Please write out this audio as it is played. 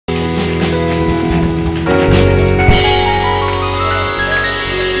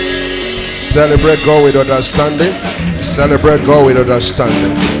Celebrate God with understanding. Celebrate God with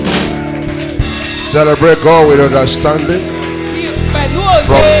understanding. Celebrate God with understanding.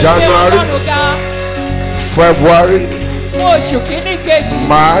 From January, February,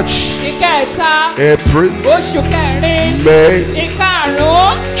 March, April, May,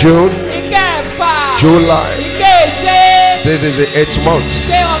 June, July. This is the 8th month.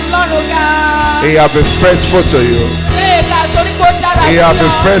 He has been faithful to you. He has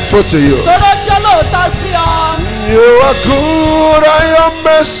been faithful to you. You are good and your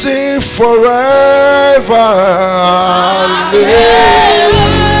mercy forever.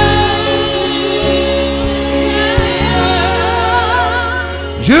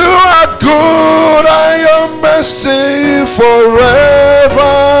 You are good and your mercy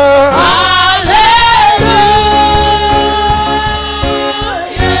forever.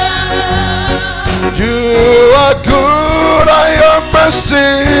 You are good and your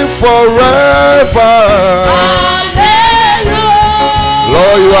mercy forever.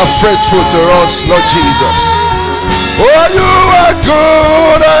 Lord, you are faithful to us, Lord Jesus. Oh, you are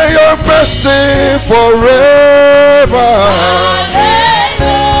good and your mercy forever.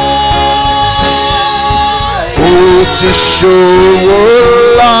 Oh, to show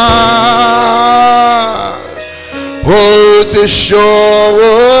love. Oh, to show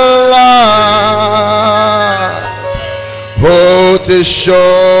love. Oh, to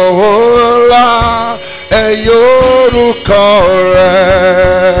show love. And you call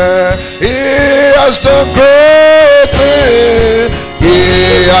it. He has done great things.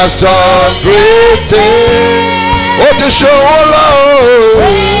 He has done great things. Oh, to show love.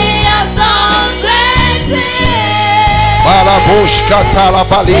 He has done great things. Balabushka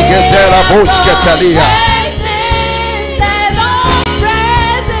talabaligete la bushka talia.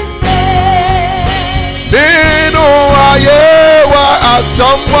 Nino ayewa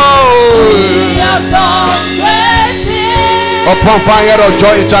atombo. Upon Vineyard of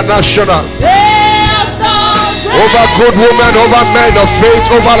Joy International, over good women, over men of faith,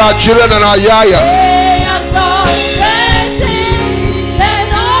 over our children and our yaya.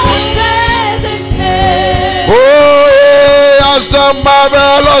 Oh, he has done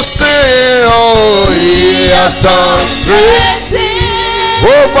marvelous things. Oh, he has done great things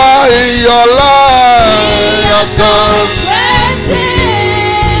over your life. He has done great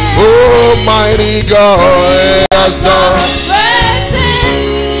things. Almighty God, he has done.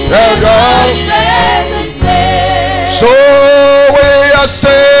 So we are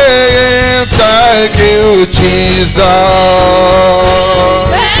saying thank you, Jesus.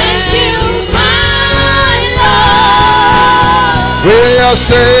 Thank you, my Lord. We are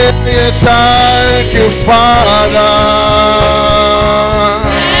saying thank you, Father.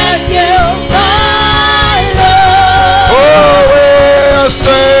 Thank you, my Lord. Oh, we are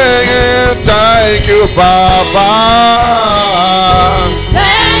saying thank you, Baba.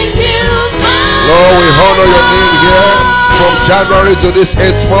 Lord, we honor your name here from January to this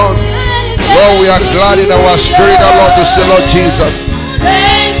 8th month. Lord, we are glad in our spirit, our Lord, to say, Lord Jesus.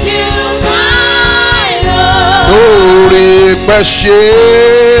 Thank you, my Lord. Torí pé ṣe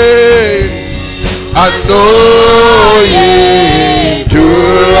àná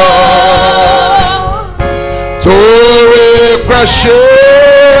dúró. Torí pé ṣe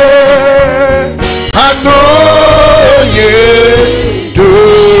àná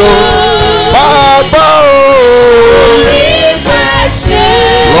dúró.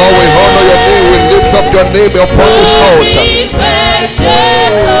 Lord, we honor your name. We lift up your name upon this altar.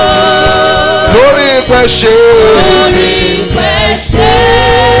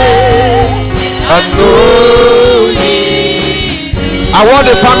 I want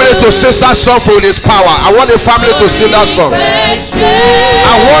the family to sing that song for his power. I want the family to sing that song.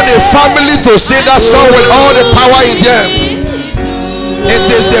 I want the family to sing that song with all the power in them. It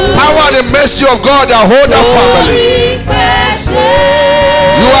is the power and the mercy of God that hold that family.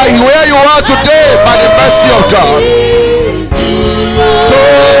 You are where you are today by the mercy of God.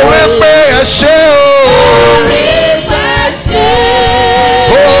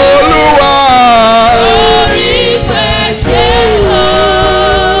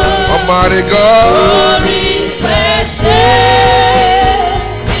 Almighty God,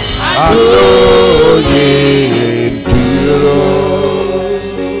 I know you do.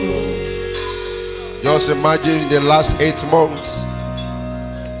 Just imagine the last 8 months.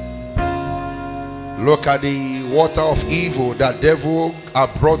 Look at the water of evil that devil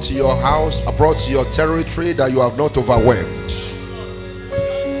have brought to your house, brought to your territory that you have not overwhelmed.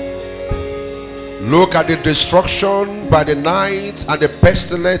 Look at the destruction by the night and the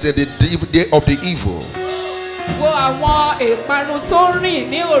pestilence and the day of the evil. Wo àwọn ìparun tó ń rìn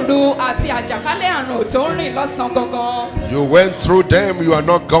ní òru àti àjàkálẹ̀ àrùn tó ń rìn lọ́sàn-án gangan. You went through them, you are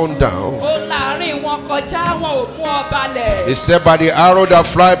not gone down. Ó láàrin wọn kọjá, wọn ò mú ọ balẹ̀. He said, by the arrow that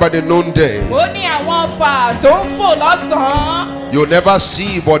fly by the noonday. Ó ní àwọn ọfà tó ń fò lọ́sàn-án. You never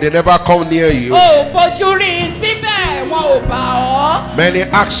see, but they never come near you. Ó fojú rí síbẹ̀, wọn ò bá ọ. Many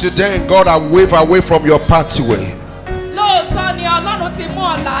accidents, God have waved away from your pathway. Lóòótọ́ ni Ọlọ́run ti mú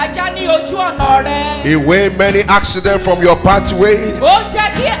ọ̀là ajá ní ojú ọ̀nà rẹ. He waved many accidents from your pathway. Ó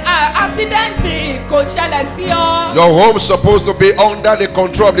jẹ́ kí àsídẹ́ǹtì kò ṣẹlẹ̀ sí ọ. Your home is supposed to be under the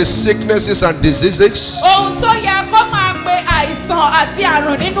control of the sicknesses and diseases. Ohun tó yẹ kó máa pe àìsàn àti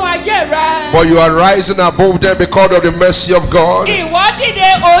àrùn nínú ayé rẹ. But you are rising above them because of the mercy of God. Ìwọ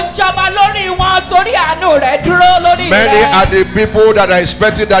dìde ò ń jọba lórí wọn torí àánú rẹ dúró lórí rẹ. Many are the people that are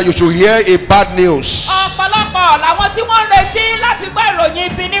expecting that you should hear a bad news. Ọ̀pọ̀lọpọ̀ làwọn tí wọ́n ń retí láti gbọ́ ìròyìn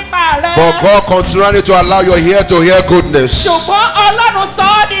ibi nípa rẹ. But God continually to allow your ear to hear goodness. Ṣùgbọ́n Ọlọ́run sọ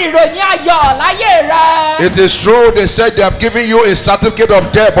ọ́ di ìròyìn ayọ̀ láyé rẹ. It is true, they said they have given you a certificate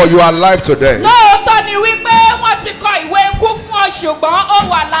of death, but you are alive today. Lóòótọ́ ni wípé wọ́n ti kọ ìwé ikú fún ọ ṣùgbọ́n ó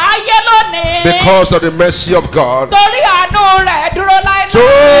wà láàyè lónìí. Because of the mercy of God. Torí àánú rẹ̀ dúró láéláé.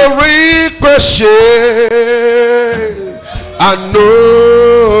 Torí pé ṣe àánú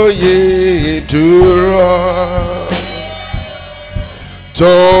dúró.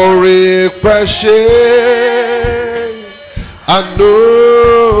 Torí pé ṣe àánú.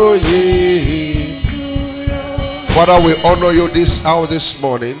 Father, we honor you this hour this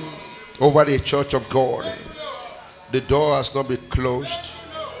morning over the church of God. The door has not been closed.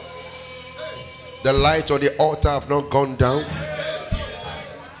 The light on the altar have not gone down.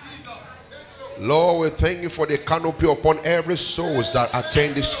 Lord, we thank you for the canopy upon every soul that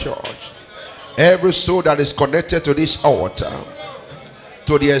attend this church. Every soul that is connected to this altar.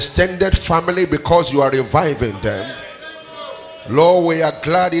 To the extended family, because you are reviving them. Lord, we are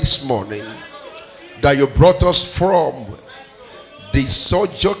glad this morning that you brought us from the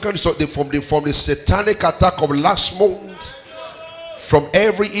from the satanic attack of last month, from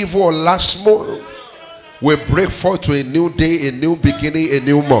every evil of last month. We break forth to a new day, a new beginning, a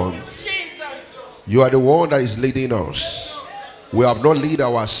new month. Jesus. You are the one that is leading us. We have not led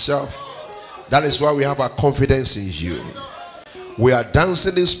ourselves. That is why we have our confidence in you. We are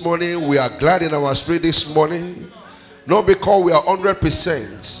dancing this morning. We are glad in our spirit this morning. Not because we are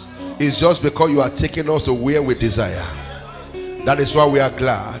 100%. It's just because you are taking us to where we desire. That is why we are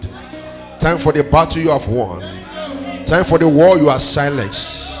glad. Time for the battle you have won. Time for the war you are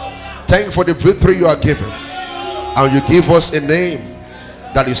silenced. Time for the victory you are given. And you give us a name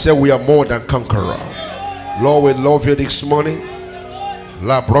that you say we are more than conqueror. Lord, we love you this morning.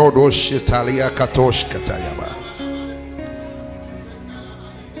 La brodo shitalia katosh katayaba.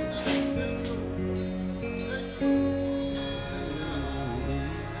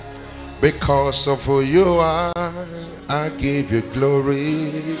 Because of who you are, I give you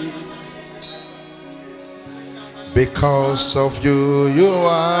glory. Because of who you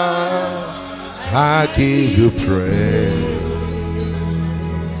are, I give you praise.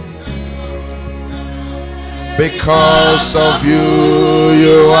 Because of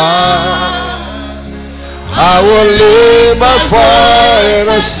you are, I will lift my voice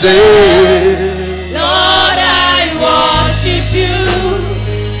and say, Lord, I worship you.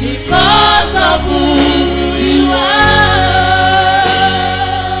 Because of who you are.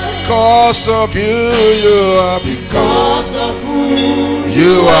 Because of you are. Because of who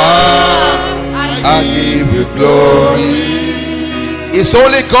you are, I give you glory. It's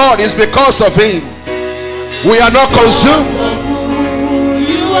only God. It's because of him. We are not consumed.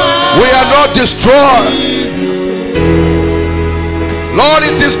 We are not destroyed. Lord,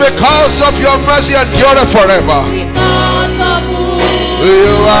 it is because of your mercy endureth forever. Because of who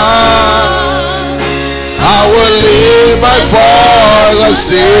You are. I will lift my voice and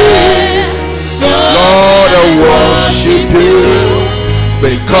say, Lord, I worship you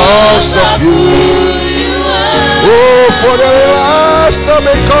because of you. Oh, for the last time,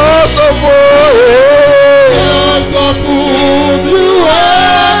 because of whom you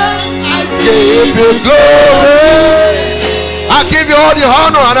are, I give you glory. I give you all the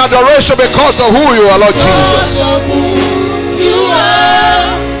honor and adoration because of who you are, Lord Jesus.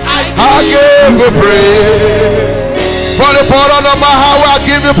 I give you praise. From the bottom of my heart, I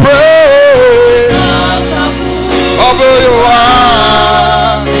give you praise. Of who you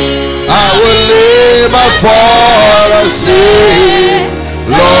are, I will lift my voice and say,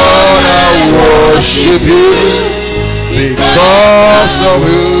 Lord, I worship you because of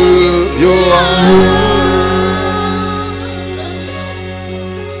who you are.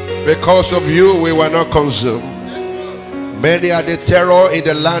 Because of you, we were not consumed. Many are the terror in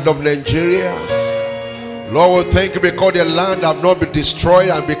the land of Nigeria. Lord, we thank you because the land have not been destroyed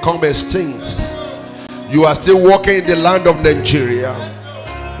and become extinct. You are still walking in the land of Nigeria,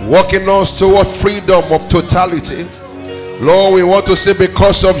 walking us toward freedom of totality. Lord, we want to say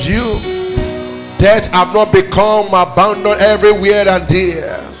because of you, death have not become abandoned everywhere and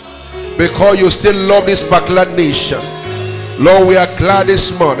there. Because you still love this backward nation. Lord, we are glad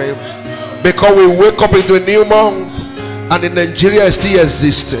this morning because we wake up into a new month and in Nigeria is still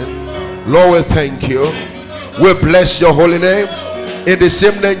existing. Lord, we thank you. We bless your holy name. In the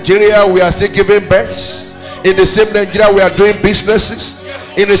same Nigeria, we are still giving births. In the same Nigeria, we are doing businesses.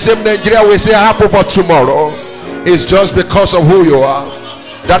 In the same Nigeria, we say happy for tomorrow. It's just because of who you are.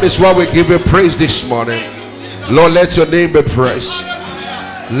 That is why we give you praise this morning. Lord, let your name be praised.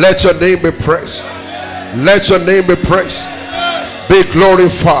 Let your name be praised. Let your name be praised. Be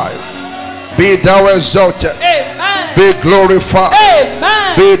glorified. Be thou exalted. Amen. Be glorified.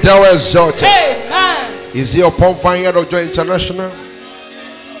 Amen. Be thou exalted. Amen. Is he upon Vineyard of Joy International?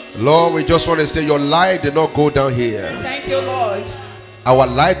 Lord, we just want to say your light did not go down here. Thank you, Lord. Our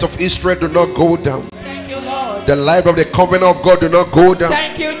light of Israel do not go down. Thank you, Lord. The light of the covenant of God do not go down.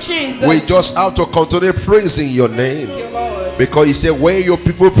 Thank you, Jesus. We just have to continue praising your name. Thank you, Lord. Because he said when your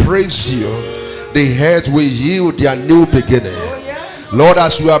people praise you, the earth will yield their new beginning. Oh, yes. Lord,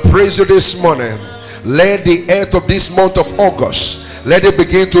 as we are praising you this morning, let the earth of this month of August, let it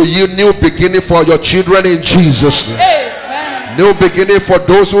begin to yield new beginning for your children in Jesus' name. Amen. New beginning for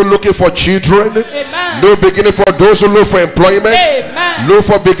those who are looking for children. Amen. New beginning for those who look for employment. Amen. New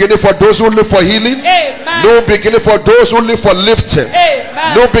for beginning for those who look for healing. Amen. New beginning for those who look for lifting.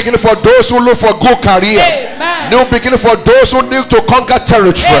 Amen. New beginning for those who look for good career. Amen. New beginning for those who need to conquer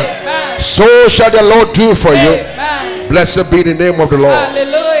territory. Amen. So shall the Lord do for you. Amen. Blessed be the name of the Lord.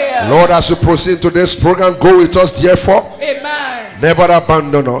 Hallelujah. Lord, as we proceed to this program, go with us therefore. Amen. Never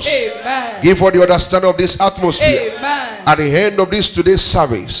abandon us. Amen. Give us the understanding of this atmosphere. Amen. At the end of this today's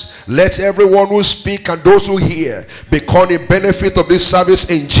service, let everyone who speak and those who hear become a benefit of this service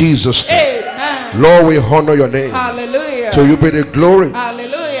in Jesus' name. Amen. Lord, we honor your name. Hallelujah. To you be the glory.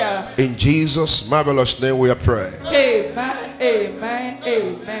 Hallelujah. In Jesus' marvelous name we are praying. Amen. Amen.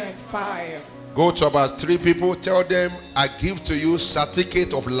 Amen. Fire. Go to about 3 people. Tell them, I give to you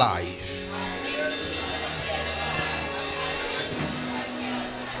certificate of life.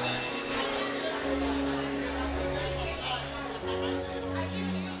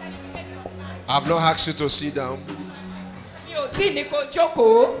 I've not asked you to sit down. Mi ò tí ní kó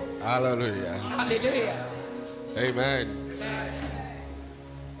jókòó. Hallelujah. Hallelujah. Amen.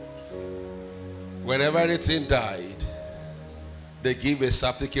 Whenever anything died, they give a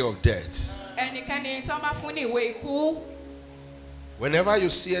certificate of death. Ẹnikẹ́ni tó máa fún ní ìwé ikú. Whenever you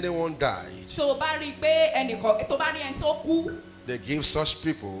see anyone died, Tó bá rí pé ẹnìkan tó bá rí ẹni tó kú, they give such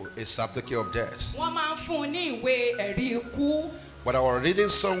people a certificate of death. wọ́n máa ń fún ní ìwé ẹ̀rí ikú. But I was reading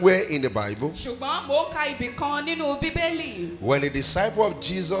somewhere in the Bible, Ṣùgbọ́n mò ń ka ibì kan nínú Bíbélì. when a disciple of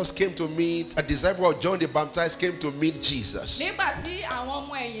Jesus came to meet, a disciple of John the Baptist came to meet Jesus. Nígbà tí àwọn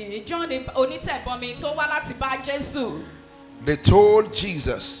ọmọ ẹ̀yìn John onítẹ̀bọmi tó wá láti bá Jésù, They told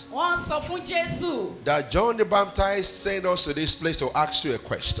Jesus wọ́n sọ fún Jésù. that John the Baptist sent us to this place to ask you a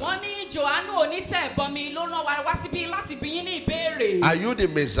question. Wọ́n ní Jòhánù onítẹ̀bọmi ló rán wa wá síbí láti bi yín ní ìbéèrè. Are you the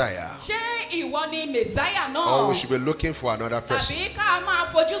Messiah? Ṣé ìwọ ni Mèsáyà náà? Or we should be looking for another person? Tàbí ká máa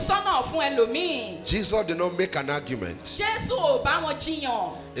fojú sọ́nà fún ẹlòmíì? Jesus did not make an argument. Jésù ò bá wọn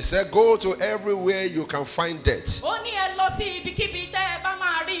jiyàn. He said, go to everywhere you can find death. Ó ní ẹ lọ sí ibikíbi tẹ́ ẹ bá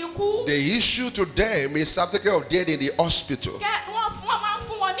máa rí ikú. The issue to them is certificate of death in the hospital. Wọ́n máa ń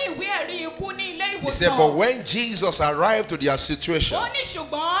fún wọn ní ìwé ẹ̀rí ikú ní ilé He said, ìwòsàn. but when Jesus arrived to their situation, Ó ní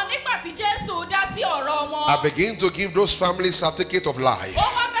ṣùgbọ́n nígbà tí Jésù dá sí ọ̀rọ̀ wọn. I began to give those families certificate of life. Ó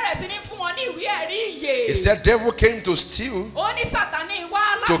wá bẹ̀rẹ̀ sí ní fún wọn ní ìwé ẹ̀rí ìyè. He said, devil came to steal, Ó ní Sátánì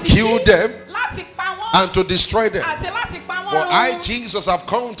wá to láti kill them, láti pa wọ́n and to destroy them. àti láti pa wọ́n But run. I, Jesus, have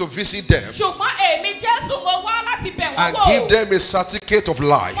come to visit them Ṣùgbọ́n èmi Jésù mo wá láti bẹ̀ wọ́n and wò. give them a certificate of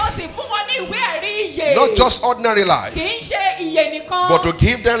life. Mo sì fún wọn ní ìwé ẹ̀rí ìyè. Not just ordinary life, Kì í ṣe ìyè nìkan. but to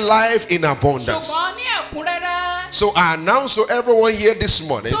give them life in abundance. Ṣùgbọ́n ní ẹ̀kúnrẹ́rẹ́. So I announce to everyone here this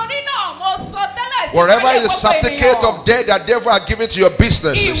morning, Torí náà mo sọ tẹ́lẹ̀ sí wherever ayé is a gbogbo certificate ènìyàn. of death that devil are given to your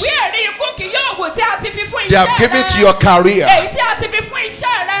businesses, Ìwé ẹ̀rí ikú kì yóò wò tí a ti fi fún they iṣẹ́ have given to rẹ. your career, Èyí tí a ti fi fún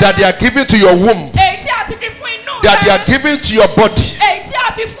iṣẹ́ rẹ. that they are given to your womb, Èyí tí a ti fi fún inú that they rẹ. are given to your body. Èyí tí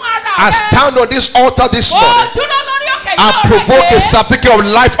a fi fún ara I rẹ. stand on this altar this Ó morning dúró lórí òkè and yóò provoke a certificate of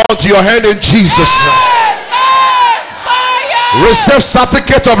life onto your hand in Jesus' name. Amen. Fire. Receive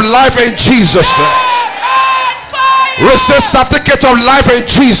certificate of life in Jesus' name. Amen. Fire. Receive certificate of life in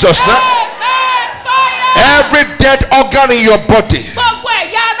Jesus' name. Amen. Fire. Every dead organ in your body, Gbogbo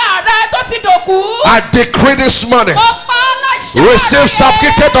ẹ̀yà ara rẹ tó ti dòkú. I decree this morning, Mo pa á láṣẹ. receive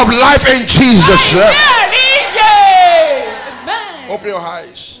certificate of life in Jesus' name. Amen. Open your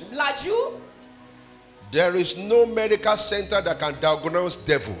eyes. Lajú. There is no medical center that can diagnose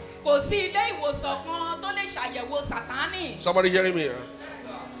devil. Kò sí ilé ìwòsàn kan tó lè ṣàyẹ̀wò Sátánì. Somebody hearing me?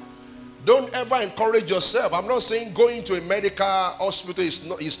 Don't ever encourage yourself. I'm not saying going to a medical hospital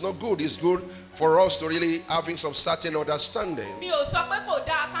is not good. It's good for us to really having some certain understanding. Mi ò sọ pé kò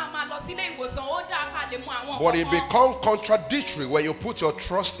dáa ká máa lọ sílé ìwòsàn, ó dáa ká lè mú àwọn But it nǹkan kan. becomes contradictory when you put your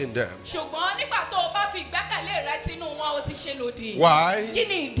trust in them. Ṣùgbọ́n nígbà tó o bá fi ìgbẹ́kẹ̀lé rẹ sínú wọn, o ti ṣe lòdì. Why? Kí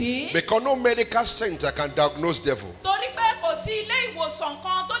ni ìdí? Because no medical center can diagnose devil. Torí pé kò sí ilé ìwòsàn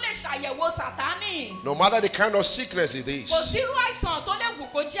kan tó lè ṣàyẹ̀wò Sátánì. No matter the kind of sickness it is. Kò sírú àìsàn tó lè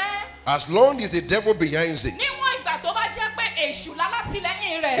wù kó jẹ́. As long as the devil behind it, Níwọ̀n ìgbà tó bá jẹ́ pé èṣù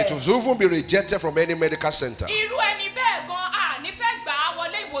lálátìlẹ́yìn rẹ̀. it will even be rejected from any medical center. Irú ẹni bẹ́ẹ̀ gan a ní fẹ́ gbà á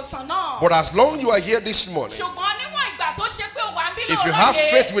wọlé ìwòsàn náà. But as long as you are here this morning, Ṣùgbọ́n níwọ̀n ìgbà tó ṣe pé o wà ń bí if you have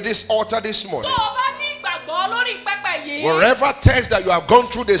faith with this altar this tó morning, o bá ní ìgbàgbọ́ lórí pẹpẹ yìí. wherever test that you have gone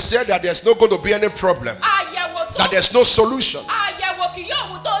through, they said that there's not going to be any problem, Àyẹ̀wò tó that there's no solution, àyẹ̀wò kì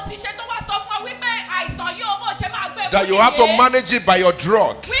yóò wù tó ti ṣe tó wá sọ fún ọ wípé àìsàn yóò bó ṣe máa gbé that you have to manage it by your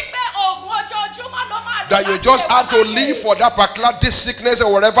drug, wípé oògùn ojoojúmọ́ ló máa lò that you láti just lè have to wà láàyè. live for that particular sickness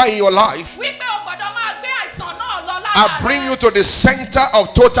or whatever in your life. Wípé o gbọ́dọ̀ máa gbé àìsàn náà lọ lára I bring you to the center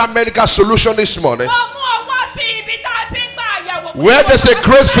of total medical solution this morning, Mo mú ọ wá sí ibi tá a ti ń gba àyẹ̀wò. where there's a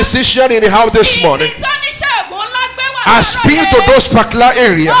great physician in the house this morning. Ibi tó níṣẹ́ ògùn ńlá gbé wà I speak to those particular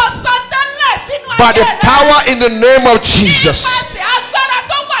areas Mo sọ tẹ́lẹ̀ sínú by the ayé rẹ. power in the name of Jesus. Nípasẹ̀ agbára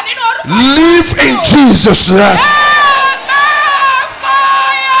tó wà nínú orúkọ Live in Jesus' name. Amen.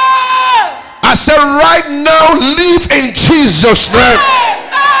 Fire. I said right now, live in Jesus' name.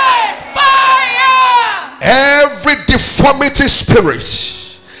 Amen. Fire. Every deformity spirit,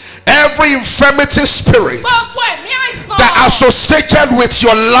 every infirmity spirit Gbogbo ẹ̀mí àìsàn. that associated with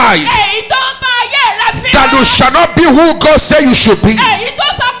your life, Èyí tó ń bá ayé rẹ fi that you shall not be who God said you should be, Èyí tó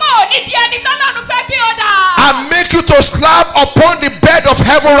sọ pé ò ní di ẹni tó lọ́nu fẹ́ kí o dà. I make you to slap upon the bed of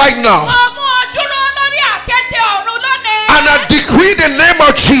heaven right now, Mo mú ọ dúró lórí àkéte ọ̀run lónìí. and I decree the name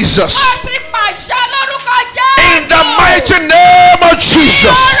of Jesus, Mo sì pàṣẹ lórúkọ Jésù. in the mighty name of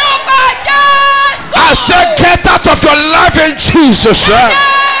Jesus. Lórúkọ Jésù. I said, get out of your life in Jesus' name.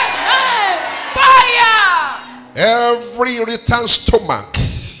 Amen. Fire. Every irritant stomach,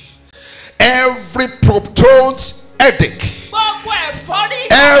 every protracted headache, Gbogbo ẹ̀fọ́rí.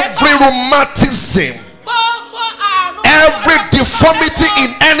 every rheumatism, Gbogbo àrùn. every deformity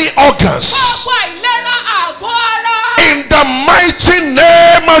in any organs, Gbogbo àìlera àgọ́ ara. in the mighty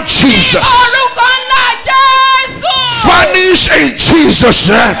name of Jesus, Orúkọ ńlá Jésù. vanish in Jesus'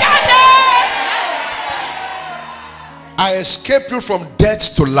 name. Jáde. I escape you from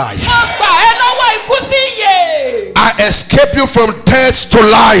death to life. Mo gbà ẹ́ lọ́wọ́ ikú sí ìyè. I escape you from death to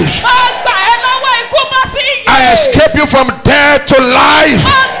life. Mo gbà ẹ́ lọ́wọ́ ikú bọ́ sí ìyè. I escape you from death to life.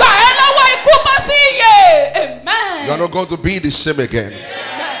 Mo gbà ẹ́ lọ́wọ́ ikú bọ́ sí ìyè. Amen. You are not going to be the same again.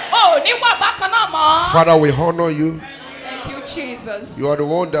 O ò ní wà bákan náà mọ́. Father, we honor you. Thank you, Jesus. You are the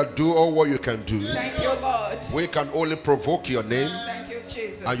one that do all what you can do. Thank you, Lord. We can only provoke your name, Thank you,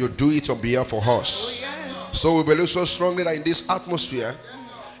 Jesus. and you do it on behalf of us. Yes. So we believe so strongly that in this atmosphere,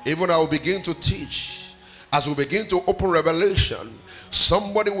 even I will begin to teach. As we begin to open revelation,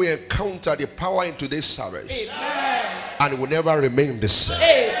 somebody will encounter the power in today's service, Amen. and will never remain the same.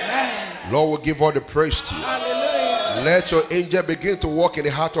 Amen. Lord, we give all the praise to you. Hallelujah. Let your angel begin to walk in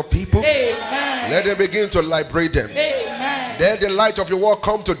the heart of people. Amen. Let them begin to liberate them. Amen. Let the light of your word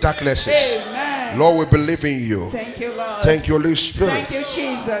come to darknesses. Amen. Lord, we believe in you. Thank you, Lord. Thank you, Holy Spirit. Thank you,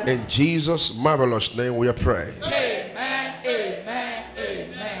 Jesus. In Jesus' marvelous name we pray. Amen. Amen.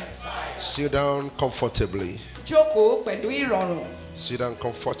 Amen. Sit down comfortably. Jókòó pẹ̀lú ìrọ̀rùn. Sit down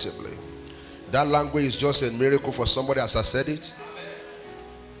comfortably. That language is just a miracle for somebody, as I said it.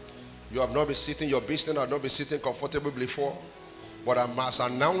 You have not been sitting, your business have not been sitting comfortably before. But I must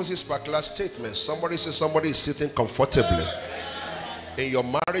announce this particular statement. Somebody says somebody is sitting comfortably. In your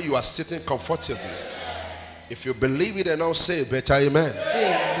marriage, you are sitting comfortably. If you believe it, and now say better amen.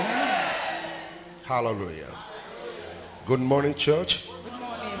 Amen. Hallelujah. Good morning, church. Good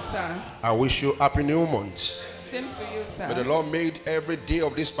morning, sir. I wish you happy new month. Same to you, sir. May the Lord made every day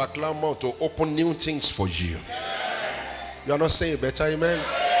of this particular month to open new things for you. You are not saying better amen.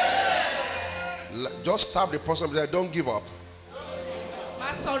 Just tap the person and say, don't give up.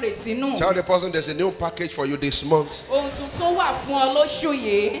 Má sọ retí nù. Tell the person there's a new package for you this month. Ohun tuntun wà fún ọ lóṣù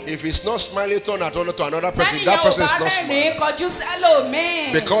yìí. If it's not smiling, turn at to another person. Tẹ́nìyàn That ò person is bá not rẹ́rìn-ín smiling. kọjú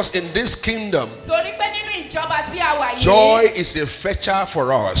sẹ́lòmíì. Because in this kingdom, Torí pé nínú ìjọba tí a wà yìí. joy is a fetcher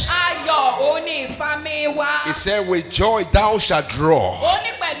for us. Ayọ̀ òun ni ìfami wa. He said, with joy thou shalt draw. Ó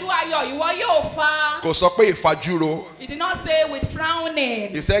ní pẹ̀lú ayọ̀ ìwọ yóò fa. Kò sọ pé ìfajúro. He did not say with frowning.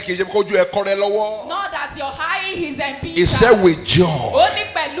 He said kì í ṣe kójú ẹ̀kọ́ rẹ lọ́wọ́. Not that your eye is embittered. He said with joy. Ó ní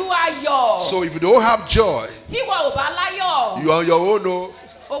pẹ̀lú ayọ̀. So if you don't have joy, Tí wọ́n ò bá láyọ̀. you are on your own. No.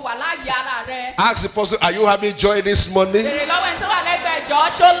 Ó wà láyé ara rẹ̀. Ask the person, are you having joy this morning? Bèrè lọ́wọ́ ẹni tó wà lẹ́gbẹ̀ẹ́ jọ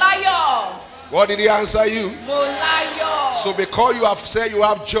ṣó láyọ̀. What did he answer you? Mo láyọ̀. So because you have said you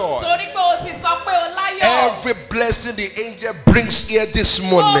have joy, Torí pé o ti sọ pé o láyọ̀. every blessing the angel brings here this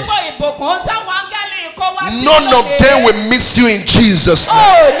morning, Gbogbo ìbùkún táwọn áńgẹ́lì kó wá sí none of them will miss you in Jesus' name.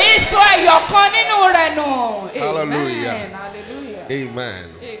 Ó ní sọ ẹyọ kan nínú rẹ̀ nù. Hallelujah. Amen. Hallelujah. Amen.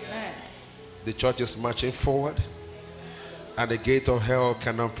 Amen. The church is marching forward, and the gate of hell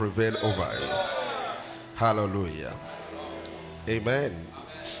cannot prevail over it. Hallelujah. Amen.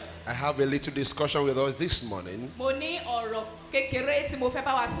 I have a little discussion with us this morning Mo ní ọ̀rọ̀ kékeré tí mo fẹ́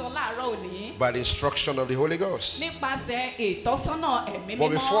bá wa sọ láàárọ̀ òní. by the instruction of the Holy Ghost. Nípasẹ̀ ìtọ́sọ́nà ẹ̀mí But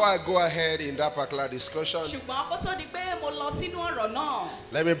before mímọ́. I go ahead in that particular discussion, Ṣùgbọ́n kó tó di pé mo lọ sínú ọ̀rọ̀ náà.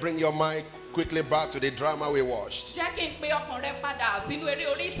 let me bring your mind quickly back to the drama we watched. Jẹ́ kí n pe ọkàn rẹ padà sínú eré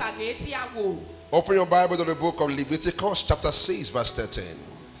orí ìtàgé tí a wò. Open your Bible to the book of Leviticus, chapter 6, verse 13.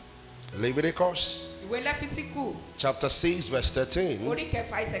 Leviticus, Ìwé Lẹ́fítíkù chapter 6, verse 13. orí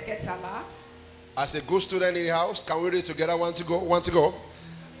kẹfà ẹsẹ̀ kẹtàlá. As a good student in the house, can we read together? Want to go? Want to go?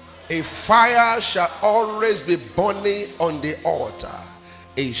 A fire shall always be burning on the altar.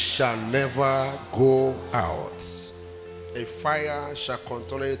 It shall never go out. A fire shall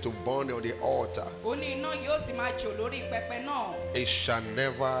continually to burn on the altar. Ó ní iná yóò sì máa jò lórí pẹpẹ náà. It shall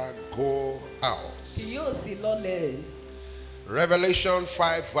never go out. Kì yóò sì lọlẹ̀. Revelation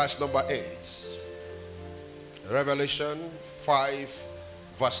 5, verse number 8. Revelation 5,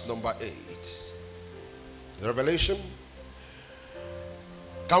 verse number 8. Revelation.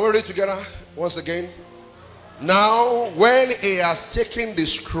 Can we read together once again? Now, when he has taken the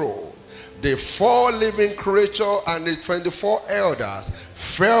scroll, the 4 living creatures and the 24 elders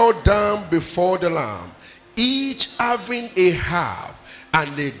fell down before the Lamb, each having a harp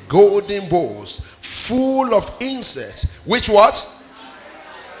and a golden bowls full of incense. Which what?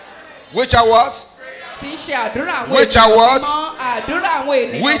 Which are what? Tí í ṣe àdúrà àwọn Which are what? mímọ́, àdúrà àwọn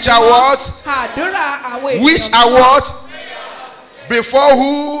ènìyàn Which are mímọ́, what? àdúrà àwọn ènìyàn Which are mímọ́. what? Before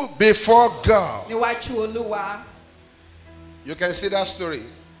who? Before God. Níwájú Olúwa. You can see that story.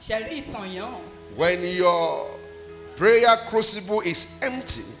 Ṣẹ̀rí ìtàn yẹn. When your prayer crucible is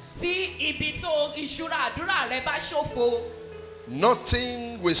empty, Tí ibi tó ìṣúra àdúrà rẹ bá ṣòfo,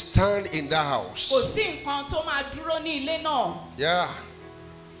 nothing will stand in that house. kò sí nǹkan tó máa dúró ní ilé náà. Yeah.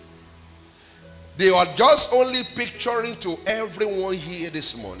 They are just only picturing to everyone here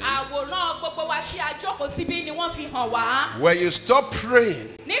this morning. Àwòrán gbogbo wa tí a jókòó síbí ni wọ́n fi hàn wá. When you stop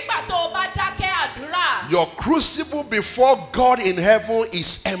praying, Nígbà tó o bá dákẹ́ àdúrà, your crucible before God in heaven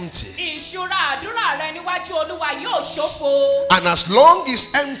is empty. ìṣúra àdúrà rẹ níwájú Olúwa yóò ṣòfo. And as long as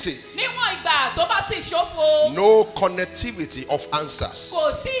it's empty, Níwọ̀n ìgbà tó bá sì ṣòfo, no connectivity of answers.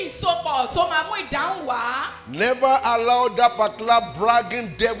 kò sí ìsopọ̀ tó máa mú ìdáhùn wá. Never allow that particular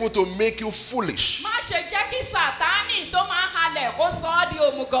bragging devil to make you foolish. Má ṣe jẹ́ kí Sàtánì tó máa halẹ̀ kó sọ ọ́ di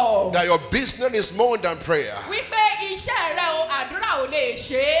òmùgọ̀. That your business is more than prayer. Wípé iṣẹ́ rẹ o àdúrà ò lè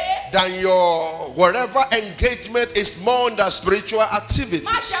ṣe é. That your whatever engagement is more than spiritual activities.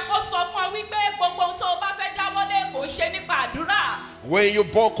 Má jẹ́ kó sọ fún ọ wípé gbogbo ohun tó o bá fẹ́ dáwọ́lé kò ṣe nípa àdúrà. When you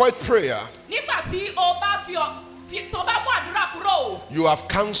boycott prayer, Nígbà tí o bá tó bá mú àdúrà kúrò, you have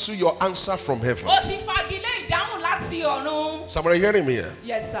cancelled your answer from heaven. o ti fagilé ìdáhùn láti ọ̀run. Somebody hearing me here?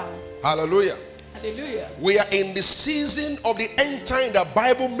 Yes, sir. Hallelujah. Hallelujah. We are in the season of the end time that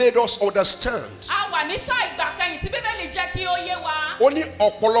Bible made us understand. A wà ní sáà ìgbà kẹyìn tí Bíbélì jẹ́ kí ó yé wa. Ó ní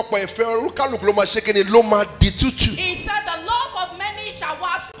ọ̀pọ̀lọpọ̀ ìfẹ́ olúkálùkù ló máa ṣe kí ni ló máa di tútù. He said the love of many shall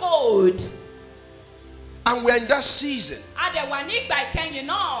wax cold. And we are in that season. A dẹ̀ wà ní ìgbà ìkẹyìn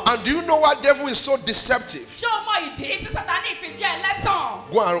náà. And do you know why devil is so deceptive? Ṣé o mọ ìdí tí Sátánì fi jẹ́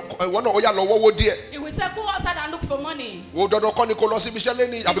ẹlẹ́tàn? Go and ìwọ náà ó yá lọ wọ́wọ́ díẹ̀. He will say go outside and look for money. Wo dandan kọ́ ni kó lọ síbi iṣẹ́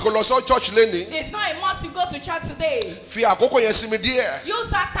lẹ́ni àbí kó lọ sí church lẹ́ni. It's not a must to go to church today. Fi àkókò yẹn sinmi díẹ̀. Use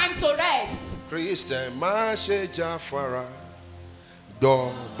that time to rest. Christian má ṣe jáfara.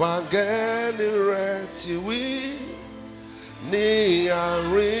 Dọ̀bángẹ́lì rẹ̀ ti wí. Ní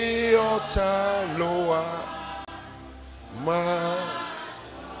àárín ọ̀tá ló wà.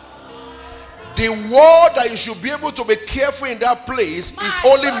 The word that you should be able to be careful in that place, it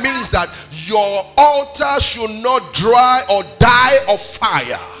only means that your altar should not dry or die of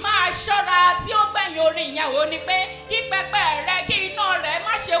fire. Máa ṣọ́ra tí ó gbẹ̀yìn orin ìyẹn ò ní pé kí pẹpẹ rẹ kí iná rẹ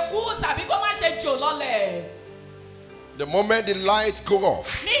má ṣe kú tàbí kó má ṣe jò lọlẹ̀. The moment the light go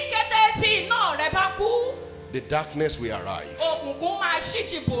off, Ní kété tí iná rẹ bá kú, the darkness will arrive. òkùnkùn máa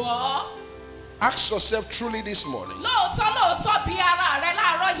ṣíjì bò ọ́. Ask yourself truly this morning, Lóòótọ́ bí ara rẹ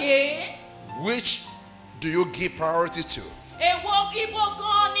láàárọ̀ yìí. which do you give priority to? Èwo ibo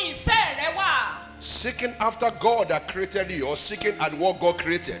gan ni ìfẹ́ rẹ wà? Seeking after God that created you, or seeking at what God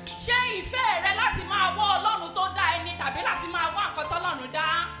created? Ṣé ìfẹ́ rẹ láti máa wá Ọlọ́run tó dá ẹni tàbí láti máa wá nǹkan tọ́lọ́run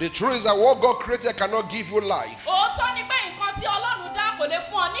dá? The truth is that what God created cannot give you life. Òótọ́ ni pé nǹkan tí Ọlọ́run dá kò lè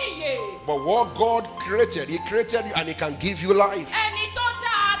fún ọ ní ìyè. But what God created, He created you and He can give you life. Ẹni tó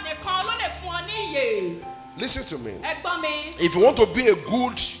dá nìkan ló lè fún ọ ní ìyè. Listen to me. Ẹ gbọ́ mi. If you want to be a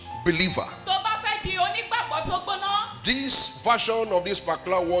good believer, Tó bá fẹ́ di onígbàgbọ́ tó gbóná, this version of this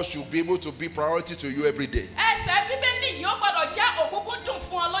particular word should be able to be priority to you every day. ẹsẹ̀ Bíbélì yìí ó gbọ́dọ̀ jẹ́ òkúnkúndùn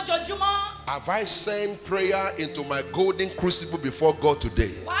fún ọ lójoojúmọ́. Have I sent prayer into my golden crucible before God today?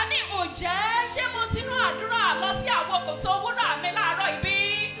 Wà á ní ǹjẹ́ ṣé mo ti nú àdúrà lọ sí àwọn kòtò wúrà mi láàárọ̀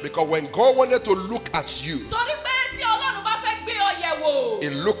ìbí? Because when God wanted to look at you, Torí pé tí Ọlọ́run bá fẹ́ gbé ọ yẹ̀ wò, He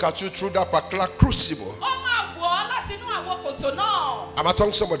looked at you through that particular crucible. ó máa wọ̀ ọ́ láti inú àwọn kòtò náà. Am I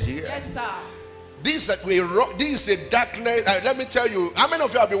talking to somebody here? Yes, sir. This is a darkness. Let me tell you, how many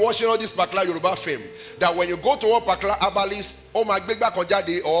of you have been watching all this particular Yoruba film? That when you go to one particular herbalist, oh my big back on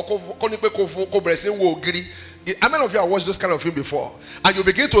Jade or how many of you have watched those kind of film before? And you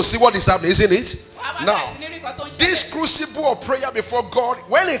begin to see what is happening, isn't it? Now, this crucible of prayer before God,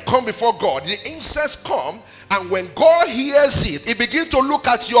 when it comes before God, the incense come, and when God hears it, He begins to look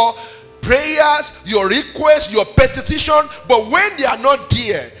at your prayers, your requests, your petition. But when they are not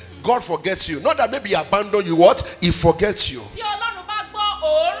there, God forgets you. Not that maybe He abandoned you, what? He forgets you. Tí Ọlọ́run bá gbọ́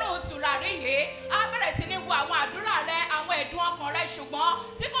òórùn tùràrí yìí, á bẹ̀rẹ̀ sí ní wo àwọn àdúrà rẹ, àwọn ẹ̀dùn ọkàn rẹ, ṣùgbọ́n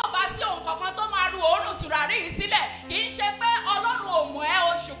tí kò bá sí ohun kankan tó máa ru òórùn tùràrí yìí sílẹ̀, kì í ṣe pé Ọlọ́run ò mọ̀ ẹ́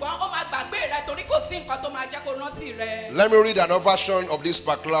o, ṣùgbọ́n ó máa gbàgbé rẹ torí kò sí nǹkan tó máa jẹ́ kó rántí rẹ. Let me read another version of this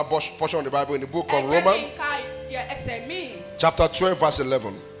particular portion of the Bible in the book of Romans, Ẹ jẹ́ kí n ka ẹsẹ̀ míì. chapter 12, verse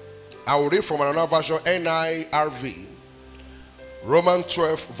 11. I will read from another version, NIRV. Romans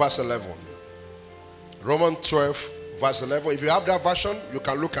 12, verse 11. Romans 12, verse 11. If you have that version, you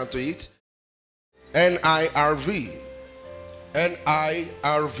can look into it. NIRV.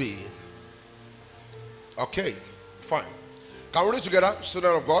 NIRV. Okay, fine. Can we read together,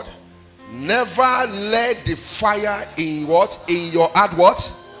 student of God? Never let the fire in what? In your heart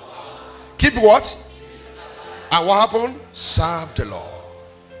what? Keep what? And what happened? Serve the Lord.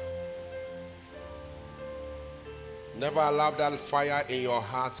 Never allow that fire in your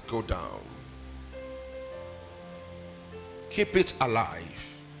heart go down. Keep it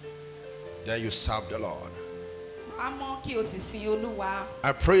alive. Then you serve the Lord.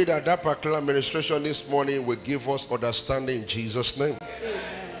 I pray that that particular administration this morning will give us understanding in Jesus' name. Amen.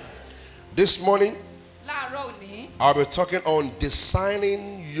 This morning, I'll be talking on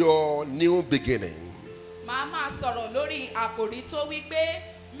designing your new beginning.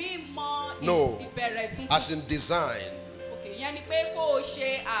 No, as in design.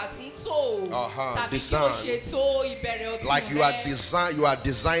 Design. Like you are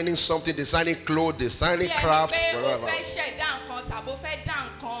designing something, designing clothes, designing crafts, whatever.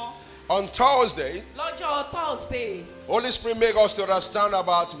 On Thursday, Holy Spirit make us to understand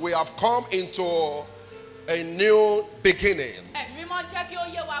about we have come into a new beginning.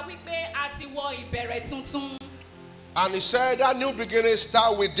 And he said that new beginning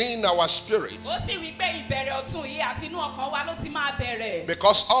start within our spirit.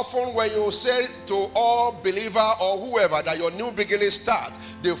 Because often when you say to all believer or whoever that your new beginning start,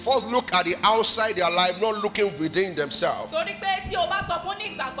 they first look at the outside their life, not looking within themselves. In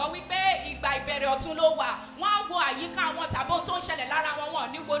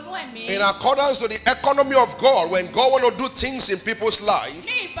accordance to the economy of God, when God want to do things in people's life,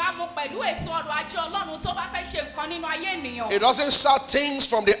 it doesn't start things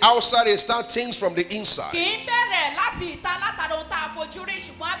from the outside, it starts things from the inside.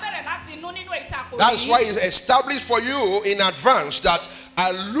 That's why it's established for you in advance that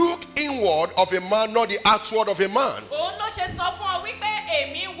I look inward of a man, not the outward of a man.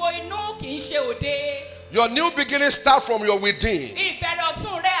 Your new beginning starts from your within,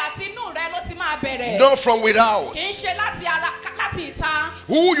 not from without.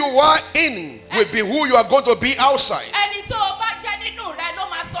 Who you are in will be who you are going to be outside.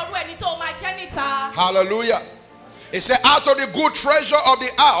 Hallelujah. It said, out of the good treasure of the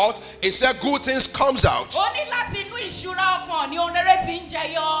heart, it said, good things comes out. Ó ní láti inú ìṣúra ọkàn ni ohun rere ti ń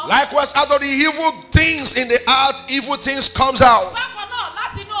jẹyọ. Likewise, out of the evil things in the heart, evil things comes out. Bákan náà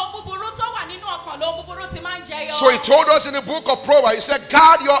láti inú ohun búburú tó wà nínú ọkàn ló ohun búburú ti máa ń jẹyọ. So he told us in the book of Proverbs, he said,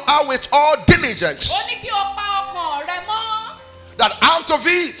 guard your heart with all diligence. Ó ní kí o pa ọkàn rẹ mọ́. That out of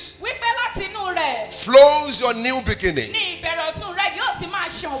it Wípé láti inú rẹ̀ flows your new beginning. ní ìbẹ̀rẹ̀ ọ̀tun rẹ yóò ti máa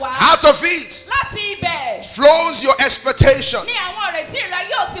ṣàn wá. Out of it Láti ibẹ̀ flows your expectation. ní àwọn ìrètí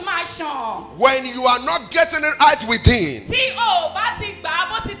rẹ yóò ti máa ṣàn. When you are not getting it right within, Tí o ò bá ti gbà á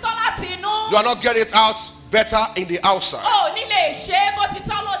bó ti tọ́ láti inú. you are not getting it out better in the outside. O ò ní lè ṣe é bó ti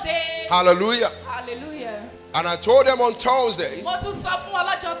tọ́ lóde. Hallelujah. Hallelujah. And I told them on Thursday Mo tún sọ fún wọn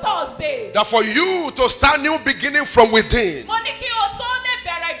lọ́jọ́ Thursday. that for you to start new beginning from within, Mo ní kí o tó lè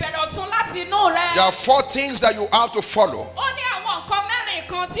bẹ̀rẹ̀ ìbẹ̀rẹ̀ ọ̀tun láti inú rẹ. there are 4 things that you have to follow. Ó ní àwọn nǹkan mẹ́rin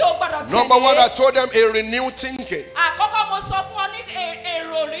kan tí o gbọ́dọ̀ tẹ̀lé. Number 1, I told them a renewed thinking. Àkọ́kọ́ mo sọ fún ọ ní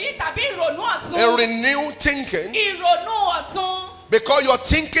èrò rí tàbí ìrònú ọ̀tun. A renewed thinking, Ìrònú ọ̀tun. because your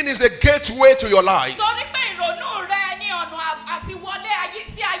thinking is a gateway to your life. Torí pé ìrònú rẹ ní ọ̀nà àti wọlé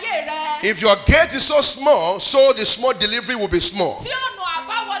sí ayé rẹ. If your gate is so small, so the small delivery will be small. Tí ọ̀nà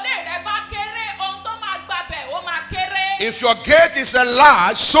àbáwọlé rẹ bá kéré, ohun tó máa gbabẹ̀ ó máa kéré. If your gate is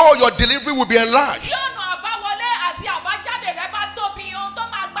enlarged, so your delivery will be Tí enlarged. ọ̀nà àbáwọlé àti àbájáde rẹ bá tóbi, ohun tó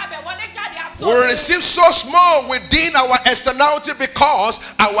máa gbabẹ̀ wọlé jáde àtòrí. We receive so small within our externality because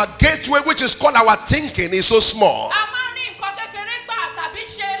our gateway, which is called our thinking, is so small. A máa ń rí nǹkan kékeré gbà tàbí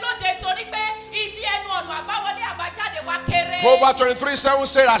ṣe lóde torí pé ibi ẹnu ọ̀nà àbáwọlé àbájáde wa kéré. Proverbs 23:7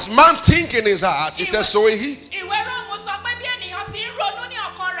 says, as man think in his heart, he says, so is he. Ìwé Róòmù sọ pé bí ènìyàn ti ń ronú ní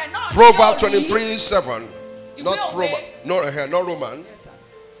ọkàn rẹ̀ náà ni Proverbs yóò rí. 23:7. Not Ìwé Proverbs. Not Roman. Yes, sir.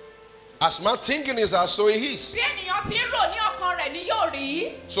 As man think in his heart, so he is. Bí ènìyàn ti ń rò ní ọkàn rẹ̀ ni yóò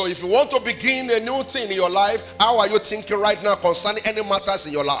rí. So if you want to begin a new thing in your life, how are you thinking right now concerning any matters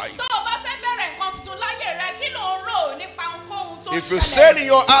in your life? Tó o bá fẹ́ bẹ̀rẹ̀ nǹkan tuntun láyé rẹ, kí ló ń rò nípa ohunkóhun tó ń If you ṣẹlẹ̀? said in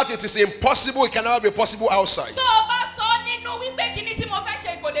your heart it is impossible, it can never be possible outside. Tó o bá sọ nínú wípé kíní tí mo fẹ́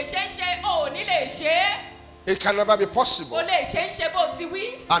ṣe kò lè ṣeé ṣe, o ò ní lè ṣe é. It can never be O possible. lè ṣe ń ṣe bó ti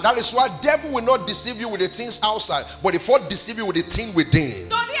wí. And that is why devil will not deceive you with the things outside, but he first deceive you with the thing within.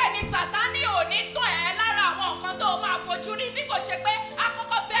 Torí ẹni Sàtánì ò ní tàn ẹ́ lára àwọn nǹkan tó o máa fojú rí bí kò ṣe pé á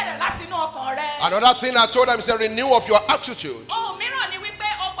kọ́kọ́ bẹ̀rẹ̀ láti inú ọkàn rẹ. Another thing I told them is a renew of your attitude. Ohun mìíràn ni wípé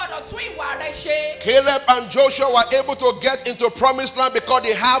o gbọ́dọ̀ tún ìwà rẹ ṣe. Caleb and Joshua were able to get into promised land because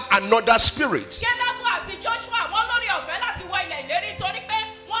they have another spirit. Kélébù àti Joshua wọ́n lórí ọ̀fẹ́ láti wọ ilẹ̀ ìlérí torí pé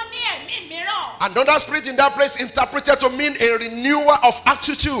wọ́n ní ẹ̀mí mìíràn. Another spirit in that place interpreted to mean a renewal of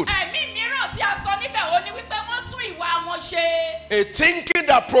attitude. Ẹ̀mí mìíràn tí a sọ níbẹ̀ ó ní wípé wọ́n tún ìwà wọn ṣe. A thinking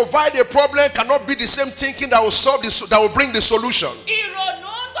that provides a problem cannot be the same thinking that will solve this, that will bring the solution. Ìrònú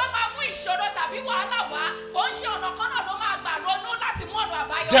tó máa mú ìṣòro tàbí wàhálà wá kò ń ṣe ọ̀nà kan náà ló máa gbà ronú láti mú ọ̀nà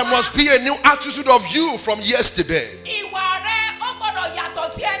àbáyọ There wá. must be a new attitude of you from yesterday. Ìwà rẹ ó gbọ́dọ̀ yàtọ̀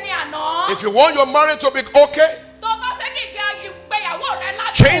sí ẹni àná. If you want your marriage to be okay, Tó bá fẹ́ kí ìgbéyàwó rẹ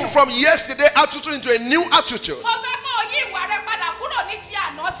ládùn. change from yesterday attitude into a new attitude. Mo fẹ́ kó o yí ìwà rẹ padà kúrò ní ti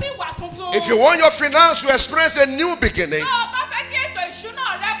àná sí ìwà tuntun. If you want your finance to experience a new beginning, Tó o bá fẹ́ kí ètò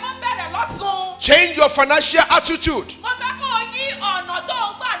ìṣúná rẹ kó bẹ̀rẹ̀ lọ́tun. change your financial attitude Mo fẹ́ kó o yí ọ̀nà tó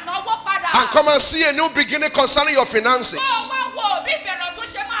ń gbà náwó padà. and come and see a new beginning concerning your finances. Kó o wá wo bí ìbẹ̀rẹ̀ tún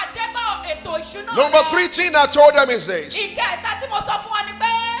ṣe máa dé bá ètò ìṣúná Number rẹ. 3 thing I told them is this: Ìkẹta tí mo sọ fún ọ ni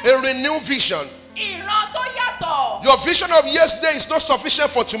pé a renewed vision. ìran tó yàtọ̀. Your vision of yesterday is not sufficient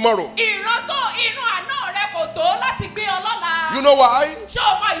for tomorrow. Ìran tó inú àná rẹ kò tó láti gbé ọ lọ́la. You know why? Ṣé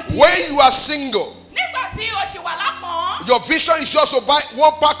o mọ ìdí? When you are single, Nígbà tí o ṣì wà lápọ̀n. your vision is just to buy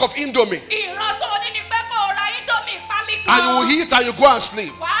 1 pack of Indomie Ìran tó ní ni pé kó o ra Indomie pálí and you kan. will eat and you go and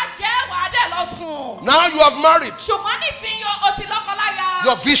sleep. Wàá jẹ́ wàá dẹ̀ lọ sùn. Now you have married. Ṣùgbọ́n nísìnyí o ti lọ́kọláya.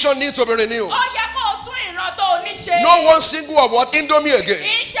 Your vision needs to be renewed. Ó yẹ kó o tún ìran tó o ní ṣe. No one single of what? Indomie again.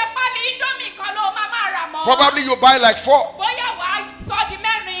 Kì í ṣe pálí Indomie kan ló máa rà mọ́. Probably you buy like 4. Bóyá wàá sọ di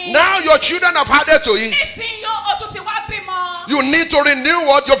mẹ́rin. Now your children have had it to eat. Nísìnyí o tún ti wá bímọ. You need to renew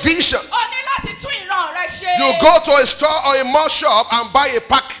what? Your vision. O ní láti tún ìran rẹ ṣe. You go to a store or a mall shop and buy a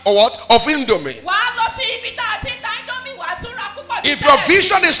pack or what? Of Indomie. Wàá lọ sí ibi tá a ti ń ta Indomie wàá tún ra púpọ̀ If your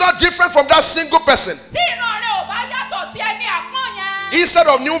vision is not different from that single person, Tí ìran rẹ ò bá yàtọ̀ sí ẹni àpọ́n yẹn. instead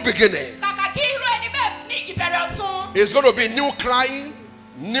of new beginning, Kàkà kí irú ẹni bẹ́ẹ̀ ní ìbẹ̀rẹ̀ ọ̀tun. it's going to be new crying,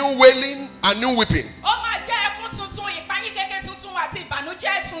 new wailing, and new weeping. Ó máa jẹ́ ẹkún tuntun, ìpayín kéké tuntun àti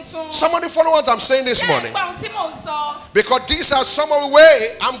ìbànújẹ́ tuntun. Somebody follow what I'm saying this Ṣé morning. ẹ̀gbọ́n tí mò ń sọ? Because these are some of the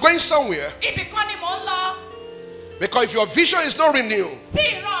way I'm going somewhere. Ibì kan ni mò ń lọ. Because if your vision is not renewed,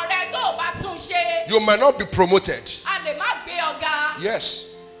 Tí ìran rẹ tó ò bá tún ṣe, you might not be promoted. a lè má gbé ọ̀gá. Yes.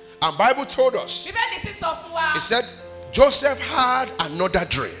 And Bible told us, Bíbélì sì sọ fún wa. it said, Joseph had another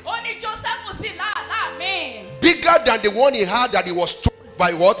dream. Ó ní Joseph sì láàlá mi. Bigger than the one he had that he was told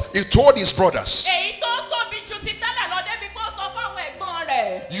by what? He told his brothers. Èyí tó tóbi ju ti tẹ́lẹ̀ lọ débi kó sọ fáwọn ẹ̀gbọ́n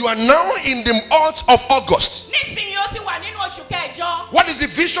rẹ̀. You are now in the month of August. Nísìnyí ó ti wà nínú oṣù kẹjọ. What is the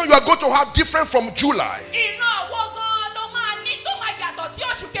vision you are going to have different from July? Ìran àwo gan ló máa ní tó máa yàtọ̀ sí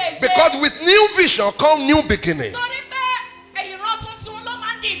oṣù keje. Because with new vision come new beginning. Torí pé ìran tuntun ló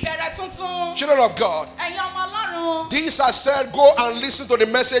máa ń di ìbẹ̀rẹ̀ tuntun. Children of God, Ẹ̀yin ọmọ Ọlọ́run. this I said, go and listen to the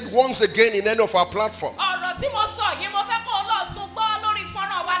message once again in any of our platform. Ọ̀rọ̀ tí mo sọ yìí mo fẹ́ kó o lọ tún gbọ́ lórí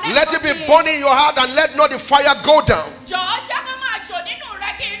fọ́nrán wa lẹ́ẹ̀kan sí. Let it be burning in your heart and let not the fire go down. Jọ̀ọ́ jẹ́ kó máa jò nínú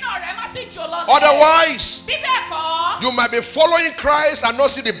rẹ kí iná rẹ má sì jò lọlẹ̀. Otherwise, Bí bẹ́ẹ̀ kọ́, you might be following Christ and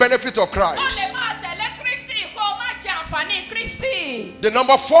not see the benefit of o Christ. lè máa tẹ̀lé Kristi kó o má jẹ àǹfààní Kristi. The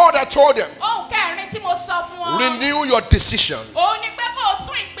number 4 that told them, Ohun kẹrin tí mo sọ fún wọn. renew your decision. Òun ni pé kó o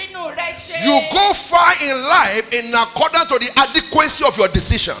tún ìpinnu rẹ ṣe. You go far in life in accordance to the adequacy of your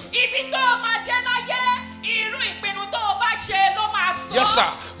decision. Ibi tó o máa dé láyé, irú ìpinnu tó o bá ṣe ló máa sọ. Yes, sir.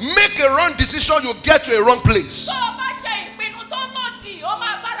 Make a wrong decision, you get to a wrong place. Tó o bá ṣe ìpinnu tó lòdì, ó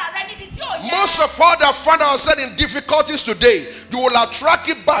máa bára rẹ níbi tí ò yẹ. Most of all that find ourselves in difficulties today, you will attract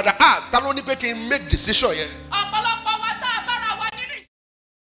it by the act. That only can make decision here. Ọ̀pọ̀lọpọ̀ wa tá a bára wa nínú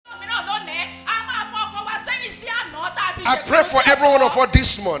ìṣòro mìíràn lónìí, a máa fọkàn wa sẹ́yìn sí àná tá a ti ṣe. I pray for every one of us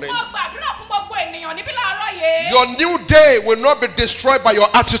this morning. Mo gbàdúrà fún gbogbo ènìyàn níbí láàárọ̀ yìí. Your new day will not be destroyed by your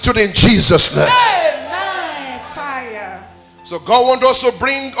attitude in Jesus' name. Amen. Fire. So God wants us to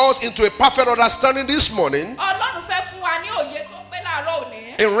bring us into a perfect understanding this morning Ọlọ́run fẹ́ fún wa ní òye tó pé láàárọ̀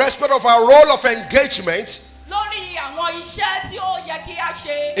òní. in respect of our role of engagement Lórí àwọn iṣẹ́ tí ó yẹ kí a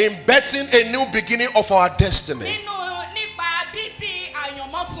ṣe. in betting a new beginning of our destiny. Nípa bíbí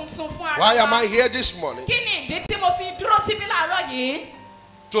àyànmọ́ tuntun fún ara wa. Why am I here this morning? Kí ni ìdí tí mo fi dúró síbí láàárọ̀ yìí?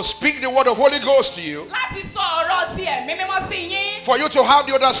 To speak the word of Holy Ghost to you, Láti sọ ọ̀rọ̀ ti ẹ̀mí mímọ́ sí yín. for you to have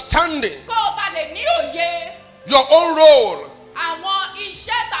the understanding, Kó o bá lè ní òye your own role àwọn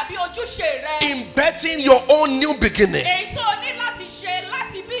iṣẹ́ tàbí ojúṣe rẹ. in betting your own new beginning. Èyí tó o ní láti ṣe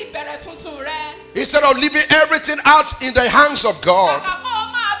láti bí ìbẹ̀rẹ̀ tuntun rẹ. Instead of leaving everything out in the hands of God, Kàkà kó o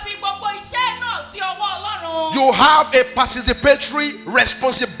máa fi gbogbo iṣẹ́ náà sí ọwọ́ Ọlọ́run. you have a participatory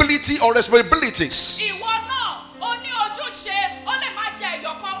responsibility or responsibilities. Ìwọ náà ó ní ojúṣe, ó lè má jẹ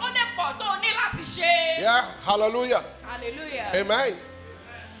ẹ̀yọ̀kan, ó lè pọ̀ tó o ní láti ṣe. Yeah, hallelujah. Hallelujah. Amen.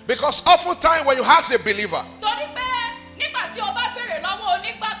 Because oftentimes when you ask a believer, Torí pé nígbà tí o bá béèrè lọ́wọ́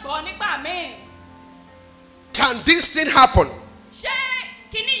onígbàgbọ́ nígbà míì, can this thing happen? ṣé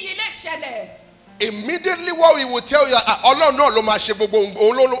kíní yìí lè ṣẹlẹ̀? Immediately what we will tell you, Ọlọ́run náà ló máa ṣe gbogbo,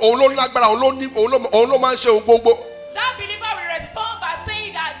 òun ló lágbára, òun ló máa ń ṣe ohun gbogbo. That believer will respond by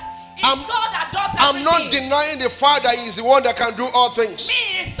saying that it's I'm- God that does I'm not everything. denying the fact that He is the one that can do all things.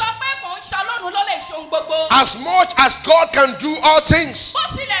 Mi ì sọ pé kò ń ṣọlọ́run ló lè ṣe ohun gbogbo. As much as God can do all things, Bó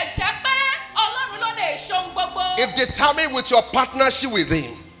tilẹ̀ jẹ́ pé Ọlọ́run ló lè ṣe ohun gbogbo. it determines with your partnership with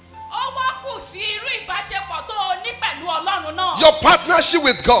Him. Ó wá kù sí irú ìbáṣepọ̀ tó o ní pẹ̀lú Ọlọ́run náà. Your partnership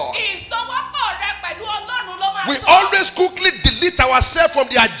with God. Ìsọwọ́pọ̀ rẹ pẹ̀lú Ọlọ́run ló máa We sọ. always quickly delete ourselves from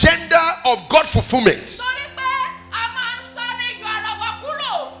the agenda of God fulfillment. Torí pé a máa ń sáré yọ ara wa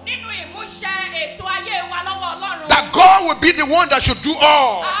kúrò nínú ìmúṣẹ ètò ayé wa lọ́wọ́ Ọlọ́run. That God will be the one that should do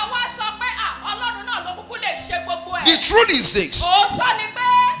all. Àwa sọ pé Ọlọ́run náà ló kúkú lè ṣe gbogbo ẹ̀. The truth is this. Òótọ́ ni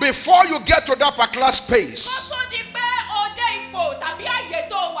pé Before you get to that particular space, kó tó di pé o dé ipò tàbí àyè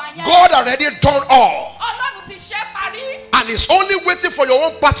tó wà yẹn. God already done all. Ọlọ́run ti ṣe parí. And is only waiting for your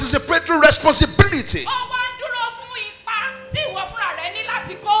own participatory responsibility Ó wá ń dúró fún ipa tí ìwọ fúnra rẹ ní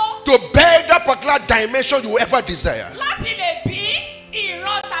láti kó. to bear that particular dimension you ever desire. Láti lè bí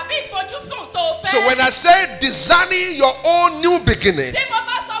ìran tàbí ìfojúsùn tó fẹ́. So when I say designing your own new beginning, Tí mo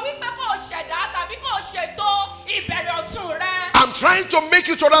bá sọ wípé kò ṣẹ̀dá tàbí kò ṣètò ìbẹ̀rẹ̀ ọ̀tun rẹ. I'm trying to make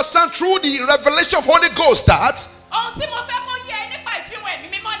you to understand through the revelation of Holy Ghost that Ohun tí mo fẹ́ kó yé nípa ìfihàn ẹ̀mí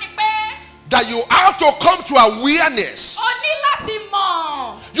mímọ́ ni pé you have to come to awareness. o ní láti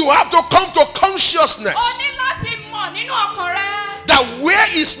mọ̀. You have to come to consciousness O ní láti mọ̀ nínú ọkàn rẹ. that where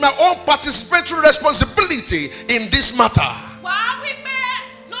is my own participatory responsibility in this matter? Wàá wípé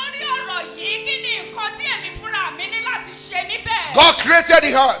lórí ọ̀rọ̀ yìí kí ni nǹkan tí èmi fúnra mi ní láti ṣe níbẹ̀. God created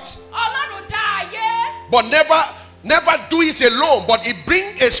the earth, Ọlọ́run dá ayé. but never do it alone, but He bring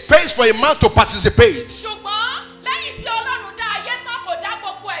a space for a man to participate. Ṣùgbọ́n lẹ́yìn tí Ọlọ́run dá ayé tán kò dá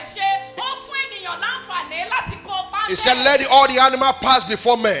gbogbo ẹ̀ ṣe, ó fún ènìyàn láǹfààní láti kópa He said, ńbẹ̀. let all the animals pass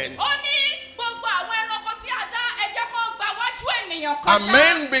before men. Ó ní gbogbo àwọn ẹranko tí a dá ẹ jẹ́ kó gba wájú ènìyàn And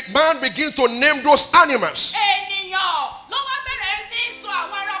kọjá. man begin to name those animals. Ènìyàn ló wá bẹ̀rẹ̀ ní sọ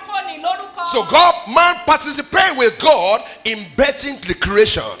àwọn ẹranko ní lórúkọ. So man participate with God in betting the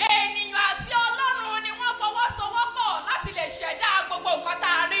creation. Ènìyàn àti Ọlọ́run ni wọ́n fọwọ́sowọ́pọ̀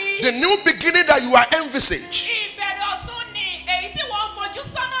The new beginning that you are envisaged. Ìbẹ̀rẹ̀ ọ̀tun ni èyí tí wọ́n fojú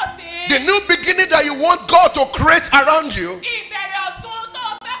sọ́nà sí. The new beginning that you want God to create around you Ìbẹ̀rẹ̀ ọ̀tun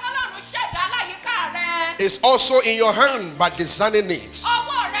tó fẹ́ kọ́lọ́run ṣẹ̀dá láyìíká rẹ. is also in your hand by designing it.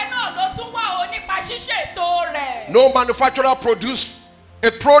 Ọwọ́ rẹ náà ló tún wà ó nípa ṣíṣètò rẹ̀. No manufacturer produce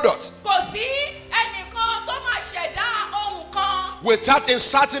a product Kò sí ẹnìkan tó máa ṣẹ̀dá ohun kan without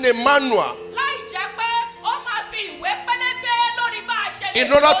inserting a manual láì jẹ́ pé ó máa fi ìwé pélébé lórí bá a ṣe lè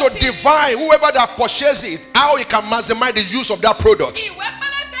in order to sí. define whoever that purchases it, how he can maximize the use of that product. Ìwé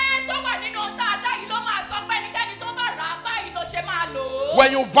pélébé tó wà nínú dáadáa yìí ló máa sọ pé ẹnikẹ́ni tó bá rà á báyìí ló ṣe máa lò ó.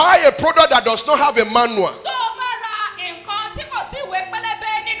 When you buy a product that does not have a manual, Tó o bá ra nǹkan tí kò sí ìwé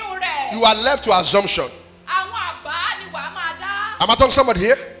pélébé nínú rẹ̀, you are left to assumption. àwọn àbá ni wàá máa dá. Am I talking to somebody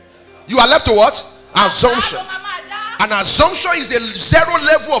here? You are left to what? Assumption. Àbá ló máa dá. An assumption is a zero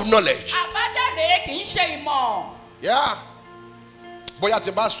level of knowledge. Àbádàrè kì í ṣe ìmọ̀. Yeah. Bóyá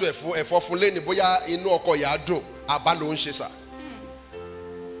tí bá sọ ẹ̀fọ́ fún lẹ́ni bóyá inú ọkọ yà á dùn àbá ló ń ṣe sà.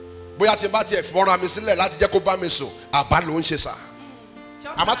 Bóyá tí bá ti ẹ̀fọ́ ra mi sílẹ̀ láti jẹ́ kó bá mi sùn àbá ló ń ṣe sà.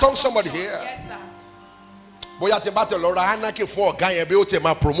 Am I talking to somebody here? Yes, sir. Bóyá tí bá tẹ̀ lọ ra anarchy fún ọ̀gá yẹn bí ó tẹ̀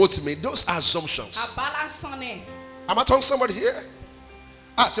máa promote me. Those are assumptions. Àbá lásán ni. Am I talking to somebody here?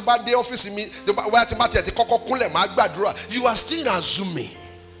 Tí bá dé ọ́fíìsì mi bóyá tí bá tẹ̀ ti kọ́kọ́ kúnlẹ̀ máa gbàdúrà. You are still assuming.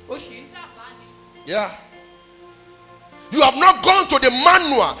 Ó ṣì ń dàbá ni. Yeah. You have not gone to the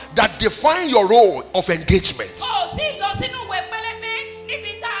manual that defines your role of engagement. Ó tí lọ sínú ìwé pélébé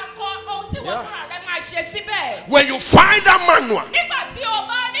níbi tá a kọ ohun tí wọ́n fúnra rẹ̀ máa ṣe síbẹ̀. When you find that manual Nígbà tí o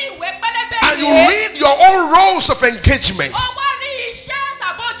bá rí ìwé pélébé and you yìí, read your own roles of engagement, ó wá rí iṣẹ́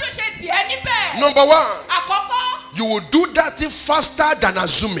tàbí ojúṣe tiẹ̀ níbẹ̀. number one, Àkọ́kọ́, you will do that thing faster than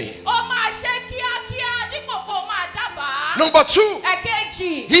assuming. ó máa ṣe kíákíá dípò kó máa dábàá. Number two,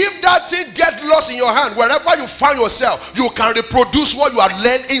 Ẹ̀kejì, if that thing get lost in your hand, wherever you find yourself, you can reproduce what you have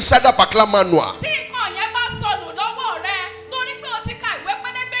learned inside that particular manual. tí nǹkan yẹn bá sọnù lọ́wọ́ rẹ torí pé o ti ka ìwé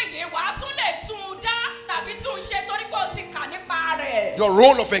pélébé yìí, wàá tún lè tún un dá tàbí tún un ṣe torí pé o ti kà nípa rẹ̀. Your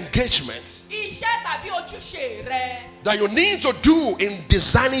role of engagement Iṣẹ́ tàbí ojúṣe rẹ. that you need to do in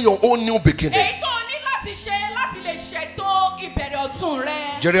designing your own new beginning. Èyí tó o ní láti ṣe láti lè ṣètò ìbẹ̀rẹ̀ ọ̀tun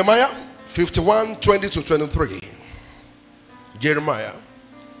rẹ. Jeremiah 51, 20 to 23. Jeremiah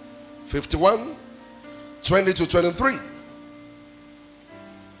 51, 20 to 23.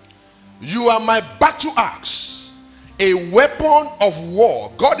 You are my battle axe, a weapon of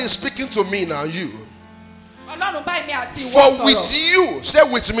war. God is speaking to me now, you. Ọlọ́run bá èmi àti ìwọ For sọ̀rọ̀. with you, say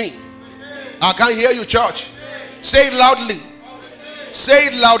with me. I can't hear you, church. Say it loudly. Say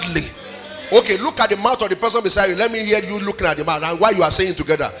it loudly. Okay, look at the mouth of the person beside you. Let me hear you looking at the mouth and why you are saying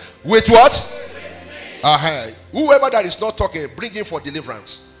together. With what? Whoever that is not talking, bring him for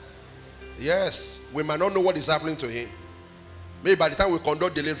deliverance. Yes, we might not know what is happening to him. Maybe by the time we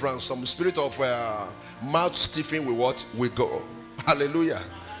conduct deliverance, some spirit of mouth stiffing will what? Will go. Hallelujah.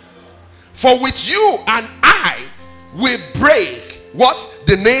 For with you and I will break what?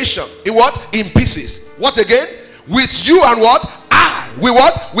 The nation. In what? In pieces. What again? With you and what? I will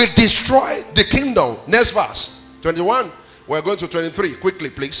what? Will destroy the kingdom. Next verse. 21. We're going to 23. Quickly,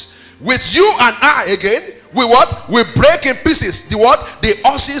 please. With you and I again, we what? We break in pieces the what? The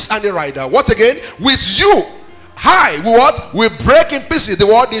horses and the rider. What again? With you, I we what? We break in pieces the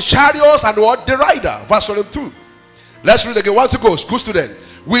what? The chariots and what? The rider. Verse 22. Let's read again. 1 to go. Good student.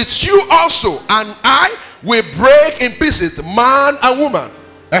 With you also and I will break in pieces man and woman.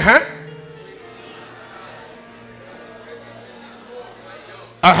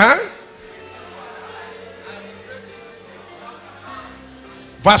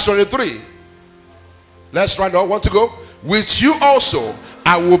 Verse 23. Let's try now. Want to go? With you also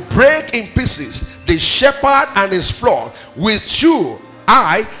I will break in pieces the shepherd and his flock. With you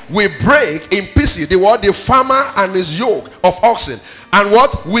I will break in pieces the what? The farmer and his yoke of oxen. And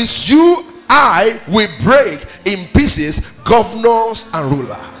what? With you I will break in pieces governors and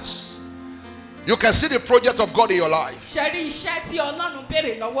rulers. You can see the project of God in your life. That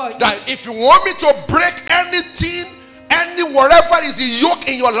if you want me to break anything, whatever is the yoke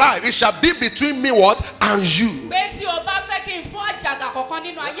in your life, it shall be between me what? And you.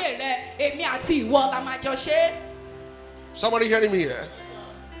 Somebody hearing me here?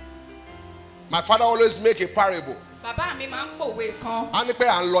 My father always make a parable. Bàbá mi máa ń pòwe kan. A ní pé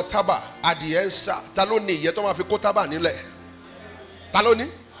à ń lọ tábà, adìyẹ ń sá. Ta ló ní ìyẹ́ tó máa fi kó tábà nílẹ̀? Ta ló ní?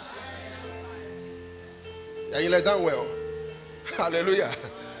 Ẹ̀yin lẹ dáhùn well. Hallelujah.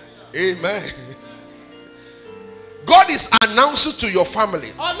 Amen. God is announcing to your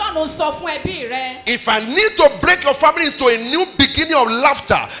family. Ọlọ́run sọ fún ẹbí rẹ. If I need to break your family into a new beginning of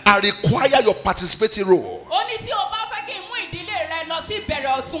laughter, I require your participating role. Ó ní tí o bá fẹ́ kí n mú ìdílé rẹ lọ àti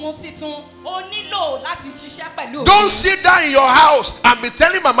ìbẹ̀rẹ̀ ọ̀tun titun ó nílò láti ṣiṣẹ́ pẹ̀lú. Don't sit down in your house and be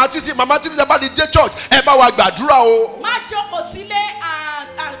telling Mama Titi about the day church. Ẹ bá wa gbàdúrà o. Má jókòó sílé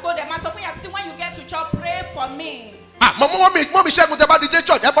kò dẹ̀ máa sọ fún yàtí when you get to church pray for me. Mọ́mí Ṣẹ́gun tẹ́ bá di day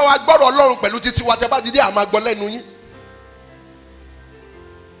church. Ẹ bá wa gbọ́rọ̀ Ọlọ́run pẹ̀lú títí wa tẹ́ bá di dé àmà gbọ́ lẹ́nu yín.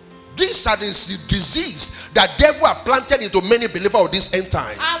 These are the disease that devil have planted into many believers of this end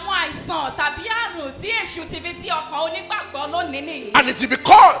time. Àwọn àìsàn tàbí àrùn tí èṣù ti fi sí ọkàn onígbàgbọ́ lónìí nìyí. And it is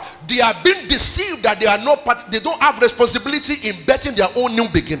because they are being deceived that they don't have responsibility in betting their own new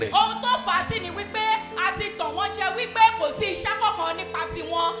beginning. Ohun tó fà á sí ni wípé a ti tàn wọ́n jẹ wípé kò sí iṣẹ́ kankan nípa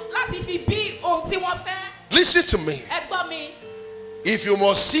tiwọn láti fi bí ohun tí wọ́n fẹ́. Listen to me. Ẹ gbọ́ mi. If you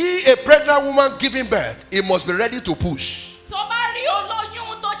must see a pregnant woman giving birth, it must be ready to push. Tó bá rí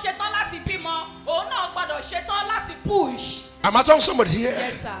olóyún tó ṣetán láti bímọ, òun náà gbọ́dọ̀ ṣetán láti push. Am I talking to somebody here?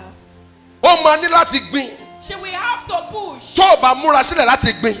 Yes, sir. Ó máa ní láti gbìn. She will have to push. Tó o bá múra sílẹ̀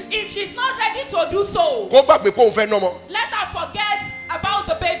láti gbìn. If she's not ready to do so, Kó gbàgbé pé òun fẹ́ nọ́mọ. let her forget about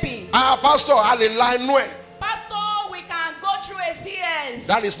the baby. Pastor, a lè la inú ẹ̀. Pastor, we can go through a CS.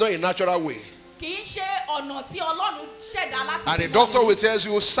 That is not a natural way. Kì í ṣe ọ̀nà tí Ọlọ́run ṣẹ̀dá láti And the bímọ doctor ni. will tell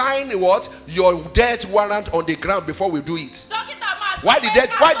you, sign what? Your death warrant on the ground before we do it. Dókítà máa sọ Why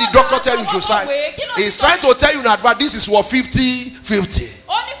pé the doctor tell you to sign? He's trying to tell you in advance this is what 50-50.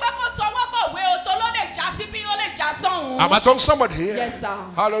 Ó ní pé kó tọwọ́ bọ̀wé o tó ló lè já sí bí ó lè já sọ́hun. Am I talking to somebody here? Yes, sir.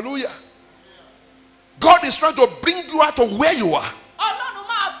 Hallelujah. God is trying to bring you out of where you are. Ọlọ́run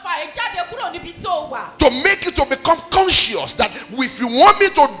máa fà ẹ́ jáde kúrò níbi tó wà. To make you to become conscious that if you want me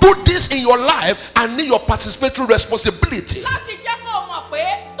to do this in your life, I need your participatory responsibility. Láti jẹ́ kó o mọ̀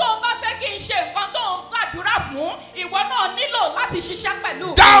pé tó o bá fẹ́ kí n ṣe nǹkan tó ń gbàdúrà fún, ìwọ náà nílò láti ṣiṣẹ́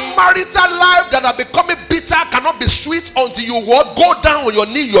pẹ̀lú That mi. marital life that are becoming bitter cannot be sweet until you what? Go down on your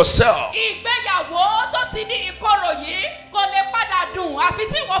knee yourself. Ìgbéyàwó tó ti ní ìkorò yìí kò lè padà dùn àfi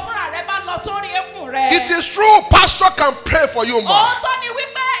tí ìwọ fúnra rẹ bá lọ sórí eékún rẹ. It is true, pastor can pray for you, man. Òótọ́ ni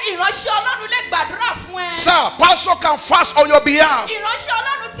wípé ìránṣẹ́ Ọlọ́run lè gbàdúrà fún ẹ. Sir, pastor can fast on your behalf. Ìránṣẹ́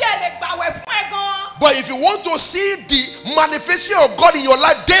Ọlọ́run tí ẹ lè gbàwẹ̀ fún ẹ gan. But if you want to see the manifestation of God in your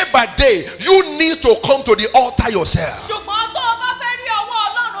life day by day, you need to come to the altar yourself. Ṣùgbọ́n tó o bá fẹ́ rí ọwọ́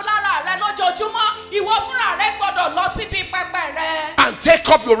Ọlọ́run lára rẹ lójoojúmọ́, ìwọ fúnra rẹ gbọ́dọ̀ lọ síbi pẹpẹ rẹ. And take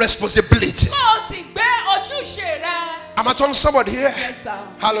up your responsibility. Kó o sì gbé ojúṣe rẹ. Am I talking to somebody here? Yes, sir.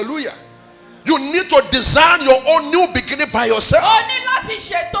 Hallelujah. You need to design your own new beginning by yourself. O ní láti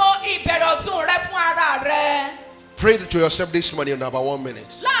ṣètò ìbẹ̀rẹ̀ ọ̀tun rẹ fún ara rẹ. Pray to yourself this morning in about 1 minute.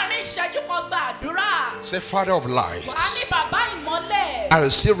 Láàárín ìṣẹ́jú kan gba àdúrà. Say, Father of light, Wà á ní bàbá ìmọ́lẹ̀. I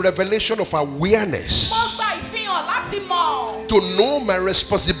receive revelation of awareness Mo gba ìfihàn láti mọ̀. to know my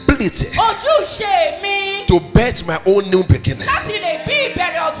responsibility Ojúṣe mi. to bet my own new beginning. Láti lè bí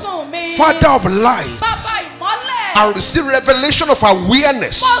ìbẹ̀rẹ̀ ọ̀tun mi. Father of light, Bàbá ìmọ́lẹ̀. I receive revelation of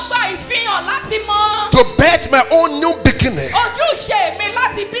awareness Mo gba ìfihàn láti mọ̀. to bet my own new beginning. Ojúṣe mi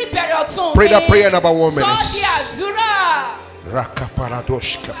láti bí ìbẹ̀rẹ̀ ọ̀tun mi. Pray that prayer in about 1 minute. Sọ di àdúrà.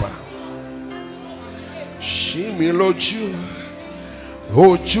 Rakaparadoshkaba. Ṣí mi lójú,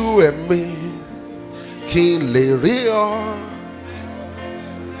 ojú ẹ̀mí, kí n lè rí ọ.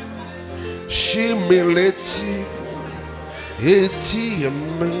 Ṣí mi létí, etí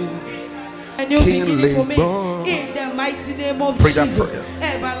ẹ̀mí. A new King beginning for me Labor. in the mighty name of Pray that Jesus, prayer.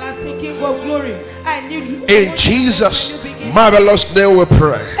 everlasting King of glory. I need In Jesus' marvelous name we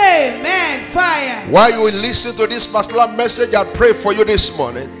pray. Amen. Fire. While you listen to this particular message, I pray for you this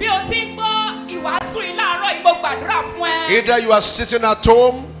morning. Bí o ti ń gbọ́ ìwàásù yìí láàárọ̀ yìí, mo gbàdúrà fún ẹ. Either you are sitting at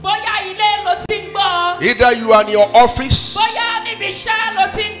home, Bóyá ilé ló ti ń gbọ́. either you are in your office, Bóyá níbi iṣẹ́ ló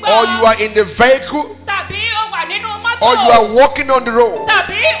ti ń gbọ́. or you are in the vehicle, Tàbí o wà nínú mọ́tò. or you are walking on the road.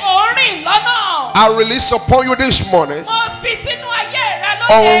 Tàbí ò ń rìn lọ́nà. I release upon you this morning Mo fi sínú ayé rẹ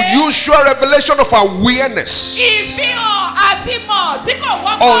lóde. unusual revelation of awareness, Ìfihàn àti mọ̀ tí kò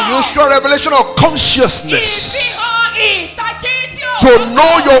wọ́pọ̀. unusual revelation of consciousness Ìfihàn ìtají tí ò to wọ́pọ̀.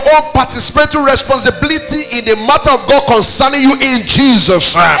 know your own participatory responsibility in the matter of God concerning you in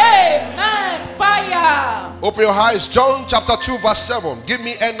Jesus' name. Amen. Fire. Open your eyes. John chapter 2 verse 7. Give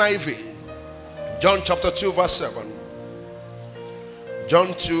me NIV. John chapter 2 verse 7.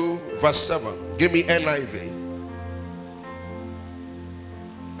 John 2 verse 7. Give me NIV.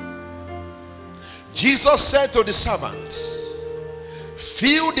 Jesus said to the servants,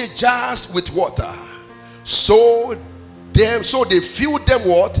 fill the jars with water. So they filled them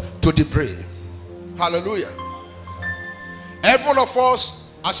what? To the brim. Hallelujah. Every one of us,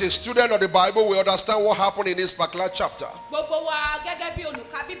 as a student of the Bible, we understand what happened in this particular chapter. Gbogbo wa gẹ́gẹ́ bí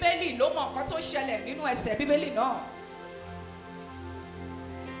olùkà Bíbélì ló mọ nǹkan tó ṣẹlẹ̀ nínú ẹsẹ̀ Bíbélì náà.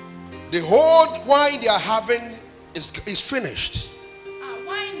 The whole wine they are having is finished.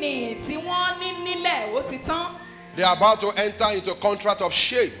 nì tí wọ́n ní nílẹ̀ ó ti tán. They are about to enter into a contract of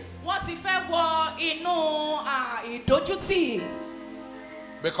shame. Wọ́n ti fẹ́ wọ inú ìdójútì.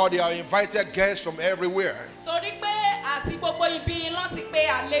 Because they are invited guests from everywhere. Torí pé àti gbogbo ibi ló ti pè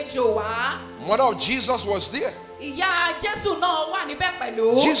àlejò wá. Mother of Jesus was there. Ìyá Jésù náà wà níbẹ̀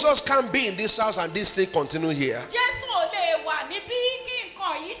pẹ̀lú. Jesus can't be in this house and this thing continue here. Jésù ò lè wà níbí kí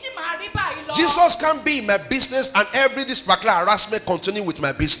nǹkan yìí sì máa rí báyìí lọ. Jesus can't be in my business and every this particular harassment continue with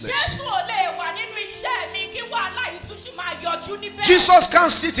my business. Jésù ò lè wà nínú iṣẹ́ mi kí wàhálà yìí tún sì máa yọjú níbẹ̀. Jesus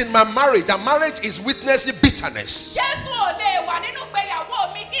can't sit in my marriage and marriage is witnessing bitterness. Jésù ò lè wà nínú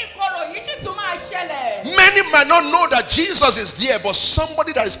ìgbéyàwó mi kí ìkorò yìí sì tún máa ṣẹlẹ̀. Many might not know that Jesus is there, but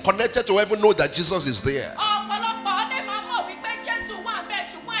somebody that is connected to heaven know that Jesus is there. Ọ̀pọ̀lọpọ̀ lè máa mọ̀ wípé Jésù wà ńbẹ̀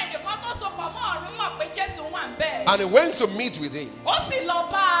ṣùgbọ́n ẹnìkan tó sopọ̀ mọ́ ọ̀run mọ̀ pé Jésù wà ńbẹ̀. And he went to meet with him. Ó sì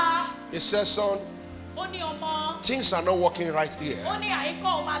lọ bá a. He said, son, Ó ní ọmọ. things are not working right here. Ó ní àyíká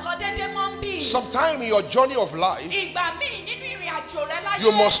ò máa lọ déédéé mọ́ ń bì. Sometime in your journey of life, Ìgbà míì nínú ìrìn àjò rẹ láyé.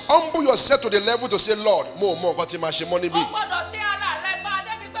 you must humble yourself to the level to say, Lord, mo nǹkan tí màá ṣe mọ́ níbí. Ó gbọ́dọ̀ tẹ ara rẹ bá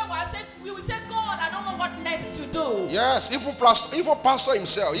débi pé we will say, God, I don't know what next to do. Yes, even pastor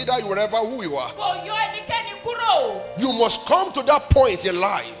himself, either you whatever who you are, Kò yọ ẹnikẹ́ni kúrò. you must come to that point in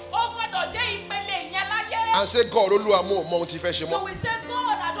life Ó gbọ́dọ̀ dé ìpele yẹn láyé. and say, God, Olúwa mo ohun tí fẹ́ ṣe You mọ́. will say,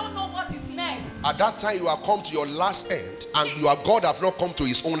 God, I don't know what is next. At that time, you have come to your last end, and your God have not come to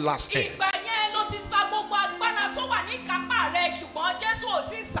his own last end. Ìgbà yẹn ló ti sa gbogbo agbára tó wà ní kápá rẹ ṣùgbọ́n Jésù ò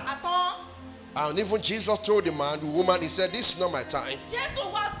tí ì sá tán. And even Jesus told the man, the woman, he said, this is not my time.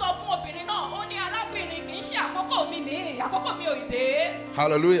 Jésù wá sọ fún obìnrin náà, ó ní arábìnrin kì í ṣe àkókò mi ní àkókò mi ò ì dé.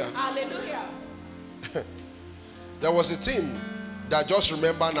 Hallelujah. Hallelujah. There was a thing that I just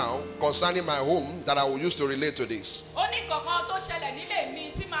remember now concerning my home that I will use to relate to this. Ó ní kankan tó ṣẹlẹ̀ nílé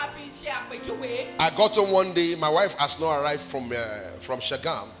mi tí màá fi ṣe àpèjúwe. I got home one day, my wife has not arrived from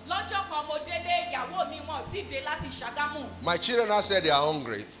Shagam. Lọ́jọ́ kan mo délé ìyàwó mi wọn ò tí ì dé láti Ṣàgámù. My children now said they are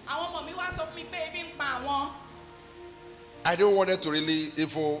hungry. Àwọn ọmọ mi wá sọ fún mi pé ebi ń pa àwọn. I don't want to really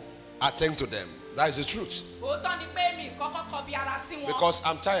even attend to them. That is the truth. Òótọ́ ni pé mi kọ́kọ́ kọbi ara sí wọn. Because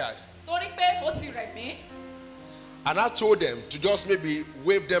I'm tired. Torí pé ó ti rẹ̀ mí. And I told them to just maybe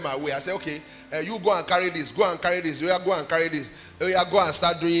wave them away. I said, okay, you go and carry this, go and carry this, go and carry this. Go and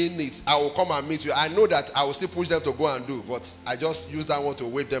start doing it. I will come and meet you. I know that I will still push them to go and do, but I just use that one to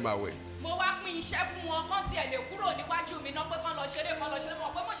wave them away. Mo wá pín iṣẹ́ fún wọn kán tiẹ̀ lè kúrò níwájú mi náà pé kán lọ ṣeré mọ́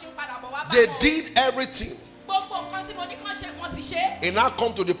pé mo ṣe ń padà bọ̀ wá bá wọn. They did everything. Gbogbo nǹkan tí mo ní kán ṣe wọ́n ti ṣe. It now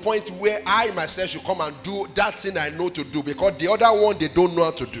come to the point where I myself should come and do that thing I know to do, because the other one they don't know how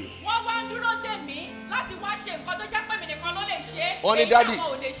to do. Wọ́n wá ń dúró dè mí láti wá ṣe nǹkan tó jẹ́ pé mi nìkan ló lè ṣe. Wọ́n ní Èyí daddy,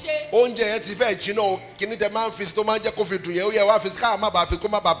 àwọn ò lè ṣe. oúnjẹ yẹn ti fẹ́ jiná o, kíní tẹ máa ń fi tó máa ń jẹ́ kó fi dùn yẹn, ó yẹ wá fi káà má bàa fi kó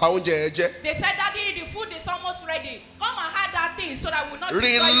má bàa bà oúnjẹ yẹn jẹ́. They said, Daddy, the food is almost ready. Come and have that thing so that we will not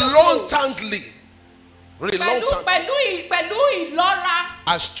destroy the food. Reluctantly, Pẹ̀lú ìlọ́ra,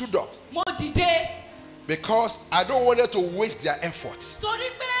 I stood up mo dìde. because I don't want them to waste their efforts. Torí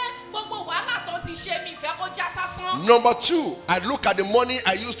pé gbogbo wàhálà tó ti ṣe mi ìfẹ́ kó já sásán. Number two, I look at the money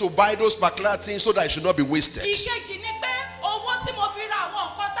I used to buy those particular things so that it should not be wasted. Ìkejì ni pé owó tí mo fi ra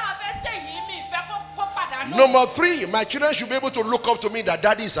àwọn nǹkan tá a fẹ́ ṣe yìí mi ìfẹ́ kó pàdánù. Number three, my children should be able to look up to me that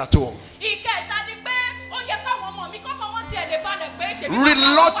daddy is at home. Ìkẹta ni pé ó yẹ káwọn ọmọ mi kọ́kọ́ wọ́n tiẹ̀ lè balẹ̀ pé ṣe bí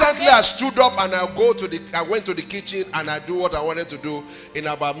Reluctantly, I stood up and I went to the kitchen and I do what I wanted to do. In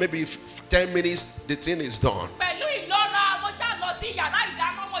about maybe 10 minutes, the thing is done. Pẹ̀lú ìlọ́ra mo ṣáà lọ sí yàrá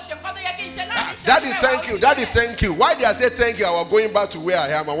ìdáná mo ṣe nǹkan tó yẹ kí n ṣe láti ṣe. Daddy, thank you. Daddy, thank you. Why did I say thank you? I was going back to where I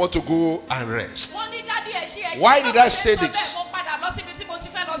am. I want to go and rest. Wọ́n ní dádì ẹ̀ ṣe ẹ̀ ṣe. Why did I say this? Mo padà lọ síbi tí mo ti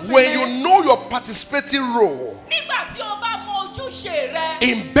fẹ́ lọ sí. When you know your participating role Nígbà tí o bá mọ ojúṣe rẹ.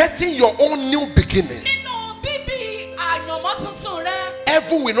 in betting your own new beginning, Nínú bíbí àyànmọ́ tuntun rẹ.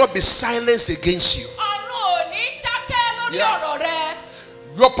 heaven will not be silenced against you. Ọ̀run ò ní dákẹ́ lórí Yeah. ọ̀rọ̀ rẹ.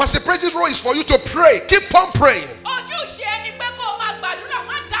 Your participating role is for you to pray. Keep on praying. Ojúṣe ẹni pé kó o máa gbàdúrà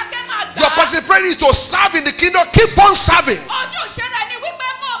má dákẹ́ máa gbà. Your participating is to serve in the kingdom. Keep on serving. Ojúṣe rẹ ni wípé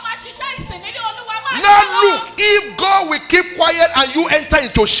kó o máa ṣiṣẹ́ ìsìn nílé Olúwa máa ṣe Now lọ. look, if God will keep quiet and you enter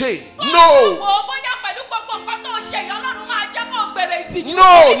into shame, Kó o no, wò ó bóyá pẹ̀lú gbogbo nǹkan tó ṣe yìí Ọlọ́run máa jẹ́ kó o gbèrè ìtìjú.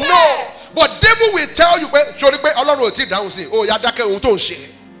 no, níbẹ̀. no. But devil will tell you, sori pé Ọlọ́run ò tí ì dáhùn sí, oh ya dákẹ́ ohun tó ń ṣe.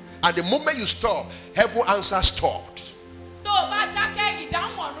 And the moment you stop, heaven answer stopped. Tó o bá dákẹ́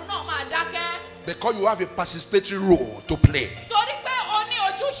ìdáhùn ọ̀run náà máa dákẹ́. Because you have a participatory role to play. Torí pé o ní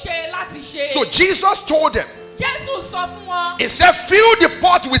ojúṣe láti ṣe. So Jesus told them, Jésù sọ fún wọn. he said, fill the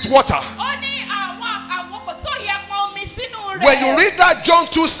pot with water. Ó ní àwọn kò tó yẹ pọn omi sínú rẹ̀. When you read that John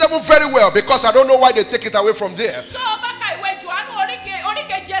 2:7 very well, because I don't know why they take it away from there. Tó o bá ka ìwé Jòhánù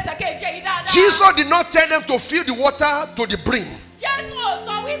oríkejì ẹsẹ̀ keje yìí dáadáa. Jesus did not tell them to fill the water to the brim. Jésù Jésù ò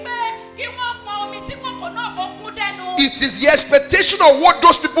sọ wípé kí wọ́n pọn omi sí kòkò náà kó kún dẹnu. It is the expectation of what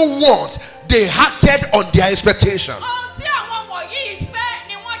those people want. They acted on their expectation. Ohun tí àwọn wọ̀nyí fẹ́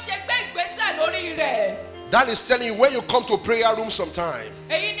ni wọ́n ṣe gbé ìgbésẹ̀ lórí rẹ̀. That is telling you when you come to prayer room sometime.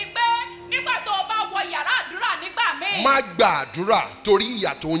 Èyí ni pé nígbà tó o bá wọ yàrá àdúrà nígbà míì. Má gba àdúrà torí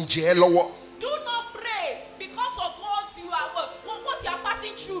ìyà tó ń jẹ ẹ́ lọ́wọ́. Do not pray because of what you are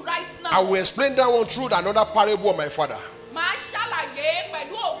passing through right now. I will explain that one through another parable of my father. Màá ṣàlàyé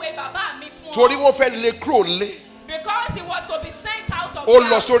pẹ̀lú òwe bàbá mi fún ọ. Torí wọ́n fẹ́ lé kúrò nílé. Because he was to be sent out of Ó the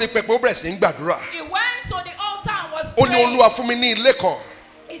lọ house. sórí pẹpẹ ó bẹ̀rẹ̀ sí ń gbàdúrà. He went to the altar and was Ó ní praying. Olúwa fún mi ní ilé kan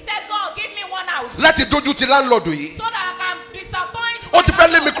He said, God, give me one house. láti dójú ti láńlọ́ọ̀dù yìí. So that I can disappoint. Ó ti fẹ́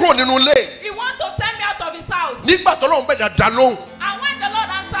lé mi kúrò nínú ilé. He want to send me out of his house. Nígbà tó lọ́run bẹ̀rẹ̀ dá lóhùn. And when the Lord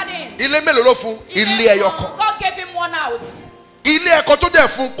answered him, Ilé mélòó ló fún? Ilé ẹyọ kan. God gave him one house. Ilé ẹ̀kọ́ tó dẹ̀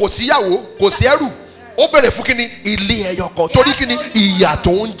fún kò síyàwó kò sí ẹrù. Ó bẹ̀rẹ̀ fún kíni? Ilé ẹyọ kan. Torí kíni? Ìyà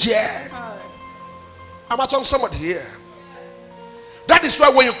tó ń jẹ. I'm not talking somebody here. That is why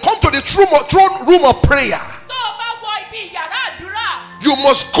when you come to the throne room of prayer, Tó o bá wọ ibi yàrá àdúrà, you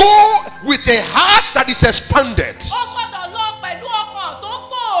must go with a heart that is expanded. ó gbọ́dọ̀ lọ pẹ̀lú ọkàn tó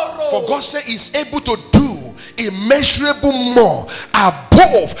gbòòrò. For God said He's able to do immeasurable more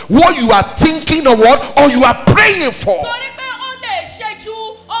above what you are thinking of what or you are praying for. Torí pé ó lè ṣe ju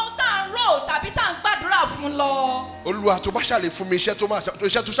ohun tá à ń rò tàbí tá à ń gbàdúrà fún lọ. Olúwa tó bá ṣàlè fún mi iṣẹ́ tó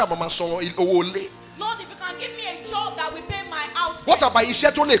ṣàmọ́ máa san owó ilé. Lord, if you can give me a job that will pay my house. What about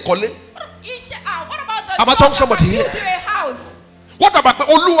iṣẹ́ tó lè kọ́lé? What about the Am I job talking that somebody can here? build you a house? What about pé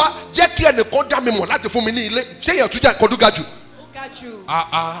Olúwa jẹ́ kí ẹnìkan dá mi mọ̀ láti fún mi ní ilé? Ṣé èèyàn tún jẹ́ nǹkan tó ga jù? Who got you?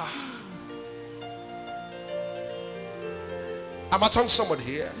 Am I talking somebody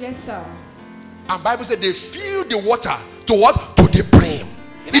here? Yes, sir. And Bible said they filled the water to what? To the brim.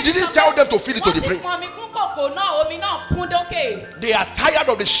 He didn't tell them to fill it to the brim. Wọ́n sì pọn mi kún kòkò náà, omi náà kún dókè. They are tired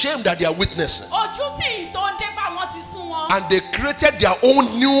of the shame that they are witnessing. Ojú tí tó ń dé bá wọn ti sún wọn. And they created their own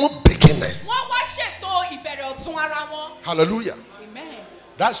new beginning. Wọ́n wá ṣètò ìbẹ̀rẹ̀ ọ̀tun ara wọn. Hallelujah. Amen.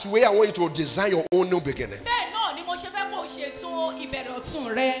 That's where I want you to design your own new beginning. Bẹ́ẹ̀ náà ni mo ṣe fẹ́ kó o ṣètò ìbẹ̀rẹ̀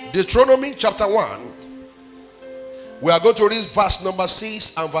ọ̀tun rẹ. Deuteronomy chapter 1. We are going to read verse number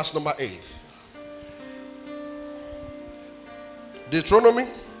 6 and verse number 8. Deuteronomy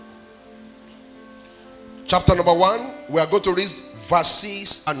chapter number 1. We are going to read verse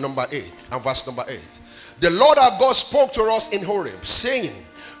 6 and number 8. And verse number 8. The Lord our God spoke to us in Horeb, saying,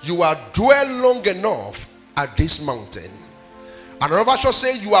 you are dwell long enough at this mountain. And another shall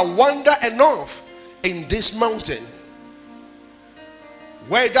say, you are wander enough in this mountain.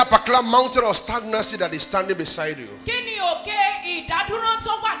 Where is that particular mountain of stagnancy that is standing beside you? Kí ni òkè ìdádúró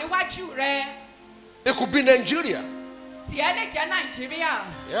tó wà níwájú rẹ? It could be Nigeria. Tiẹ̀ lè jẹ́ Nàìjíríà.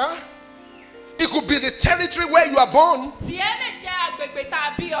 Yeah. It could be the territory where you are born. Tiẹ̀ lè jẹ́ agbègbè tá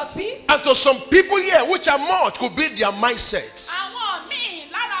a bí ọ sí. And to some people here, which are much, could be their mindset. Àwọn míì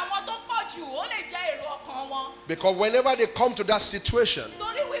lára àwọn tó pọ̀ jù ó lè jẹ́ èrò ọkàn wọn. Because whenever they come to that situation,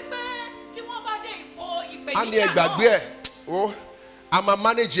 Torí wípé tí wọ́n bá dé ipò and ìpèníjà they oh, I'm a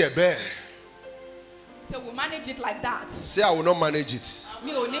manager there. So we manage it like that. Say I will not manage it.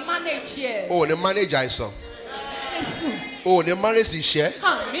 Mi ò ní manage ẹ̀. Oh, the manager I saw. Jésù. Oh, the manage the share.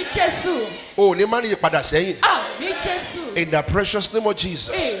 Àmì Jésù. Oh, the manage padà sẹ́yìn. Àmì Jésù. In the precious name of Jesus.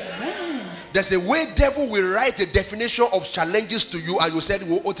 Amen. There's a way devil will write a definition of challenges to you and you said,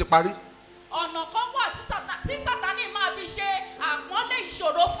 oh, ti parí. Ọ̀nà kan wà tí Sátánì máa fi ṣe àpọ́nlé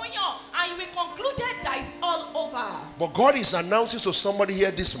ìṣòro fún yàn and we concluded that it's all over. But God is announcing to somebody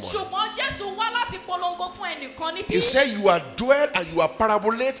here this morning. Ṣùgbọ́n Jésù wá láti polongo fún ẹnìkan níbí. He said you are dwell and you are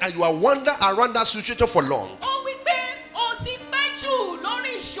parabolate and you are wander around that situation for long. Ó wí pé o ti pẹ́ jù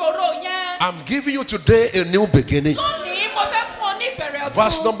lórí ìṣòro yẹn. I'm giving you today a new beginning. Lónìí mo fẹ́ fún ọ ní ìbẹ̀rẹ̀ ọ̀tun.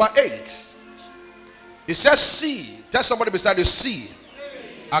 Verse number 8. It says see. Tell somebody beside you, see.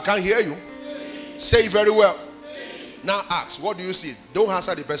 I can't hear you. Say it very well. Now ask, what do you see? Don't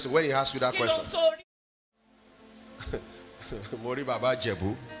answer the person when he asks you that Kí ló question. ń torí? Mori Baba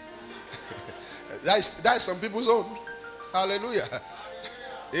Jebu. That is some people's own. Hallelujah.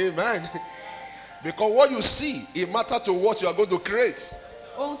 Amen. Because what you see, it matters to what you are going to create.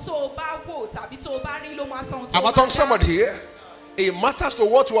 Ohun tó o bá wò tàbí tó o bá rí ló máa sọ ohun tó Am o I máa talking dá. somebody here? It matters to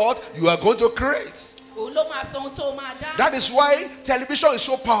what you are going to create. Òun ló máa sọ ohun tó o máa dá. That is why television is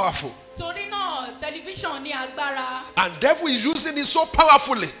so powerful. Torí náà tẹlifíṣàn ní agbára. And devil is using it so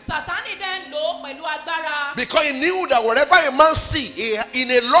powerfully. Sátánì dẹ̀ ń lò ó pẹ̀lú agbára. Because he knew that whatever a man see,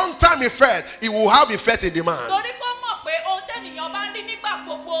 in a long time effect, it will have effect in the man. Torí pé ó mọ̀ pé ohun tẹ́nìyàn bá ń rí nígbà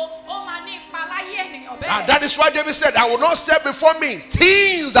gbogbo ó máa ní ipa láyé ènìyàn bẹ́ẹ̀. And that is why David said, I will not set before me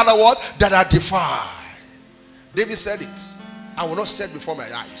things that are what? That are defiled. David said it. I will not set before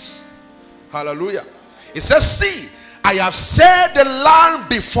my eyes. Hallelujah. It says, see, I have set the land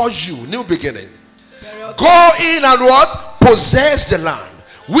before you. New beginning. Go in and what? Possess the land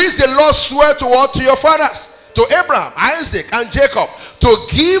which the Lord swore to what? To your fathers, to Abraham, Isaac, and Jacob, to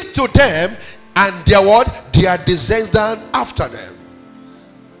give to them and their what? Their descendants after them.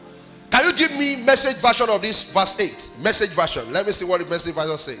 Can you give me message version of this verse 8? Message version. Let me see what the message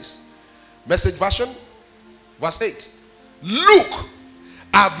version says. Message version, verse 8. Look,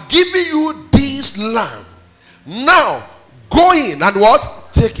 I've given you this land. Now, go in and what?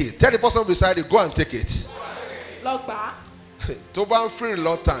 Take it. Tell the person beside you, go and take it. To free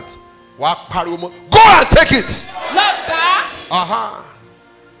reluctant. Go and take it.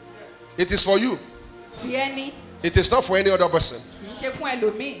 It is for you. It is not for any other person.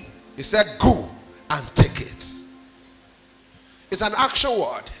 He said, go and take it. It's an action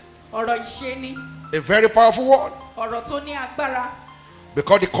word. A very powerful word.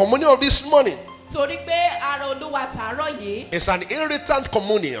 Because the communion of this morning is an irritant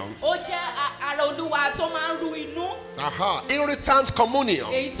communion. Irritant communion.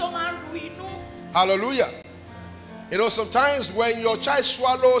 Hallelujah. You know, sometimes when your child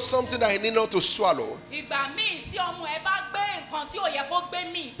swallows something that he need not to swallow, they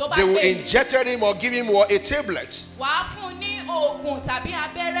will inject him or give him a tablet.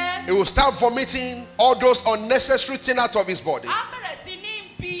 He will start vomiting all those unnecessary things out of his body.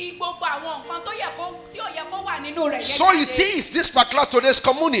 So it is this particular today's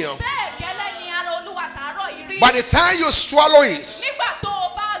communion. By the time you swallow it,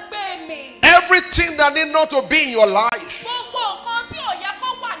 everything that need not to be in your life,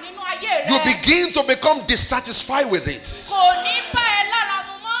 you begin to become dissatisfied with it.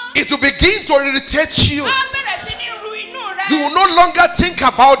 It will begin to irritate you. You will no longer think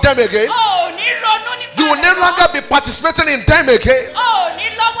about them again. You will no longer be participating in them again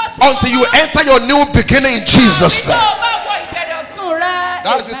until you enter your new beginning in Jesus' name.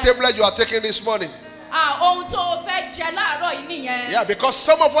 That's the tablet you are taking this morning. Yeah, because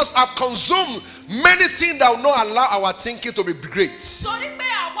some of us have consumed many things that will not allow our thinking to be great.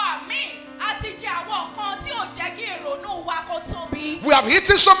 We have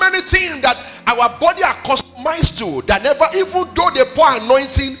eaten so many things that our body are customized to, that never, even though they pour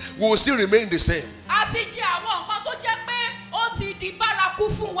anointing, we will still remain the same.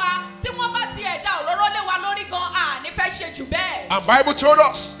 And Bible told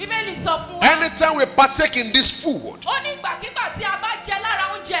us, anytime we partake in this food,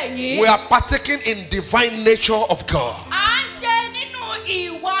 we are partaking in divine nature of God.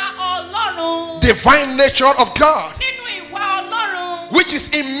 Divine nature of God, which is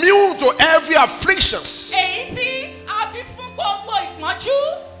immune to every afflictions,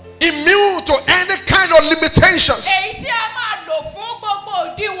 immune to any kind of limitations.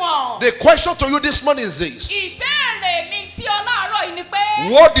 The question to you this morning is this: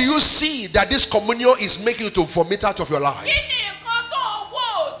 what do you see that this communion is making you to vomit out of your life?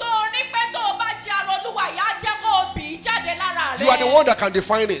 You are the one that can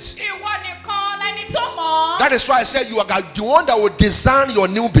define it. That is why I said you are the one that will design your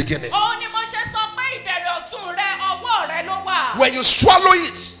new beginning. When you swallow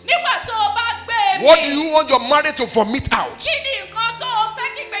it, what do you want your marriage to vomit out?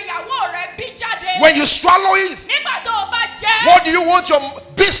 When you swallow it, what do you want your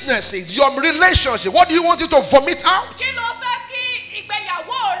businesses, your relationship, what do you want it to vomit out?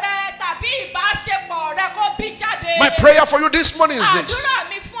 My prayer for you this morning is this: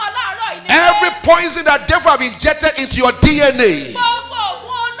 every poison that devil have injected into your DNA,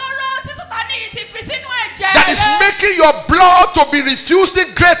 that is making your blood to be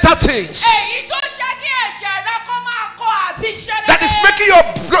refusing greater things, that is making your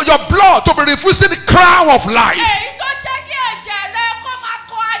blood to be refusing the crown of life,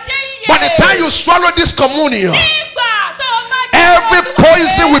 by the time you swallow this communion, every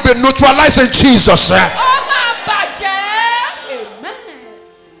poison will be neutralized in Jesus' name.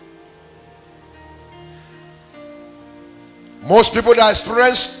 Most people that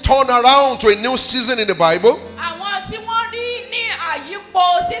experience turn around to a new season in the Bible,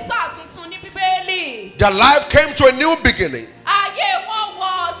 their life came to a new beginning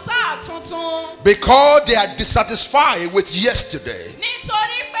because they are dissatisfied with yesterday.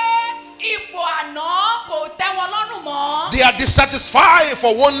 They are dissatisfied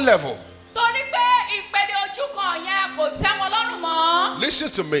for one level. Listen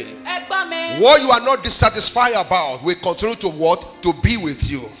to me. What you are not dissatisfied about will continue to what? To be with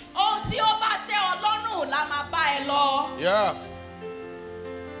you. Yeah.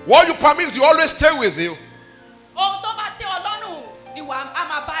 What you permit to always stay with you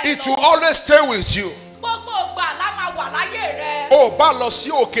máa bá ẹ It will lọ. always stay with you. Gbogbo ìgbà la máa wà láyé rẹ. Oh, bá lọ sí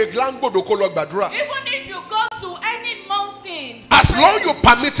òkè Glangbodò kó lọ gbàdúrà. Even if you go to any mountain. As long you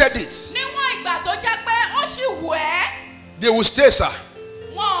permitted it, Níwọ̀n ìgbà tó jẹ́ pé ó ṣì wù ẹ́. they will stay, sir.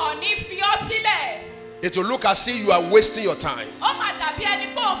 Wọn ò ní fi ọ́ sílẹ̀. It will look as if you are wasting your time. Ó máa dàbí ẹni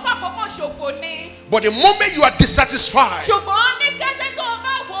pé òun fàkókò ṣòfò ni. But the moment you are dissatisfied, Ṣùgbọ́n ní kété tó o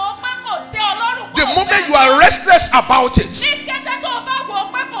bá wò ó pé kò tẹ́ Ọlọ́run the kò moment fẹ́. you are restless about it, Ní kété tó o bá wò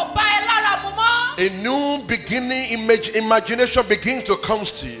ó pé kò bá ẹ lára mu mọ́. a new beginning imagination begins to come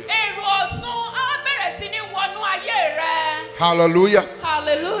to you. Èrò ọ̀tun á bẹ̀rẹ̀ sí ní wọnú ayé rẹ. Hallelujah.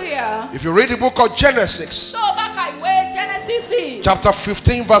 Hallelujah. If you read the book of Genesis, Tó o bá ka ìwé Genesis. chapter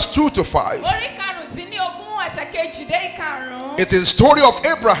 15, verse 2 to 5, Orí karùndínlógún ẹsẹ̀ kejì dé ìkarùn-ún. it is the story of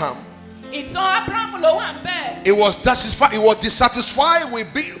Abraham. Ìtàn Ábúráhámù ló wà ńbẹ̀. He was dissatisfied with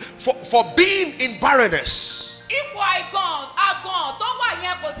for being in barrenness. Ipò àgàn tó wà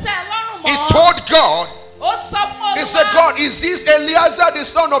yẹn kò tẹ́ ẹ lọ́rùn He mọ́. told God, Ó sọ fún he said, Olúwa. God, is this Eliezer, the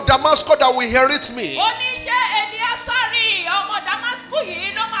son of Damascus, that will inherit me? Ó ní ṣé Eliasari ọmọ Damasku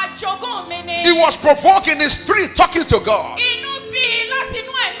yìí ló máa jogún mi ni. He was provoked in his spirit, talking to God. Inú bí láti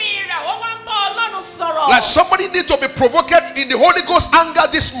inú ẹ̀mí rẹ̀ ó wá ń bá Ọlọ́run sọ̀rọ̀. Like somebody need to be provoked in the Holy Ghost anger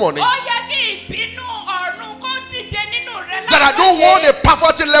this morning. Ó yẹ kí ìbínú ọ̀run kó dìde nínú rẹ̀ That I don't want a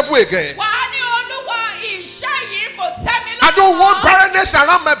poverty level again. Wà á ní Olúwa ìṣẹ́ yìí kò tẹ́ mi lọ́rùn. I don't want barrenness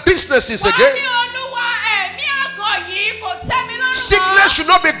around my businesses Wà á ní again. Olúwa ẹ̀mí àgàn yìí kò tẹ́ mi lọ́rùn. Sickness should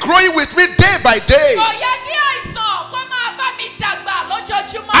not be growing with me day by day. Kò yẹ kí àìsàn kó máa bá mi dàgbà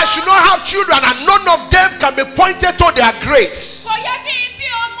lójoojúmọ́. I should not have children and none of them can be pointed to their greats. Kò yẹ kí n bí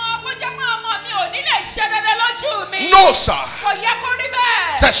ọmọ kó jẹ́ pé ọmọ mi ò ní lè ṣe rere lójú mi. No, sir. Kò yẹ kó rí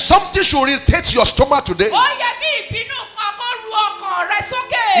bẹ́ẹ̀. That something should irritate your stomach today. Ó yẹ kí ìbínú kan kó ru ọkàn rẹ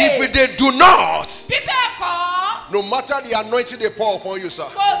sókè. If they do not, Bí bẹ́ẹ̀ kọ́, no matter the anointing they pour upon you, sir,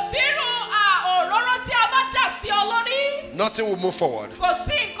 kò sírú òróró tí a bá dà sí ọ lórí. nothing will move forward. Kò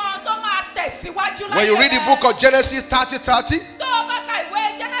sí nǹkan tó máa tẹ̀síwájú láyé rẹ. When you read the book of Genesis 30:30, Tó o bá ka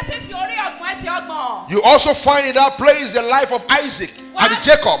ìwé Genesis orí ọgbọ̀n ẹsẹ̀ ọgbọ̀n. you also find in that place the life of Isaac and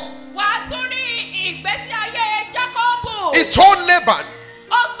Jacob. Wà á tún rí ìgbésí ayé Jákọ́bù. He told Laban,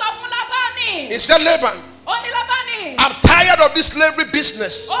 Ó sọ fún Lábánì. he said, Laban, Ó ní Lábánì. I'm tired of this slavery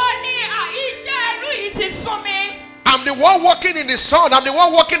business. Ó ní iṣẹ́ ẹrú yìí ti sún mi. I'm the one working in the sun. I'm the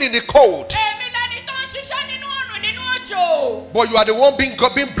one working in the cold. Èmi lẹni tó ń ṣiṣẹ́ nínú ọ̀run nínú òjò. But you are the one being Ó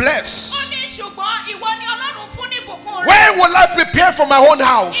blessed. ní ṣùgbọ́n ìwọ ni Ọlọ́run fún ní ìbùkún rẹ̀. When will I prepare for my own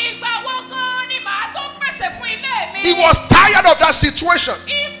house? Ìgbà wo gan ni màá tó pèsè fún ilé mi? He was tired of that situation.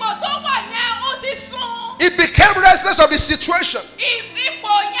 Ipò tó wà yẹn ó ti sún. He became restless of the situation.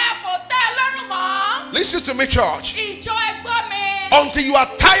 Ipò yẹn kò tẹ́ ẹ lọ́rùn mọ́. Listen to me, church. Ìjọ ẹgbọ́n mi. Until you are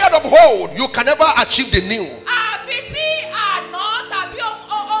tired of old, you can never achieve the new. Àfi tí àná tàbí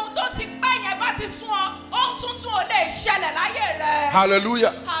ohun tó ti pẹ́ yẹn bá ti sún ọ, ohun tuntun ò lè ṣẹlẹ̀ láyé rẹ.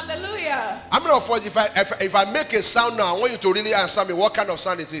 Hallelujah. Hallelujah. How many of us, if I make a sound now, I want you to really answer me what kind of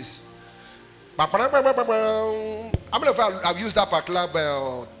sound it is? How many of you have used that particular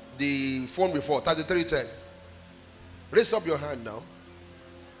the phone before? 3310. Raise up your hand now.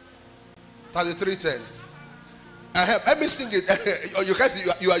 3310. Let me sing it. You guys,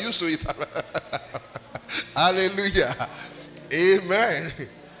 you are used to it. Hallelujah. Amen.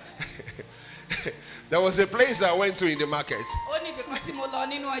 There was a place I went to in the market. Ó ní ibì kan tí mo lọ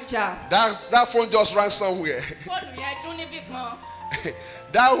nínú ọjà. That phone just ran somewhere. Fóònù yẹn dún níbì kan.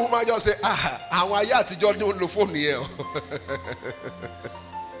 That woman just said, àwọn ayé àtijọ́ ní lo phone yẹn.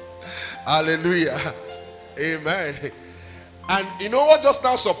 Hallelujah. Amen. And you know what just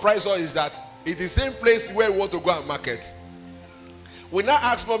now surprised us is that it's the same place where we want to go and market. We now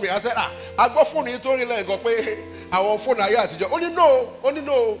asked mommy, I said, I got phone yìí tó rí lẹ́yìn kan pé àwọn phone ayé àtijọ́. Only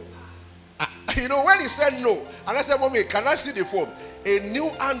no. You know, when he said no, and I said, Mommy, can I see the phone? A new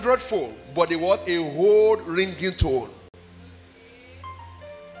Android phone, but it was a whole ringing tone.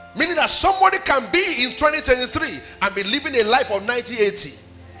 Meaning that somebody can be in 2023 and be living a life of 1980.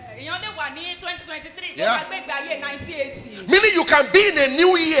 Yeah. Meaning you can be in a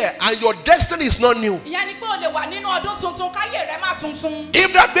new year and your destiny is not new. If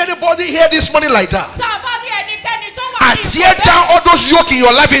there be anybody here this morning like that, I tear down all those yoke in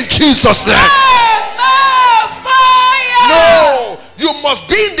your life in Jesus' name. No, you must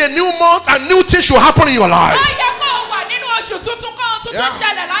be in the new month and new things should happen in your life. Yeah.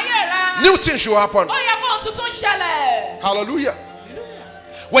 New things should happen. Hallelujah.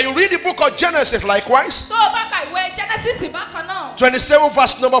 When you read the book of Genesis, likewise, 27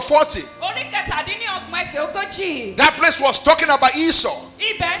 verse number 40, that place was talking about Esau.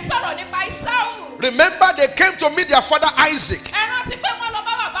 Remember, they came to meet their father Isaac.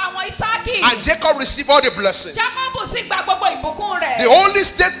 Ísákì. And Jacob received all the blessings. Jákọ́bù sì gba gbogbo ìbùkún rẹ̀. The only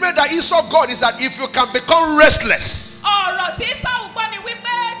statement that Esau got is that if you can become restless, Ọ̀rọ̀ tí Ésáù gbọ́ ni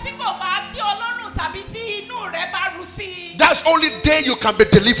wípé tí kò bá dé Ọlọ́run tàbí tí inú rẹ̀ bá ru sí i. that's only day you can be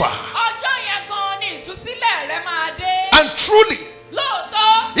delivered. Ọjọ́ yẹn gan ni ìtúsílẹ̀ rẹ̀ máa dé. And truly,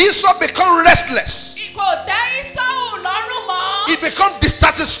 Lóòótọ́, Esau become restless. kò tẹ́ Ésáù lọ́rùn mọ́. He become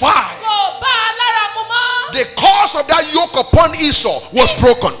dissatisfied. Kò bá a lára mu mọ́. The cause of that yoke upon Esau was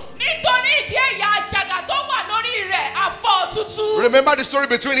broken. Nítorí ìdí ẹ̀yà àjàgà tó wà lórí rẹ̀ àfọ̀ tútù. Remember the story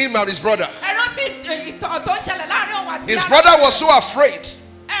between him and his brother. Ẹ rántí ìtàn tó ṣẹlẹ̀ láàrin òun àti His brother was so afraid.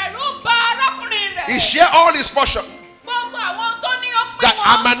 Ẹ̀rù bà arákùnrin rẹ̀. He shared all his portion. Gbogbo àwọn tó ní ó pín That wọn.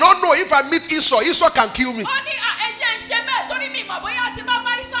 I might not know if I meet Esau, Esau can kill me. Ó ní ẹ̀jẹ̀ ń ṣe bẹ́ẹ̀ torí mi mọ̀ bóyá tí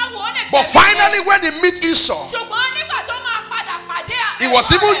bàbá Ísáù ó lè But tẹ̀lé. finally, when he meet Esau, Ṣùgbọ́n nígbà tó máa padà pàdé he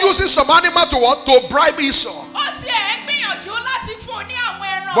was even using some animal to what? To bribe Esau. Ó tiẹ̀ ń gbìyànjú láti fún un ní àwọn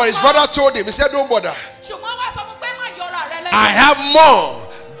ẹran. But his brother told him, he said, don't bother. Ṣùgbọ́n wá sọ fún pé má yọra rẹ lẹ́nu. I have more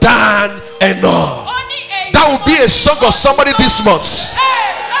than enough. Ó ní èyí. That will be a song of somebody this month.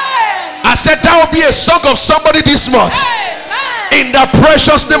 Amen. I said that will be a song of somebody this month. Amen. In the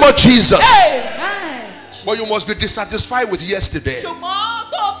precious name of Jesus. Amen. But you must be dissatisfied with yesterday. Ṣùgbọ́n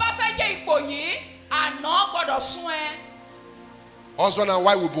tó o bá fẹ́ dé ipò yìí, àná gbọ́dọ̀ sún ẹ. Husband and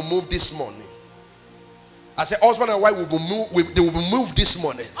wife will be moved this morning. I said husband and wife will be moved, they will be moved this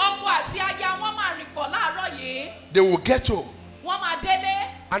morning. Ọkọ àti aya wọn máa rìn pọ̀ láàárọ̀ yìí. They will get home. Wọ́n máa délé.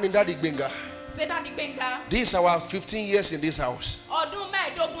 And in that Igbenga, Ṣé Dádì Gbénga? this is our 15 years in this house. Ọdún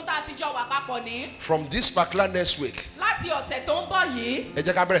mẹ́ẹ̀ẹ́dógún tá a ti jọ wà papọ̀ ní. From this particular next week, Láti ọ̀sẹ̀ tó ń bọ̀ yìí. ẹ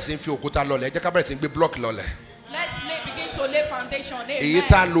jẹ́ ká bẹ̀rẹ̀ sí fi òkúta lọ́lẹ̀, ẹ jẹ́ ká bẹ̀rẹ̀ sí gbé block lọ́lẹ̀. Begin to lay foundation. Amen. Èyí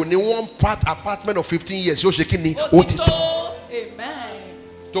tá a lò ní one part apartment of 15 years yóò ṣe kí ni? Ó ti tó.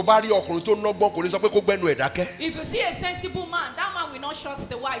 Amen. Tó bá rí ọkùnrin tó nọ́gbọ́n kò ní sọ pé kó gbẹ́nu ẹ̀ dákẹ́. If you see a sensible man, that man will not shut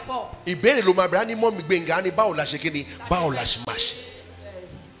the wife up. Ìbéèrè ló máa bẹ̀rẹ̀ ní mọ́mí Gbénga á ní báwo la ṣe kí ni? Báwo la ṣe máa ṣe?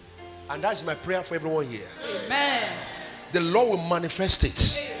 Yes. And that's my prayer for everyone here. Amen. The Lord will manifest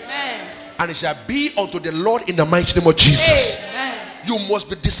it. Amen. And it shall be unto the Lord in the mighty name of Jesus. Amen. You must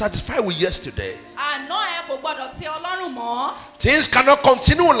be dissatisfied with yesterday. Àná ẹ kò gbọdọ̀ tẹ́ Ọlọ́run mọ́. Things cannot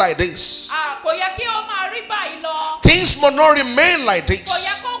continue like this. Kò yẹ kí ó máa rí báyìí lọ. Things must not remain like Kò this.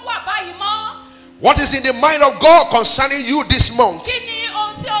 yẹ kó wà báyìí mọ́. What is in the mind of God concerning you this month? Kí ni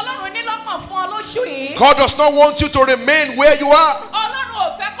ohun tí Ọlọ́run ní lọ́kàn fún ọ lóṣù yìí? God does not want you to remain where you are. Ọlọ́run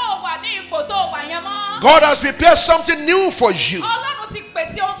ò fẹ́ kó o wà ní ipò tó wà yẹn mọ́. God has prepared something new for you. Ọlọ́run ti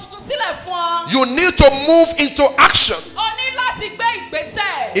pèsè ohun tuntun sílẹ̀ fún ọ. You need to move into action O ní láti gbé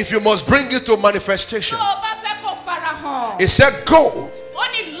ìgbésẹ̀. if you must bring it to manifestation. Tó o bá fẹ́ kó farahàn. He said, go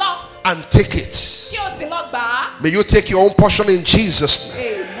Ó ní lọ and take it. kí o sì lọ gbà á. May you take your own portion in Jesus'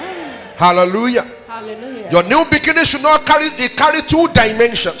 name. Amen. Hallelujah. Hallelujah. Your new beginning should not carry two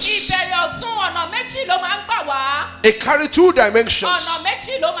dimensions. Ìbẹ̀rẹ̀ ọ̀tún ọ̀nà méjì ló máa ń gbà wá. It carry two dimensions. Ọ̀nà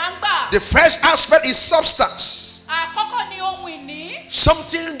méjì ló máa ń gbà. The first aspect is substance. Àkọ́kọ́ ni ohun ìní.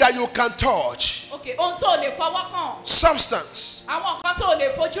 Something that you can touch. Okay, ohun tó o lè fọwọ́ kàn. Substance. Àwọn nǹkan tó o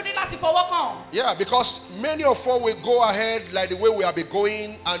lè fojú rí láti fọwọ́ kàn. Yeah, because many of us will go ahead like the way we have been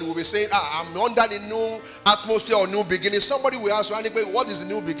going and we'll be saying, I'm under the new atmosphere or new beginning. Somebody will ask you, what is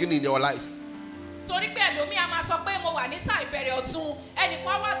the new beginning in your life? Torí pé ẹlòmíì a máa sọ pé mo wà ní sáà ìbẹ̀rẹ̀ ọ̀tún.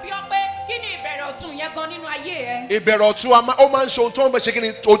 Ẹnìkan wá bí ọ pé kí ni ìbẹ̀rẹ̀ ọ̀tún yẹn gan nínú ayé ẹ? Ìbẹ̀rẹ̀ ọ̀tún ó máa ń ṣe ohun tó ń bẹ ṣe kí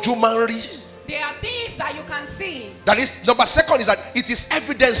ni ojú máa ń rí. There are things that you can see. That is number second is that it is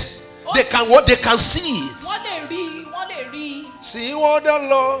evidence. They can see it. Wọ́n lè rí, wọ́n lè rí. See what the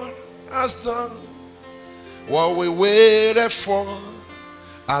Lord has done. What we waited for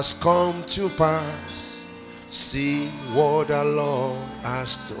has come to pass. See what the Lord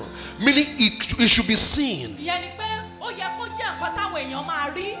has done. Meaning it should be seen. Ìyẹn ni pé ó yẹ kó jẹ́ nǹkan táwọn èèyàn máa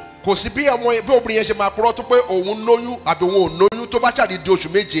rí. Kò sí bí obìnrin yẹn ṣe máa purọ́ tó pé òun lóyún àbí òun ò lóyún tó bá ṣàdédé oṣù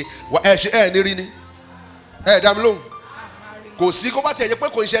méje ní rí ni. Dá mi lóhùn. Kò sí kó bá tiẹ̀ jẹ́ pé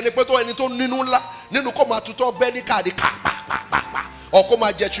kò ń ṣe ẹni pé tó ẹni tó nínú ńlá nínú kó máa tutọ́ bẹ́ẹ̀ ní káàdì pàpàpàpà or kó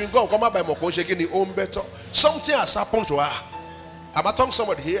máa jẹ chewing gum kó má bàa mọ̀ kó ń ṣe kí ni ó ń bẹ́tọ̀. Something has happened to her. Am I talking to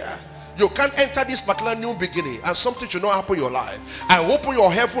somebody here? You can't enter this particular new beginning and something should not happen in your life. I open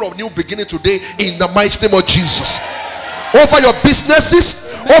your head full of new beginning today in the mighty name of Jesus. Over your businesses,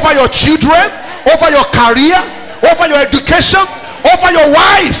 over your children, over your career, over your education, over your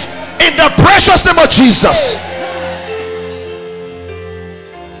wife, in the precious name of Jesus.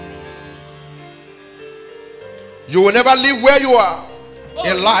 You will never live where you are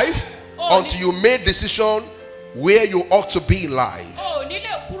in life until you make decision where you ought to be in life.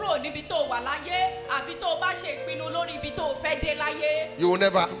 You will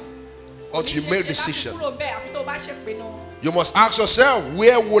never. until you make a Kò ní ṣeé ṣe láti decision. kúrò bẹ́ẹ̀ àfi tó o bá ṣèpinnu. You must ask yourself,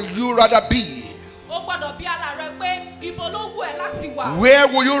 where will you rather be? Ó gbọ́dọ̀ bí ara rẹ pé ibo ló wù ẹ́ láti wà. Where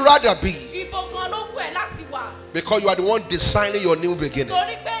will you rather be? Ibo gan ló wù ẹ́ láti wà. Because you are the one designing your new beginning.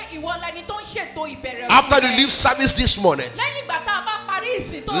 Torí pé ìwọ lẹni tó ń ṣètò ìbẹ̀rẹ̀ After ọ̀tun you rẹ. leave service this morning, Lẹ́yìn ìgbà tá a bá parí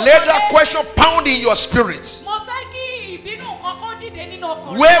ìsìn tó let that wọlé, question pound in your spirit. mo fẹ́ kí ìbínú kankan dìde nínú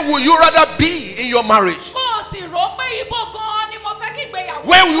ọkàn rẹ. Where will you rather be in your marriage? Kó o sì rò pé ibo gan ni mo fẹ́ kí ìgbéyàwó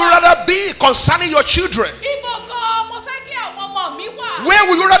Where will you wà. rather be concerning your children? Ibo gan mo fẹ́ kí àwọn ọmọ mi wà. Where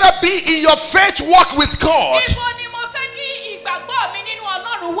will you rather be in your faith walk with God? Ibo ni mo fẹ́ kí ìgbàgbọ́ mi nínú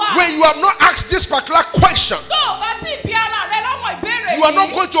Ọlọ́run wà. When you have not asked this particular question, Tó o bá ti bí ara rẹ láwọn ìbéèrè you are not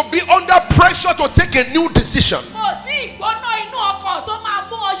yìí, going to be under pressure to take a new decision. kò sí ìgbóná inú ọkàn tó máa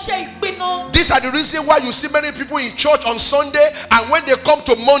mú ọ ṣe ìpinnu. These are the reasons why you see many people in church on Sunday, and when they come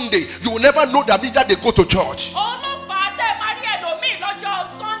to Monday, you will never know that either they go to church. Òun ló fà á tẹ́ máa rí ẹlòmíì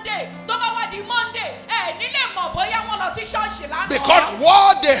lọ́jọ́ Sunday tó bá wá di Monday nílé mọ̀ bóyá wọ́n lọ sí ṣọ́ọ̀ṣì lánàá. Because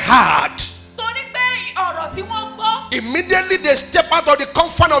what they had, Torí pé ọ̀rọ̀ tí wọ́n gbọ́ immediately they step out of the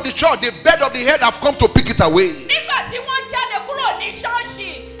confine of the church, the bed of the head have come to pick it away. nígbà tí wọ́n jáde kúrò ní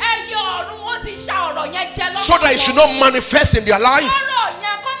ṣọ́ọ̀ṣì ẹyẹ ọ̀run wọn ti ṣa ọ̀rọ̀ yẹn jẹ lọ́wọ́ So that it should not manifest in their life. ọ̀rọ̀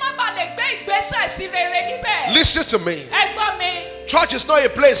yẹn kó má bàa lè gbé ìgbésẹ̀ sí rere níbẹ̀. Listen to me. Ẹ gbọ́ mi. Church is not a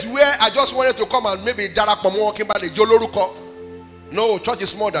place where I just wanted to come and maybe darapọ̀ mọ́ kí n bá lè jó lórúkọ. No, church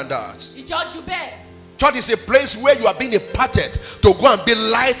is more than that. Ìjọ́jú bẹ́ẹ̀. Church is a place where you are being imparted to go and be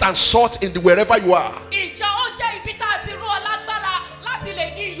light and salt in the wherever you are. Ìjọ ó jẹ́ ibi tá a ti rú ọ lágbára láti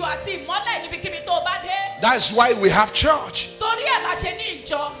lè di iyọ̀ àti ìmọ́lẹ̀ níbikíbi tó o bá dé. That's why we have church. Torí ẹ̀ la ṣe ní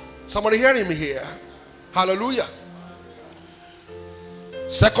ìjọ. Somebody hearing me here? Hallelujah.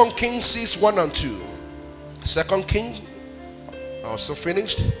 2 Kings 6, 1 and 2. 2 Kings, also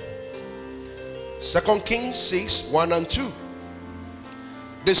finished. 2 Kings 6, 1 and 2.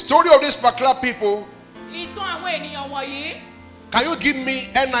 The story of these particular people, Ìtàn àwọn ènìyàn wọ̀nyí. can you give me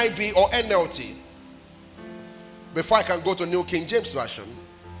NIV or NLT before I can go to New King James Version?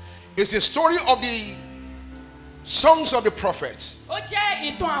 It's the story of the sons of the prophets. Ó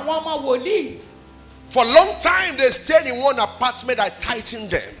jẹ́ ìtàn àwọn ọmọ wòlíì. For a long time they stayed in one apartment. I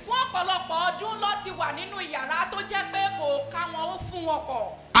tightened them. Fún ọ̀pọ̀lọpọ̀ ọdún ló ti wà nínú yàrá tó jẹ́ pé kò ká wọn ó fún wọn pọ̀.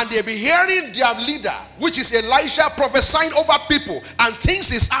 And they be hearing their leader, which is Elisha, prophesying over people, and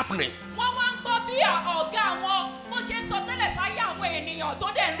things is happening. Wọ́n wá ń gbọ́ bí ọ̀gá wọn bó ṣe ń sọ tẹ́lẹ̀ sáyé àwọn ènìyàn tó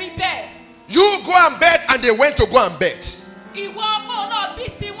dẹ̀ ń rí bẹ́ẹ̀. You go and bet, and they went to go and bet. Ìwọ kó lọ bí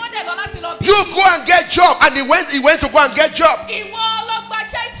sí wọ́n dẹ̀ lọ láti lọ bí. You go and get job, and he went to go and get job. Ìwọ lọ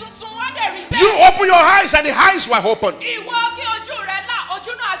gbaṣẹ́ tuntun wọ́n dẹ̀ rí You bẹ́ẹ̀. open your eyes, and the eyes were open. Ìwọ kí ojú rẹ̀ là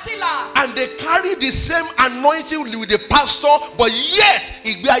ojú náà sí là. And they carry the same anointing with the pastor, but yet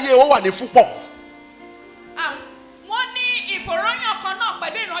ìgbé ayé wọn wà ní fúnpọ̀. Wọ́n ní ìfòròyìn kan náà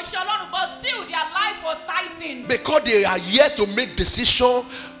pẹ̀lú ìránṣẹ́ Ọlọ́run, but still their life was tightened. Because they are yet to make decision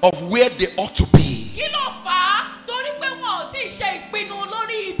of where they ought to be. Kí ló fà á? Torí pé wọn ò tí ì ṣe ìpinnu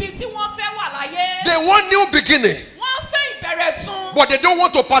lórí ibi tí wọ́n fẹ́ wà láyé. They want new beginning, Wọ́n fẹ́ ìbẹ̀rẹ̀ tún. but they don't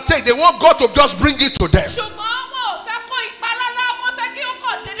want to partake. They want God to just bring it to them. Ṣùgbọ́n wọn ò fẹ́ kó ipa rárá, wọ́n fẹ́ kí ó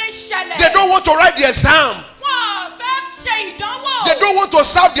kàn dédé ṣẹlẹ̀. They don't want to write the exam. Wọn ò fẹ́ ṣe ìdánwò. They don't want to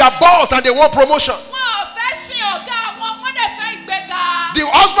serve their boss, and they want promotion. Wọn ò fẹ́ sin ọ̀gá wọn, wọ́n dẹ̀ fẹ́ ìgbéga. The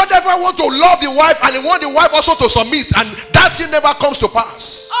husband never want to love the wife, and he want the wife also to submit, and that thing never comes to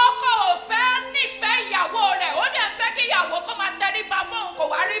pass. Ọkọ ò fẹ́ nífẹ̀ẹ́ ìyàwó rẹ̀, ó dẹ̀ fẹ́ kí ìyàwó kó máa tẹríba fún òun, kò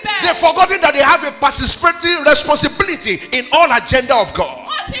wá rí bẹ́ẹ̀. They've forgotten that they have a participatory responsibility in all agenda of God.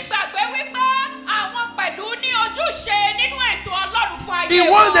 Wọ́n ti gbàgbé wípé àwọn pẹ̀lú ní ojúṣe nínú ètò Ọlọ́run fún ayé He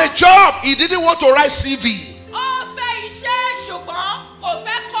wọn. wants a job. He didn't want to write CV. Ó fẹ́ iṣẹ́ ṣùgbọ́n kò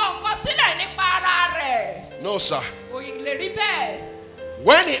fẹ́ kọ nǹkan sílẹ̀ nípa ara rẹ̀. No, sir. Kò lè rí bẹ́ẹ̀.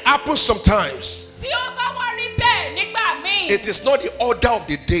 When it happens sometimes, Tí ó bá wá rí bẹ́ẹ̀ nígbà míì, it is not the order of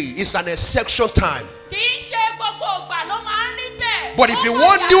the day. It's an exception time. kì í ṣe gbogbo ìgbà ló máa ń rí bẹ́ẹ̀. But if Ó you máa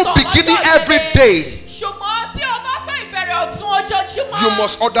want new yàtọ̀ beginning lọ́jọ́ every ìbẹ̀rẹ̀. day, Ṣùgbọ́n tí o bá fẹ́ ìbẹ̀rẹ̀ ọ̀tun ojoojúmọ́, you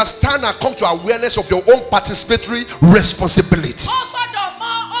must understand and come to awareness of your own participatory responsibility. ó gbọ́dọ̀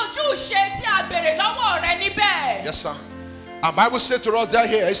mọ ojúṣe tí a béèrè lọ́wọ́ rẹ níbẹ̀. Yes, sir. And Bible said to us that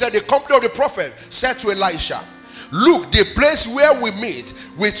here, he said, the company of the prophet said to Elisha, look, the place where we meet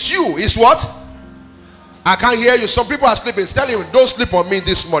with you is what? I can't hear you. Some people are sleeping. Tell him, don't sleep on me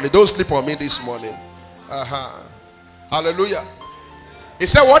this morning. Don't sleep on me this morning. Hallelujah. He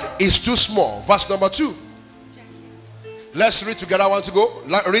said what? It's too small. Verse number 2. Let's read together. Want to go?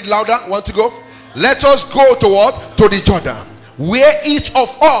 Read louder. Want to go? Let us go to what? To the Jordan, where each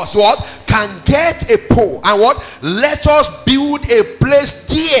of us what? Can get a pole. And what? Let us build a place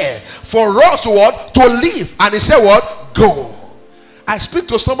there for us to what? To live. And he said what? Go. I speak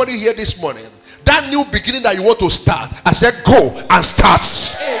to somebody here this morning. That new beginning that you want to start, I said go and start.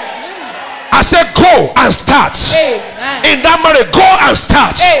 I said go and start. In that marriage, go and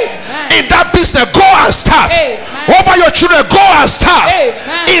start. In that business, go and start. Over your children, go and start.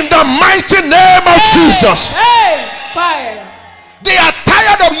 In the mighty name of Jesus. Fire. They are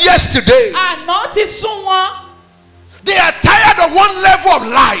tired of yesterday. They are tired of one level of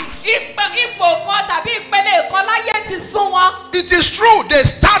life. It is true, they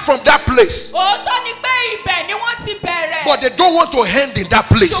start from that place, but they don't want to end in that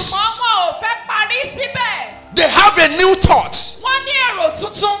place. They have a new thought,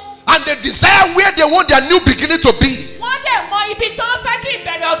 and they desire where they want their new beginning to be, and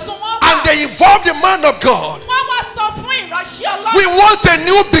they involve the man of God. We want a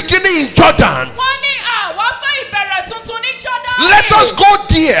new beginning in Jordan. Let us go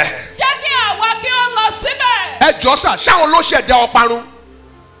there. Josa, ṣáwọn ló ṣẹ̀dá ọparun.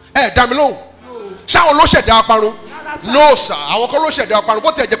 Dá mi lóhùn. Ṣáwọn ló ṣẹ̀dá ọparun. No sir, àwọn kan ló ṣẹ̀dá ọparun.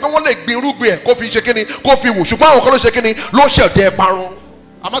 Bó ti jẹ́ pé wọ́n lè gbin irúgbìn ẹ̀ kó fi ṣe kíni, kó fi wù. Ṣùgbọ́n àwọn kan ló ṣe kíni, ló ṣẹ̀dá ọparun.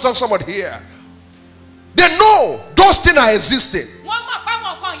 I'm not talking to somebody here. They know those things are existing,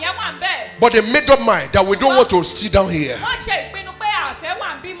 but they made up mind that we don't want to sit down here.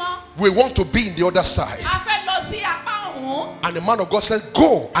 We want to be in the other side. And the man of God says,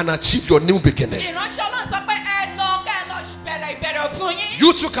 go and achieve your new beginning.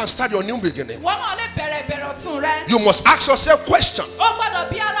 You too can start your new beginning. You must ask yourself a question.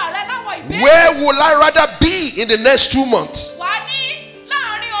 Where will I rather be in the next 2 months?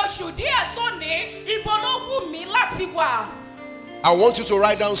 I want you to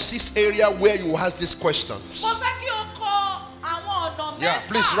write down 6 areas where you ask these questions. Yeah,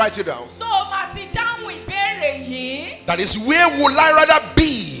 please write it down. That is, where will I rather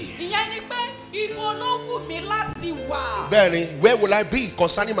be? Benny, where will I be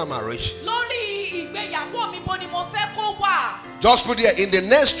concerning my marriage? Just put there, in the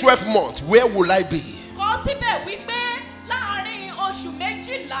next 12 months, where will I be?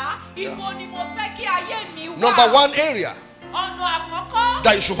 Number 1 area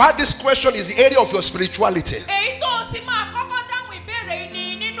that you should have this question is the area of your spirituality.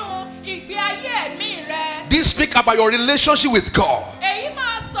 This speak about your relationship with God.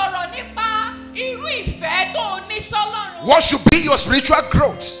 What should be your spiritual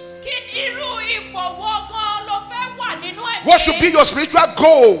growth? What should be your spiritual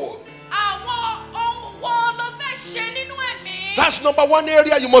goal? That's number 1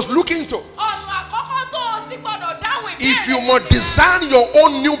 area you must look into. If you must design your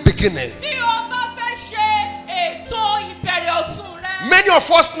own new beginning. Many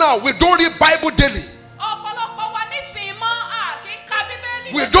of us now, we don't read Bible daily.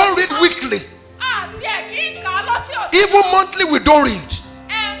 We don't read weekly. Even monthly we don't read.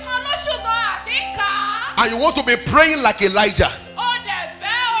 And you want to be praying like Elijah.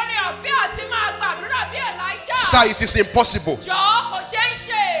 Sir, it is impossible.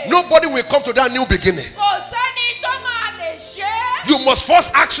 Nobody will come to that new beginning. You must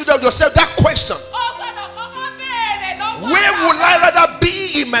first ask yourself that question. Where would I rather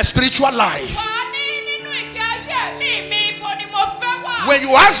be in my spiritual life? When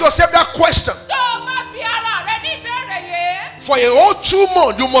you ask yourself that question, for a whole 2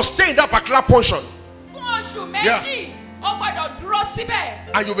 months, you must stay in that particular portion. Yeah.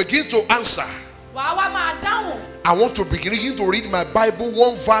 And you begin to answer. I want to begin to read my Bible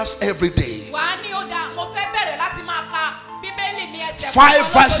 1 verse every day.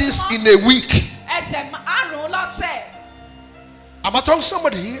 5 verses in a week. Am I talking to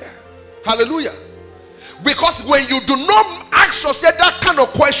somebody here? Hallelujah. Because when you do not ask yourself that kind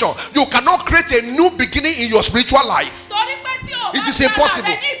of question, you cannot create a new beginning in your spiritual life. It is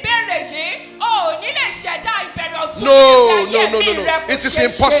impossible. No. It is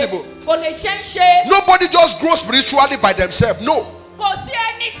impossible. Nobody just grows spiritually by themselves. No.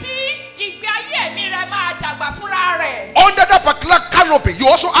 Under that particular canopy, you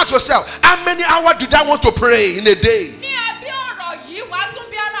also ask yourself, how many hours did I want to pray in a day?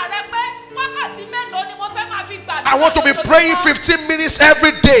 I want to be praying 15 minutes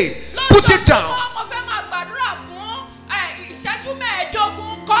every day. Put it down.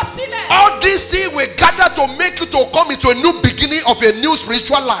 All these things will gather to make you to come into a new beginning of a new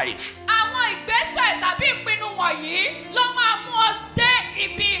spiritual life.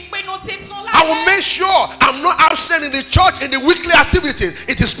 I will make sure I'm not absent in the church in the weekly activities.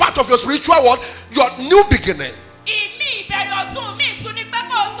 It is part of your spiritual world, your new beginning.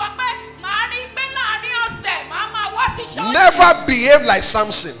 Never behave like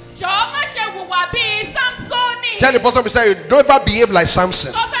Samson. Tell the person beside you, don't ever behave like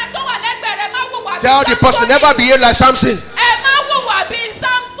Samson. Sọ fẹ́ tó wà lẹ́gbẹ̀ẹ́ rẹ, má wùwà bí Tell the person, Sámsónì. never behave like Samson. Ẹ má wùwà bí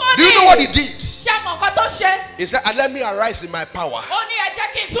Sámsónì. Do you know what he did? Ṣé mọ̀ nǹkan tó ṣe? He said, and let me arise in my power. Ó ní ẹ jẹ́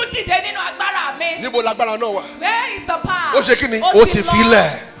kí n tún dìde nínú agbára mi. Níbo lágbára náà wà? Where is the power? Ó ṣe kí ni? Ó Ó ti lọ.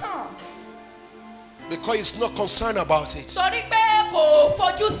 filẹ̀. Because he's not concerned about it. Torí pé kò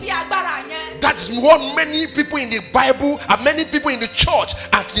fojú sí agbára yẹn. That is what many people in the Bible and many people in the church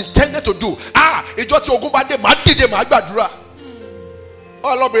are intended to do. Ìjọ tí ogun bá dé, màá dìde, màá gbàdúrà.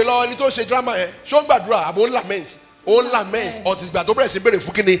 Ọlọ́bìnrin lọ ẹni tó ṣe drama yẹn, ṣó ń gbàdúrà àbò ń lament. Ó ń lament ọtí ìgbà tó bẹ̀rẹ̀ sí bèrè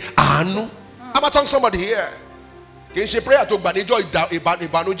fún kíni àánú. I'm telling somebody here. Kì í ṣe prayer tó gbà ní ìjọ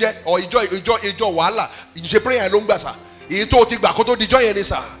ìbànújẹ́ or ìjọ wàhálà. Ìṣe prayer ló ń gbà sà. Èyí tó ti gbà kó tó di ìjọ yẹn ni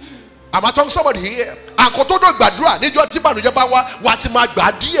sà. I'm telling somebody here. Àkótó náà gbàdúrà níjọ́ tí ìbànújẹ́ bá wá wà á ti máa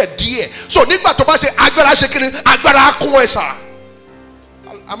gbà díẹ̀. So nígbà tó bá ṣe agbára ṣe kíni agbára kún ẹ̀ sà.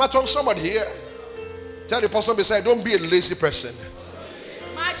 I'm telling somebody here. Tell the person beside, don't be a lazy person.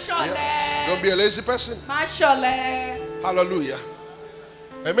 Má ṣọ̀lẹ. Yeah. Don't be a lazy person. Má ṣọ̀lẹ. Hallelujah.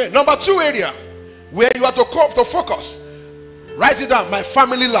 Amen. Number 2 area where you are to focus. Write it down. My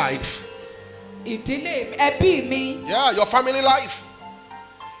family life. Ìdílé ẹbí mi. Yeah, your family life.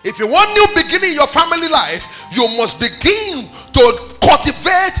 If you want new beginning in your family life, you must begin to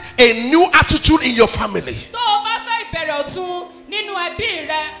cultivate a new attitude in your family. Tó o bá fẹ́ ìbẹ̀rẹ̀ ọ̀tun nínú ẹbí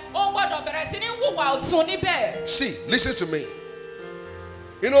rẹ, o gbọ́dọ̀ bẹ̀rẹ̀ sí ní hùwà ọ̀tun níbẹ̀. See, listen to me.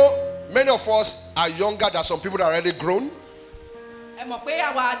 You know, many of us are younger than some people that are already grown. Ẹ mọ̀ pé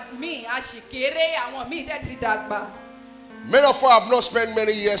àwa míì a ṣì kéré, àwọn míì dẹ̀ ti dàgbà. Many of us have not spent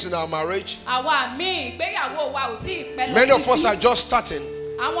many years in our marriage. Àwa míì ìgbéyàwó wa ò tí ì pẹ́ lọ títí. Many of us are just starting.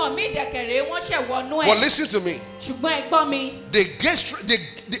 Àwọn míì dẹ̀kẹ̀rẹ́ wọ́n ṣẹ̀ wọnú ẹ̀. But listen to me. Ṣùgbọ́n ẹ gbọ́ mi.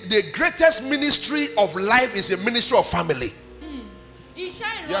 The greatest ministry of life is a ministry of family.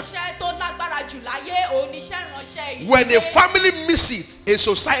 Iṣẹ́ ìránṣẹ́ tó lágbára jù láyé òun ni iṣẹ́ ìránṣẹ́ ìdílé. When a family miss it, a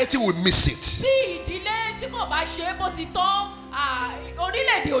society will miss it. Tí ìdílé tí kò bá ṣe bó ti tọ́,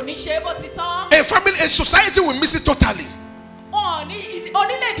 orílẹ̀-èdè ò ní ṣe bó ti tọ́. A society will miss it totally.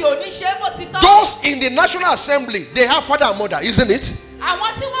 Orílẹ̀-èdè ò ní ṣe bó ti tọ́. Those in the National Assembly, they have father and mother, isn't it?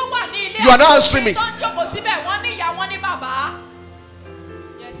 Àwọn tí wọ́n wà ní ilé You are not answering me. tó ń jókòó síbẹ̀ wọ́n ní ìyá wọn ní bàbá.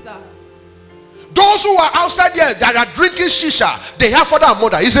 Yes, sir. Those who are outside there that are drinking shisha, they have father and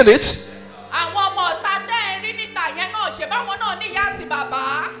mother, isn't it? Àwọn ọmọ ọ̀tá tẹ́ ẹ rí níta yẹn náà ṣe báwọn náà ní ìyá àti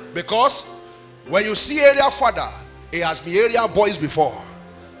bàbá. Because when you see area father, he has been area boys before.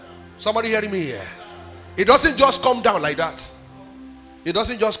 Somebody hearing me here? It doesn't just come down like that. It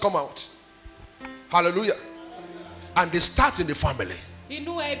doesn't just come out. Hallelujah. And they start in the family.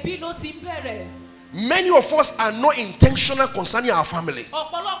 Inú ẹbí ló ti ń bẹ̀rẹ̀. Many of us are not intentional concerning our family.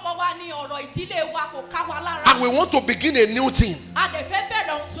 Ọ̀pọ̀lọpọ̀ wa ní ọ̀rọ̀ ìdílé wa kò ká wa lára. And we want to begin a new thing. A dẹ̀ fẹ́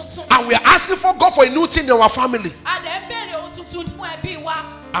bẹ̀rẹ̀ ohun tuntun. And we are asking for God for a new thing in our family. A dẹ̀ ń bẹ̀rẹ̀ ohun tuntun fún ẹbí wa.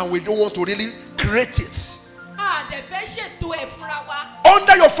 And we don't want to really create it. A dẹ̀ fẹ́ ṣètò ẹ̀ fúnra wa.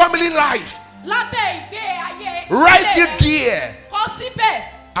 Under your family life, Lábẹ́ ìgbé ayé. write it there. Kọ síbẹ̀.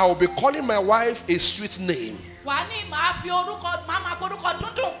 I will be calling my wife a sweet name. Wà ní màá máa forúkọ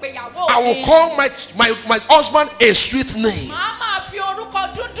dúndùn péyàwó mi. I will call my husband a sweet name. Màá máa fi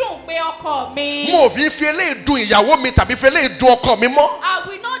orúkọ dúndùn pé ọkọ mi. Mo fi eléyìí dùn ìyàwó mi tàbí fi eléyìí dùn ọkọ mi mọ́. I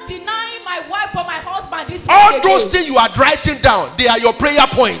will not deny my wife for my husband this All week those again. things you are writing down, they are your prayer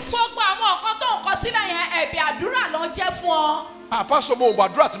points. Gbogbo àwọn nǹkan tó ń kọ sílẹ̀ yẹn ẹ̀bì àdúrà ló ń jẹ́ fún ọ. Pastor, mo mọ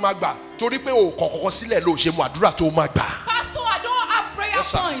àdúrà tí máa gbà torí pé o kọ̀kọ̀kọ̀ sílẹ̀ ló ṣe mọ àdúrà tó máa gbà. Pastor, I don't have prayer Yes,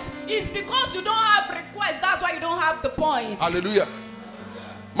 sir. points. It's because you don't have requests. That's why you don't have the points. Hallelujah.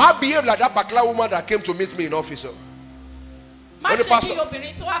 Ma behave like that Bakla woman that came to meet me in office. Má Only ṣe pastor. bí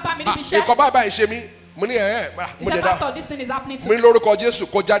obìnrin tó wá bá mi níbi iṣẹ́. Nǹkan báyìí ṣe mí, mo ní He mo said, dẹ̀ dá. Pastor, this thing is happening to Mo me. ní lórúkọ Jésù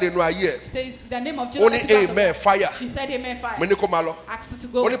kó jáde nínú ayé ẹ̀. He says, the name of Ó Jesus. ní let it go out of amen her. fire. She said, amen, fire. Mo ní kó máa lọ. Asked her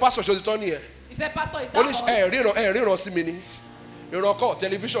to Ó go. ní pastor ṣe ti tán nìyẹn. He said, Pastor, is Ó ní that all? ríran sí mi ní. Ìran kọ́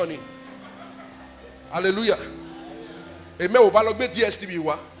tẹlifíṣàn ni. Hallelujah. Èmi ò bá lọ gbé DSTV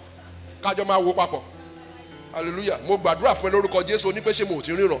wá. Kájọ máa wo papọ̀. Hallelujah. Mo gbàdúrà fún ẹ lórúkọ Jésù onípé ṣe mo ò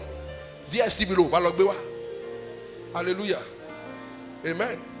ti ríran. DSTV ló bá lọ gbé wá. Hallelujah.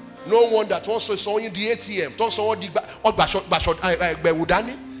 Amen. No wonder tí wọ́n sọ yín di ATM, tí wọ́n sọ wọ́n di gbẹ̀wò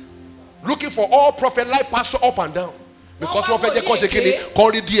dání. Looking for all prophet like pastor up and down. Because wọ́n fẹ́ jẹ́ kọ́ ṣe kíni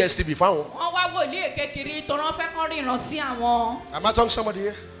kọ́ rí DSTV fáwọn. Wọ́n wá wòlíì èké kiri torí wọ́n fẹ́ kán ríran sí àwọn. Am I talking to somebody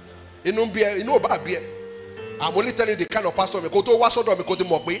here? Inú bí ẹ, inú ò bá bí ẹ. I'm only telling you the kind of pastor mi kó tó wá sọ́dọ̀ mi kó tó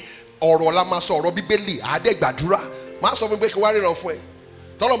mọ̀ pé ọ̀rọ̀ la máa sọ ọ̀rọ̀ Bíbélì àádẹ́gbàdúrà. Máa sọ fún mi pé kí wá ríran fún ẹ.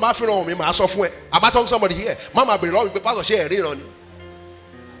 Tọ́lọ̀ máa fi ràn mí máa sọ fún ẹ. Am I talking to somebody here? Má máa bèrè lọ́wọ́ mi pé pastor ṣé ẹ̀ ríran ni.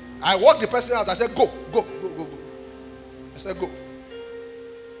 I walked the person out. I said, go. I said, go.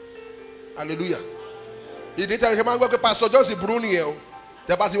 Hallelujah. ìdí tẹ́ ẹ máa ń gbọ́ pé Pastor Johnson burú nìyẹn o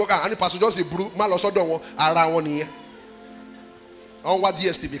tẹ́ bá ti wọ́n ká àní Pastor Johnson burú má lọ sọ́dọ̀ wọn ara wọn nìyẹn wọ́n wá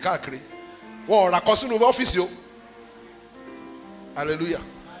DSTV káàkiri wọ́n ọ̀rà kan sínú ọ́fíìsì o hallelujah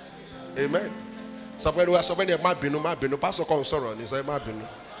amen sọfẹ́ ni ẹ má bínú Pastor kan sọ̀rọ̀ ni sọ ẹ má bínú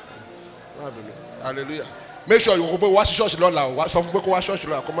hallelujah make sure you go wá sí ṣọ́ọ̀ṣì lọ́la o sọ fún pé kó wá ṣọ́ọ̀ṣì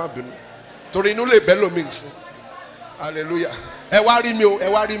lọ́la kó má bínú torí inú lè bẹ́ lómi nsìn hallelujah ẹ wá rí mi o ẹ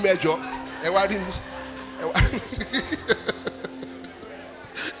wá rí mi ẹjọ ẹ wá rí mi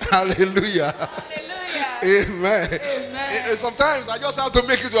hallelujah amen. Sometimes I just have to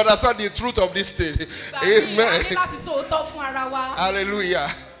make you to understand the truth of this thing. Amen. Hallelujah.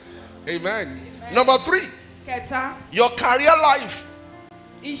 Amen. Number 3. Your career life.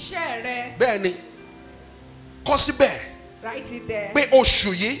 Bẹ́ẹ̀ni kọ síbẹ̀ pé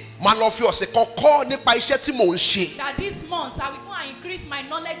oṣù yìí máa lọ fi ọ̀sẹ̀ kan kọ́ nípa iṣẹ́ tí mò ń ṣe. That this month I will go and increase my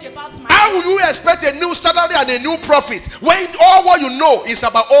knowledge about my. How will you expect a new salary and a new profit when all what you know is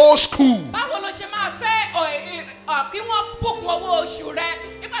about old school? Báwo ló ṣe máa fẹ́ kí wọ́n bùkún owó oṣù rẹ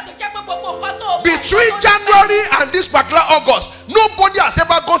nígbà tó jẹ́ pé gbogbo nǹkan tó. Between January and this particular August, nobody has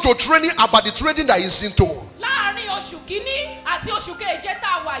ever gone to training about the trading that is into. Láàárín oṣù kìíní àti oṣù keje tá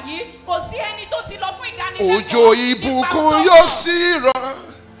a wà yìí kò sí ẹni tó ti lọ fún ìdánilẹ́kọ̀ọ́. Òjò ìbùkún yóò sì rọ̀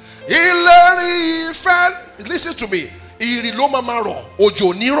ìlérí ìfẹ́. Listen to me. Ìrì ló máa máa rọ̀,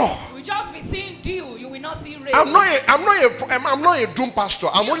 òjò ní rọ̀. You just be seeing dew, you will not see rain. I'm not a doom pastor.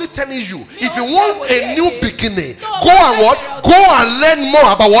 I'm only telling you, if you want a new beginning, go and what? Go and learn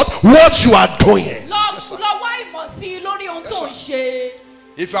more about what you are doing.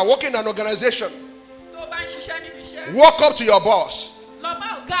 If you are working in an organization, walk up to your boss.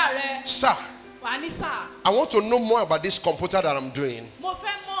 Sir, I want to know more about this computer that I'm doing.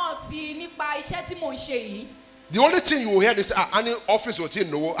 The only thing you will hear is any office or thing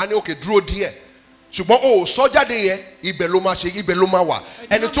no, any okay draw there. Ṣùgbọ́n o sọ jáde yẹn ibẹ̀ ló máa ṣe ibẹ̀ ló máa wà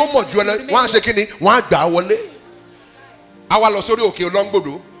ẹni tó mọ̀ jù ẹ lọ wọ́n á ṣe kí ni wọ́n á gbà á wọlé. Àwa lọ sórí òkè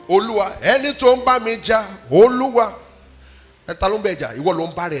Olóńgbòdò Olúwa ẹni tó ń bá mi jà Olúwa ẹ ta ló ń bẹ jà ìwọ ló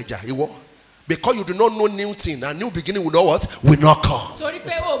ń bá rẹ̀ jà ìwọ. Because you do not know new thing, a new beginning will not what? Will not come. Torí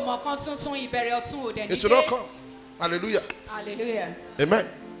pé o mọ̀ kan tuntun ìbẹ̀rẹ̀ ọ̀tun ò dẹ̀ ní dé. It will not come. Hallelujah. Hallelujah. Amen.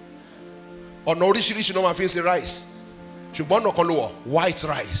 Ọ̀nà oríṣiríṣi náà máa fi ń ṣe rice. Ṣùgbọ́n ọ̀nà kan ló wọ̀ white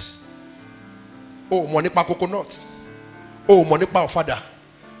rice. O mọ̀ nípa coconut. O mọ̀ nípa ọ̀fadà.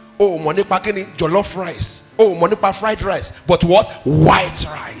 O mọ̀ nípa kíni jollof rice. O mọ̀ nípa fried rice. But what? White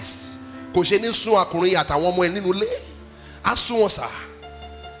rice. Kò ṣe ní sún akùnrin àtàwọn ọmọ ẹ nínú ilé. Á sún wọn sà.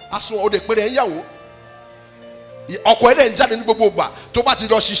 Á sún wọn ó dẹ̀ pé rẹ̀ ń yàwó. Ọkọ ẹ̀ dẹ̀ ń jáde ní gbogbo ìgbà tó bá ti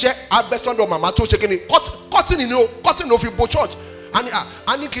lọ ṣiṣẹ́ abẹ́sọ́dọ̀ màmá tó ṣe kíni cotton ni o cotton ló fi bo church.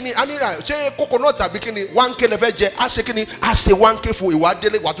 Ani kini ani ṣe coconut tàbí kini 1K lè fẹ́ jẹ a ṣe kini a ṣe 1K fún ìwà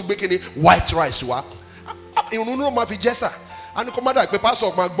délé wà tó gbé kini white rice wa irun ló máa fi jẹ sà ani kò má dà pé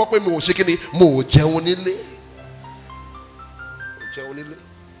pásọ máa gbọ́ pé mo ò ṣe kini mo ò jẹun nílé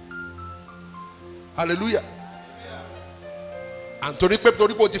hallelujah and torí pé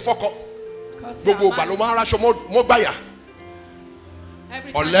o ti fọ́kọ gbogbo ìgbà ló máa ń raṣọ mọ́ gbàyà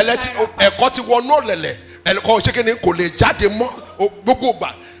ọ̀lẹ́lẹ́ tí ẹ̀kọ́ ti wọnú ọ̀lẹ́lẹ̀ ẹ̀kọ́ ṣe kini kò lè jáde mọ́ gbogbo ìgbà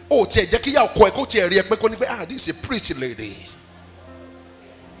ó tiẹ̀ jẹ́ kí yà ọkọ ẹ̀ kó tiẹ̀ rí ẹ pé kó ní pé this is a preach lady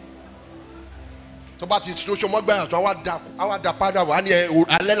tó bá ti ṣoṣo mọ́gbà àtọ́ àwa dà padà wà ní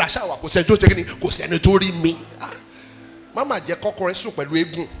alẹ́ làṣà wà kò sẹ́ni tó ṣe kini kò sẹ́ni tó rí mi má má jẹ́ kọ́kọ́ rẹ sùn pẹ̀lú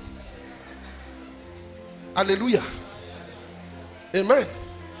eégún hallelujah amen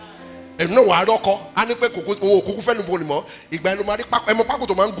ẹnu náà wà á rọ́kọ á ní pé òkùnkùn fẹ́ nu bo ni mọ́ ìgbà yẹn ló máa rí ẹmọ pákó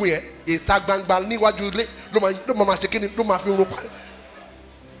tó máa ń gùn yẹn ìta gbangba níwájú ilé ló máa ṣe kíni ló máa fi rún pa.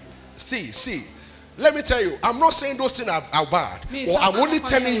 See, let me tell you, I'm not saying those things are bad, but I'm only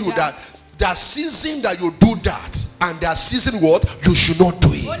telling you that there season that you do that and there season what you should not do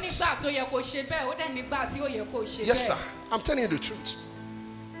it. Yes sir, I'm telling you the truth.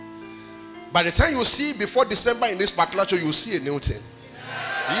 By the time you see before December in this particular church, you see a new thing.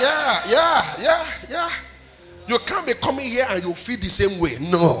 Yeah. You can't be coming here and you feel the same way.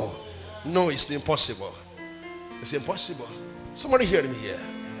 No, it's impossible. It's impossible. Somebody hear me here.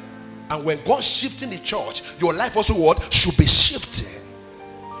 And when God shifting the church, your life also what should be shifting.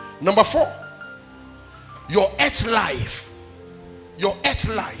 Number 4, your earth life. Your earth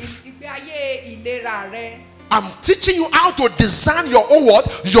life. I'm teaching you how to design your own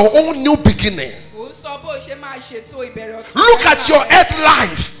what? Your own new beginning. Look at your earth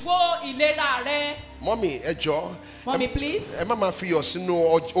life. Mommy, Mommy, please. Mama fi your sinu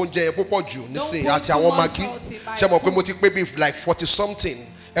oúnjẹ púpọ̀ jù nísìn àti àwọn magi. Ṣé mo pé mo ti pé bí like 40 something.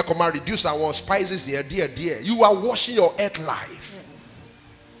 Ẹ kò máa reduce àwọn spices here, dear. You are washing your earth life. Yes.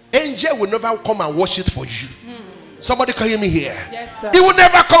 Angel will never come and wash it for you. Somebody can hear me here. Yes, sir. It will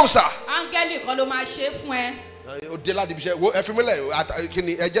never come, sir. Áńgẹ́lì kan ló máa ṣe fún ẹ. Ode láti fi ṣe wo ẹfimilẹ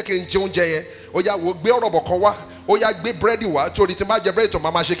kini ẹ jẹ́ kí n jẹun jẹ yẹn ó yá wo gbé ọ̀rọ̀bọ̀ kan wá ó yá gbé búrẹ́dì wá torí tí n bá jẹ búrẹ́dì tó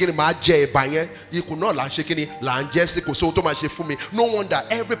máa ṣe kíni máa jẹ ẹ̀bà yẹn ikùn náà là ń ṣe kíni là ń jẹ sí kò sóhun tó máa ṣe fún mi. No wonder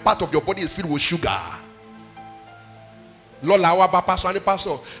every part of your body is filled with sugar. Lọ́la wa bá pásọ á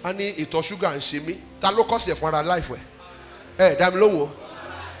ní ìtọ̀ ṣúgà ń ṣe mí ta ló kọ́ sí ẹ̀ fún ara láìfọ̀ ẹ̀ dá mi lóhùn o.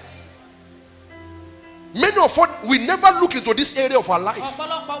 Many of us, we never look into this area of our life. And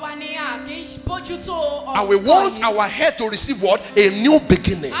we want our head to receive what? A new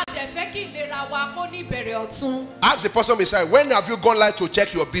beginning. Ask the person beside, when have you gone last to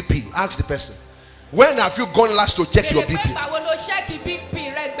check your BP? Ask the person. When have you gone last to check your BP?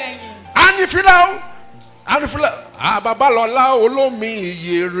 And if you know, Ababalola olomi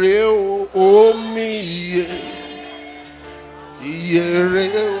yere o mi yere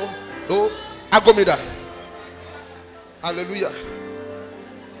o agomida. Hallelujah.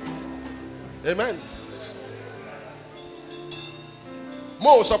 Amen.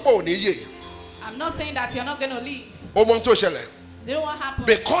 I'm not saying that you're not going to leave. You know what happened?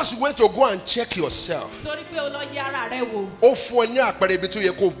 Because you went to go and check yourself. He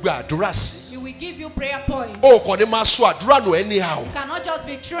will give you prayer points. You cannot just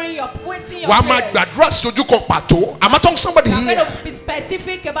be throwing your wasting your prayers. Am I talking somebody here? You're going to be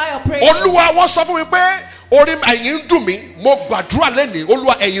specific about your prayers. Orí ẹ̀yin dùn mí mo gbàdúrà lẹ́nìí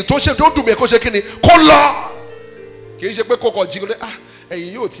Olúwa ẹ̀yin tó ṣe tó dùn mí kó ṣe kíni kó lọ kì í ṣe pé kókò jí lé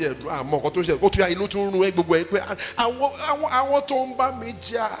ẹ̀yin yóò tiẹ̀ àmọ́ nǹkan tó ṣe ó tún yà inú tún rún ẹ gbogbo ẹ pé àwọn tó ń bá mi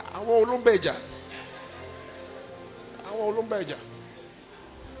jà àwọn olóńbẹ̀jà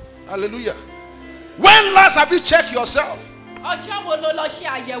hallelujah. When last have you checked yourself? Ọjọ́ wo ló lọ ṣe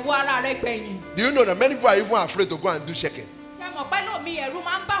àyẹ̀wò ara rẹ gbẹ̀yìn? Do you know that many people are even afraid to go and do checking?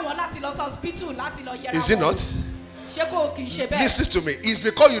 Is it not? Listen to me. It's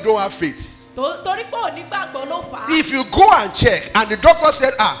because you don't have faith. If you go and check and the doctor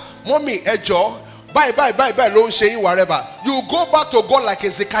said, mommy, ejo, bye, don't say whatever. You go back to God like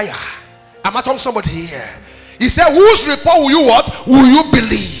Ezekiah. Am I talking to somebody here? He said, whose report will you what? Will you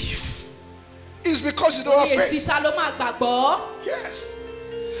believe? It's because you don't have faith. Yes.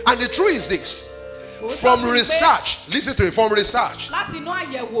 And the truth is this. From research, listen to me, from research,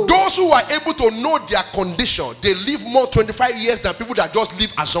 those who are able to know their condition, they live more 25 years than people that just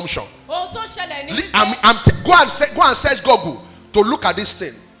live assumption. Go and search Google to look at this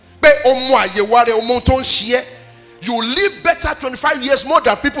thing. You live better 25 years more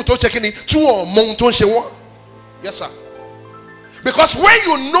than people to check in it. Yes, sir. Because when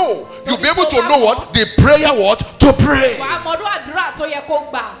you know, you'll be able to know what? The prayer what? To pray.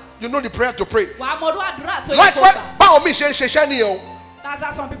 You know the prayer to pray. That's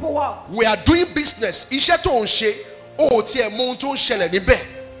how some people walk. We are doing business. You don't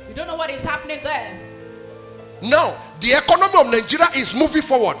know what is happening there. Now, the economy of Nigeria is moving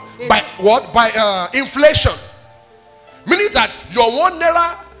forward by what? By inflation. Meaning that your 1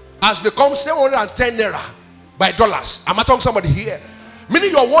 naira has become 710 naira by dollars. Am I talking to somebody here? Meaning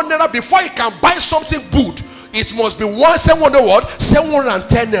your 1 naira, before you can buy something good, it must be 700 what?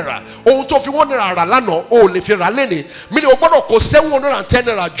 710 naira. Ohun tó fi 1 naira rà lánàá o lè fi rà lẹ́ni. Meaning o gbọ́dọ̀ kó 710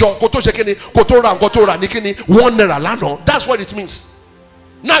 naira jọ kó tó ṣe kíni kó tó ra nǹkan tó rà ní kíni 1 naira lánàá. That's what it means.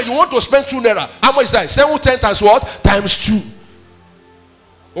 Now you want to spend 2 naira. How much is that? 710 times what? Times 2.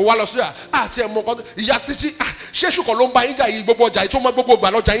 O wa lọ sí àti ẹ̀mọ́ nǹkan ìyá títí ṣé ṣùkọ̀ ló ń bá yín jà yìí gbogbo ọjà yìí tó máa gbogbo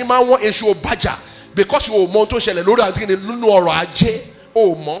ìgbà lọ́jà yín máa ń wọ́n èṣù ò bàjà because you ò mọ ohun tó ṣẹlẹ̀ lórí àti kíni nínú ọrọ̀ ajé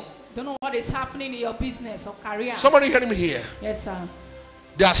ò mọ́. Don't know what is happening in your business or career. Somebody hearing me here? Yes, sir.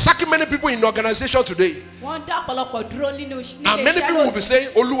 There are sacking many people in the organization today. And many people will be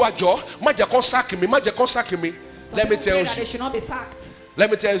saying, Oluwajo, má jẹ́ kó sack me, má jẹ́ kó sack me. Let me tell you. They should not be sacked.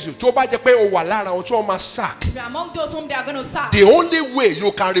 Let me tell you. Tó bá jẹ́ pé o wà lára àwọn tí wọ́n máa sack. If you are among those whom they are going to sack. The only way you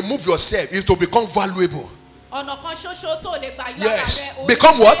can remove yourself is to become valuable. Yes.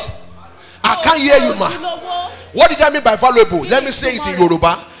 Become what? I can't hear you, ma. What did I mean by valuable? Let me say it in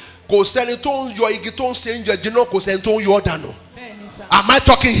Yoruba. Kò sẹ́ni tó ń yọ igi tó ń ṣe ń jẹ jiná kò sẹ́ni tó ń yọ dànù. Am I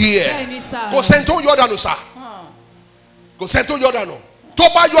talking here? Kò sẹ́ni tó ń yọ dànù sà. Kò sẹ́ni tó ń yọ dànù. Tó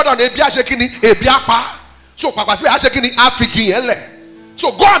bá yọ dànù ebi á ṣe kíni ebi á pa. So pàpà síbẹ̀ á ṣe kíni á fi igi yẹn lẹ̀.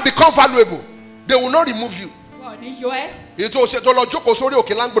 So go and become valuable. They will not remove you. Ètò òṣè tó lọ jókòó sórí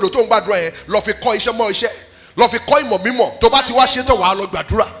òkè láǹgbòdò tó ń gbàdúrà yẹn lọ fi kọ́ iṣẹ́ mọ́ iṣẹ́ lọ fi kọ́ ìmọ̀ mímọ̀ tó bá ti wá ṣe tó wàá lọ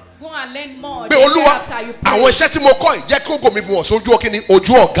gbàdúrà. Go and learn more. Pé Olúwa àwọn iṣẹ́ tí mo kọ́ yìí jẹ́ kí ògo mi fi wọ̀n sójú kíni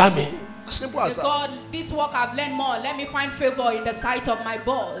ojú ọ̀gá mi. Simple as that. God, this work I've learned more. Let me find favor in the sight of my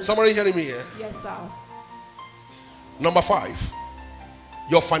boss. Somebody hearing me here? Yes, sir. Number 5.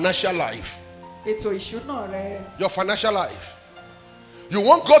 Your financial life. Ètò ìṣúná rẹ. Your financial life. You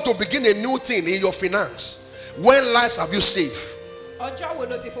want God to begin a new thing in your finance. When last have you saved? Ọjọ́ wo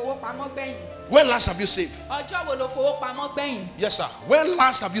lo ti fowó pamọ́ gbẹ̀yìn? When last have you saved? Ọjọ́ wo lo fowó pamọ́ gbẹ̀yìn? Yes, sir. When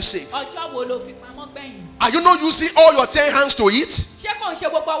last have you saved? Ọjọ́ wo lo fi pamọ́ gbẹ̀yìn? Are you not using all your 10 hands to eat? Ṣé kò ń ṣe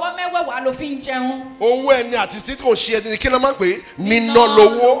gbogbo ọwọ́ mẹ́wẹ̀ẹ̀wá ló fi ń jẹun? Owó ẹni àti tí kò ṣe ẹni kí ló máa ń pè é? Níná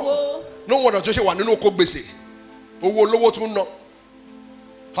lówó. No wonder tó ṣe wà nínú oko gbèsè. Owó lówó tún ná.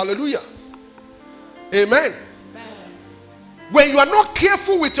 Hallelujah. Amen. When you are not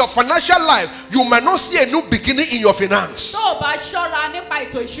careful with your financial life, you might not see a new beginning in your finance. Tó o bá ṣọ́ra nípa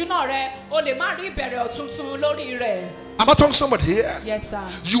ètò ìṣúná rẹ, o lè má rí ìbẹ̀rẹ̀ ọ̀tuntun lórí rẹ̀. Am I talking to somebody here? Yes, sir.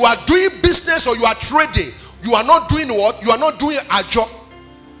 You are doing business or you are trading. You are not doing what? You are not doing a job.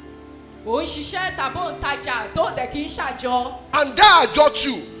 Ò ń ṣiṣẹ́ tàbí ò ń tajà tó dẹ̀ kì í ṣàjọ. And that àjọ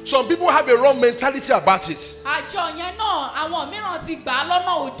too. Some people have a wrong mentality about it. Àjọ yẹn náà àwọn mìíràn ti gbà á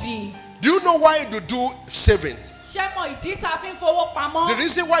lọ́nà òdì. Do you know why you do saving? Ṣé mọ ìdí tá a fi ń fowó pamọ́? The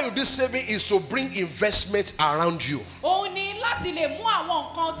reason why you do saving is to bring investment around you. Òun ni láti lè mú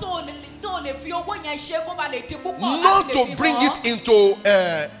àwọn nǹkan tó lè fi owó yẹn ṣe kó ba lè di púpọ̀ láti Not lè to fi bring hàn. it into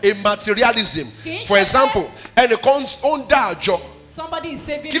a materialism. Kì í For ṣe example, ẹnìkan ó ń dá àjọ. Somebody is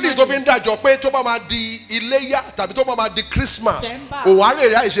saving Kí ni tó fi money. ń dájọ pé tó bá máa di iléyá tàbí tó bá máa di Christmas December. òun á lè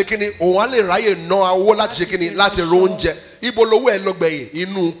ráyè ṣe kíni òun á lè ráyè ná owó láti ṣe kíni láti ro oúnjẹ ibo lówó ẹ lọgbẹ̀yìn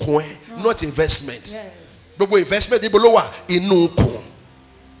inú nkùn ẹ not investment Yes. gbogbo investment ibo ló wà inú nkùn.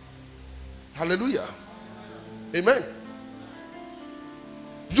 Hallelujah. Amen.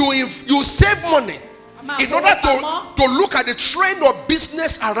 You save money in order to look at the trend of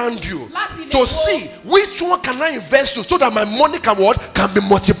business around you, to see which one can I invest to so that my money can be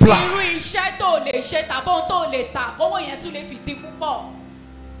multiplied. Irú iṣẹ́ tó lè ṣe tàbí ohun tó lè tà kówó yẹn tún lè fi di púpọ̀.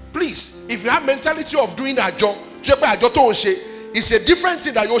 Please, if you have mentality of doing àjọ, ṣe pé àjọ tó ń ṣe, it's a different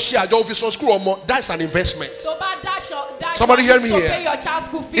thing that you share àjọ office on school or more. That's an investment. Tó bá dáṣọ Somebody hear me to here. pay your child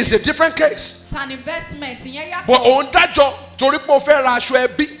school fees. It's a different case. It's an investment. Ìyẹn yàtọ̀. But òun dájọ torí pé o fẹ́ ra aṣọ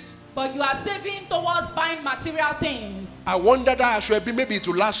ẹbí. But you are saving towards buying material things. I wonder that aṣọ ẹbí maybe it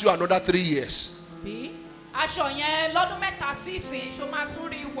will last you another 3 years. Bí aṣọ yẹn lọ́dún mẹ́ta sí ìsìn ṣó máa tún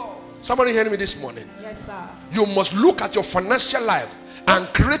rí wọ̀. Somebody hearing me this morning. Yes, sir. You must look at your financial life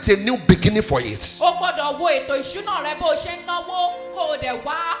and create a new beginning for it. O gbọ́dọ̀ wo ètò ìṣúná rẹ bó o ṣe ń náwó kó o dẹ̀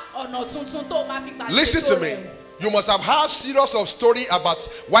wá ọ̀nà tuntun tó o máa fi gbà ṣètò rẹ̀. Listen to me. You must have heard series of story about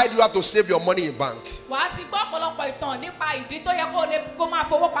why do you have to save your money in bank. Wàá ti gbọ́ ọ̀pọ̀lọpọ̀ ìtàn nípa ìdí tó yẹ kó máa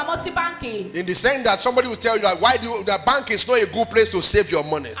fowó pamọ́ sí báǹkì. In the sense that somebody will tell you that the bank is not a good place to save your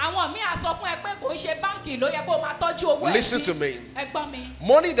money. Àwọn míì á sọ fún ẹ pé kò ń ṣe báǹkì ló yẹ kó o máa tọ́jú owó ẹ̀ sí. Listen to me. Ẹgbọ́n mi.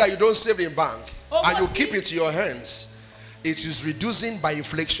 Money that you don't save in bank and you Owó keep tí- it in your hands, it is reducing by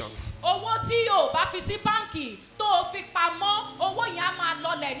inflation. Owó tí o bá fi sí báǹkì tó o fi pamọ́ owó yẹn á máa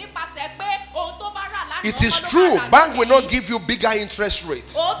lọlẹ̀ nípasẹ̀ pé ohun tó bá rà lánàá. It is kọ́ ló máa true. rà Bank will not lónìí. give you bigger interest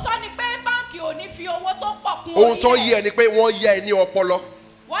rates. Òótọ́ ni pé báǹkì ò ní fi owó tó pọ̀ kún Ohun tó orí yẹ ẹ̀. ni pé wọ́n yẹ ẹ ní ọpọlọ.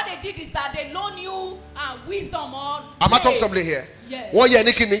 What they did is that they loan you wisdom or Am I talking brain. something here? Yes. Wọ́n yẹ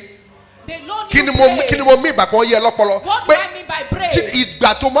ní kíni? They loan Kí you ni brain. mo mí ìgbà kan yẹ lọ́pọlọ? What do Pé I mean by brain? tí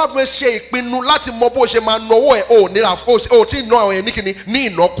ìgbà tó máa fẹ́ ṣe ìpinnu láti mọ bó ṣe máa náwó ẹ̀ ò nira ò tí ì ná àwọn ẹ̀ ní kíni ní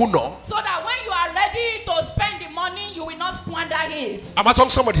ìnákúnà. So that when you are ready to spend the money, you will not squander it. Am I talking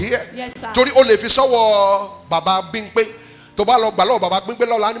somebody here? Yes, sir. Torí o lè fi sọ́wọ́ bàbá Bímpé tó bá lọ gbà lọ́wọ́ bàbá Bímpé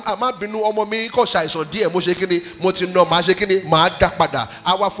lọ́la ní àmá bínú ọmọ mi kò ṣàìsàn díẹ̀ mo ṣe kíni mo ti ná màá ṣe kíni màá dá padà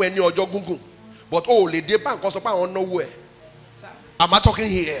á wá fún ẹ ní ọjọ́ gúngùn but o lè dé báńkì sọ pé àwọn náwó ẹ̀. Sir. Am I talking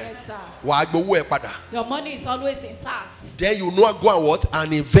here? Yes, sir. Wàá gbowó ẹ̀ padà. Your money is always intact. Then you know go and what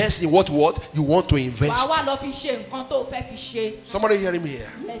and invest in what you want to invest. Wàá wá lọ fi ṣe nǹkan tó o fẹ́ fi ṣe. Somebody hearing me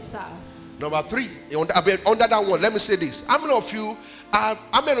here? Yes, sir. Number 3, under that one, let me say this. How many of you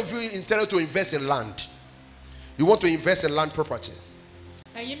intended to invest in land? You want to invest in land property?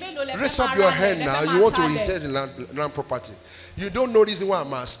 Ẹ̀yin mélòó lẹ fẹ́ Raise máa up your ra hand lẹ̀, lẹ now. fẹ́ You máa want to ta lẹ̀? invest in land property. You don't know the reason why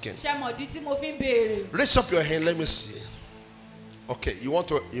I'm asking. Ṣé mọ̀ ìdí tí mo fi ń béèrè? Raise up your hand. Let me see. Okay, you want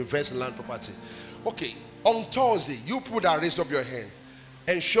to invest in land property. Okay, on Thursday, you people that raised up your hand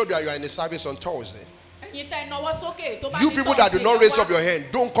and showed that you are in the service on Thursday. Ẹ̀yin tẹ́ ìnáwó sókè tó bá You ní people that do Thursday, not ẹ raise wá. up your hand,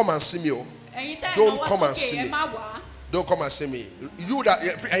 don't come and see me. Oh. Ẹ̀yin tẹ́ Don't ìnáwó come and see sókè ẹ me. má wá. Don't come and see me. You that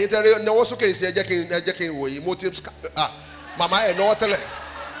ẹ̀yin tẹ́ náwó sókè ṣe ẹ jẹ́ kí n wò yìí mo ti mama ẹ̀ náwó tẹ́lẹ̀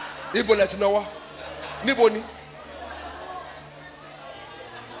ibo lẹ ti náwó níbo ni.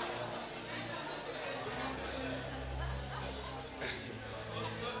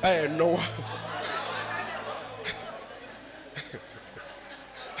 Ẹ náwó.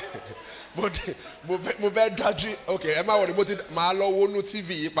 mo fẹ́ dájú ok ẹ má wọlé mo ti máa lọ wọnú TV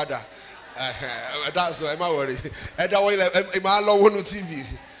yìí padà That's why I'm not worried. And that way, I'm not on TV.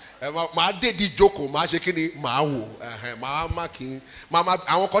 My daddy joko, my shekini, my wo, my marking, mama.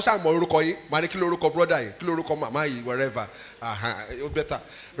 I want to say my urukoyi, my kiloruko brother, kiloruko mama, wherever. Better.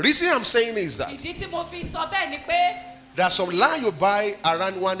 Reason I'm saying is that there's some land you buy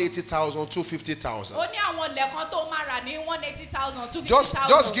around 180,000, 250,000.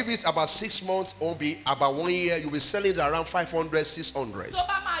 Just give it about 6 months, or be about 1 year. You'll be selling it around 500, 600.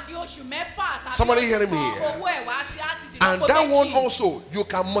 Somebody hearing me here? And that one also, you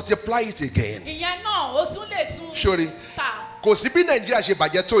can multiply it again. Surely. Because if in Nigeria,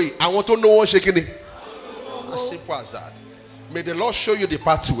 I want to know what shaking it. As simple as that. May the Lord show you the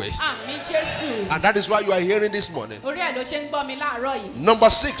pathway. And that is why you are hearing this morning. Number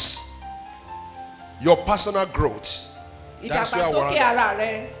 6, your personal growth. That's where I want.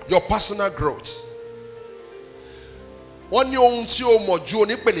 Your personal growth.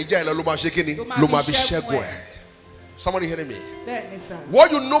 Somebody hearing me?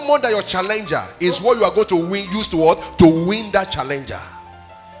 What you know more than your challenger is what you are going to win. Use to what? To win that challenger.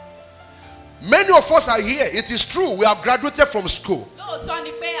 Many of us are here. It is true. We have graduated from school.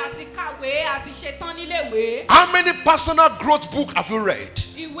 How many personal growth books have you read?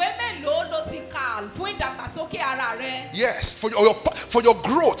 Yes, for your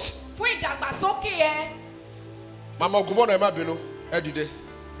growth. Mama, good morning, Mabino. Edide.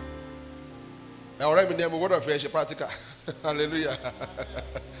 Hallelujah.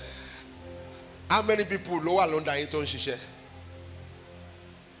 How many people lower London into Shisha?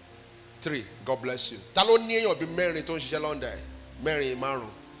 3. God bless you. Talonie or be married to Shalonda. Mary Maru.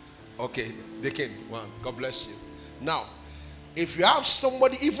 Okay, they came. 1. God bless you. Now, if you have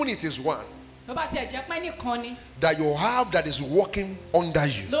somebody, even it is one, that you have that is working under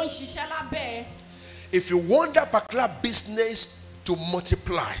you, if you want that particular business to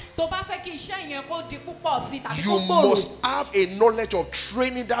multiply, you must have a knowledge of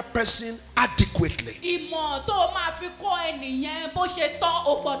training that person adequately.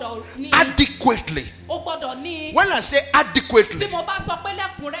 Adequately. When I say adequately,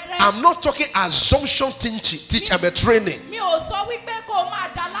 I'm not talking assumption teaching, I'm a training. You know,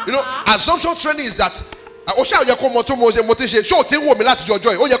 assumption training is that that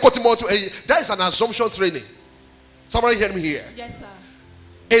is an assumption training. Somebody hear me here? Yes, sir.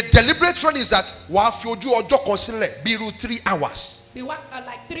 A deliberate training is that be 3 hours. We work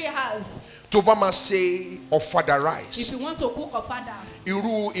like 3 hours. To Bama say of father rice. If you want to cook a father, this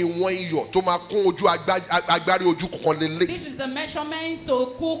is the measurement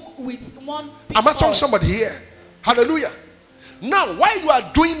to cook with 1 big I'm not talking somebody here. Hallelujah. Now, while you are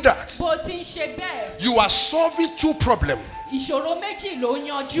doing that, you are solving 2 problems.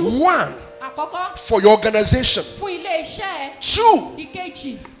 1, for your organization. 2,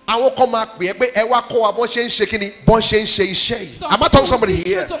 I will come back. I'm not talking somebody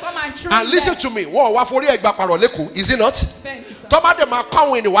here. And listen to me. Is it not?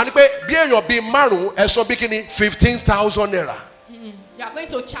 15,000 naira. You are going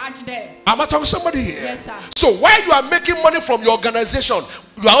to charge them. I'm not talking somebody here. Yes, sir. So while you are making money from your organization,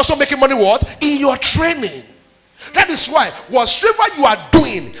 you are also making money what? In your training. That is why whatsoever you are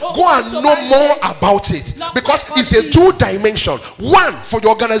doing, go and know more about it. Because it's a 2 dimension. 1 for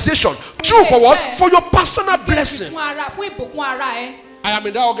your organization. 2 for what? For your personal blessing. I am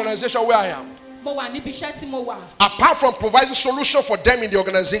in that organization where I am. Apart from providing solution for them in the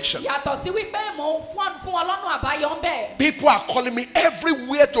organization, people are calling me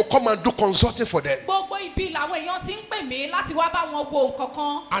everywhere to come and do consulting for them. And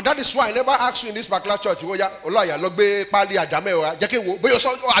that is why I never ask you in this particular church,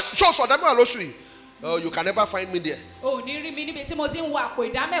 oh, you can never find me there.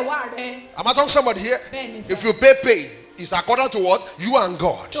 I'm not talking somebody here. If you pay, it's according to what? You and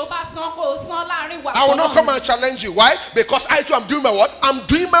God. I will not come and challenge you. Why? Because I too am doing my what? I'm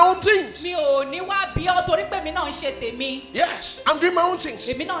doing my own things. Yes, I'm doing my own things.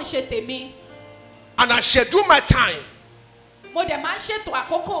 And I schedule my time.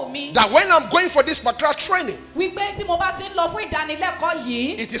 That when I'm going for this particular training,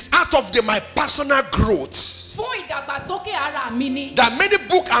 it is out of my personal growth. That many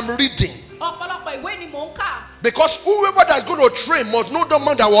books I'm reading. Because whoever that's going to train must know the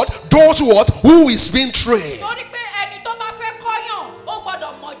man that what? Those who is being trained. There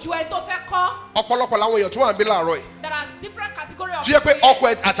are different categories of people.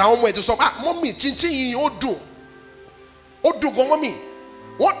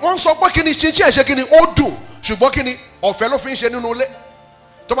 One sọ pé kí ni chinchin ẹ ṣe kí ni ó dùn ṣùgbọ́n kí ni ọ̀fẹ́ ló fi ń ṣe nínú ilé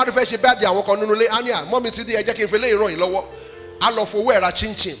tó bá ti fẹ́ ṣe bẹ́ẹ̀ di àwọn kan nínú ilé á ní à mọ́mí ti di ẹ jẹ́ kí n fi lé ìràn yìí lọ́wọ́ I love for where a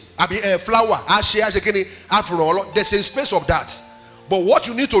chin chin. I be a flower. I share after all. There's a space of that. But what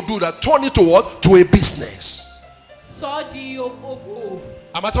you need to do that turn it to what? To a business.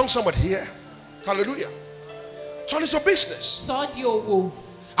 Am I telling somebody here? Hallelujah. Turn it to business.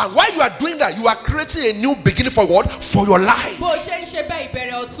 And while you are doing that, you are creating a new beginning for what? For your life. You are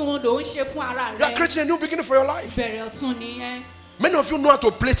creating a new beginning for your life. Many of you know how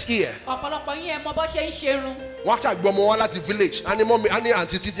to plait ear. What I go more at the village. Any mommy, any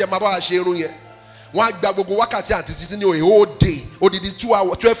auntie, my boy, sharing here. One go work at auntie a whole day. Or did it 2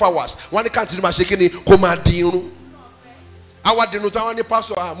 hours, 12 hours. One can't do my shaking come at the I want to know any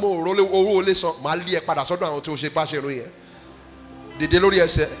pastor more roll listen. My dear father, so down to shape passion here. The Deloria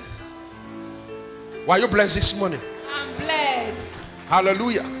said, why you blessed this morning? I'm blessed.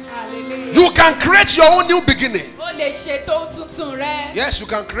 Hallelujah. Hallelujah. You can create your own new beginning. Yes, you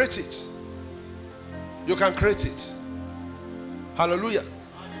can create it. You can create it. Hallelujah.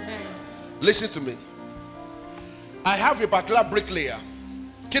 Amen. Listen to me. I have a particular bricklayer.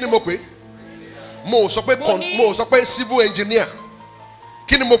 Kini mo pe? Mo so pe civil engineer.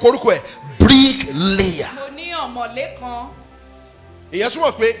 Kini mo koruko e? Bricklayer. Yes,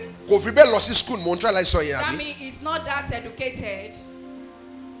 what pay? Go fi be lost school Montreal like so here. That means he's not that educated.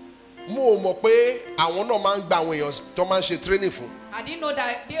 Mo mọ̀ pé àwọn náà máa ń gba àwọn èèyàn tó máa ń ṣe training fún. I didn't know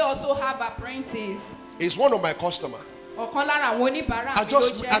that they also have apprentices. He's one of my customers. Ọ̀kan lára àwọn oníbàárà mi ló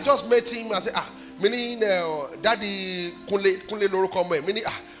jẹ́. I just met him. I said, mi ní Daddy Kúnlé lórúkọ ọmọ ẹ̀. Mi ní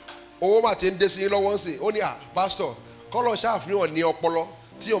owó máa ti ń dé sí lọ́wọ́ sí. Ó ní pastor kọ́lọ̀ ṣàfihàn ní ọpọlọ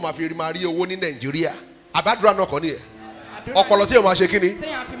tí o máa fi máa rí owó ní Nàìjíríà. Àbádúrà náà kọ́ nìyẹn. Ọpọlọ tí o máa ṣe kíni?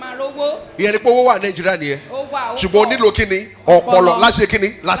 Téèyàn fi máa rówó. Ìyẹn ni pé owó wà Nàìjíríà nìyẹn. Ó wà. Ṣùgbọ́n o nílò kíni? Ọpọlọ láti ṣe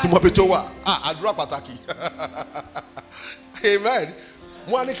kíni? Láti mọ ibi tó wà. Àdúrà pàtàkì. Amen.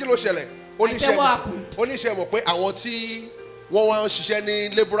 Mo wá ní kí ló ṣẹlẹ̀? Oníṣẹ́ mọ̀ pé àwọn tí wọ́n wá ń ṣiṣẹ́ ní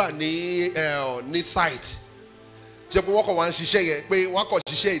labourer ní site. Ṣé pé wọ́n kọ̀ wá ń ṣiṣẹ́ yẹn pé wọ́n kọ̀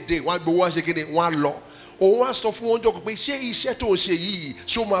ṣiṣẹ́ èdè wọ́n á gbowó wá ṣe kíni? Wọ́n á lọ. Òun wá sọ fún wọn jọ pé ṣé iṣẹ́ tó ń ṣe yìí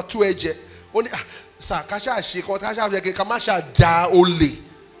ṣé ó máa tó ẹ jẹ? Ó ní sàkáṣà ṣe kan káṣà ṣe kí ká má ṣà da olè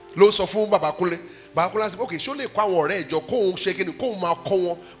ló sọ fún bàbá Kúnlé sọ ok ṣó lè kó àwọn ọ̀rẹ́ ìjọ kóun ṣe kí ni kóun máa kọ́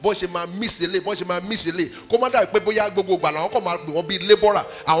wọn bọ́n ṣe máa miss ilé kó má dàbí pé bóyá gbogbo ìgbà làwọn kàn máa pè wọ́n bíi labourer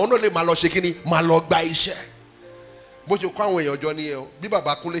àwọn náà lè máa lọ ṣe kí ni máa lọ gba iṣẹ́ bó ṣe kó àwọn èèyàn jọ nìyẹn o bí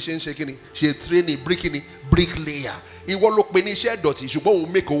bàbá Kúnlé ṣe ń ṣe kí ni ṣe training bricklayer ìwọ ló pe ní iṣẹ́ ìdọ̀tí ṣùgbọ́n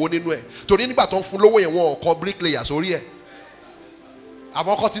òun make owó nínú ẹ̀ torí nígbà tó ń fún lówó yẹn wọn ò kọ bricklayer sórí ẹ̀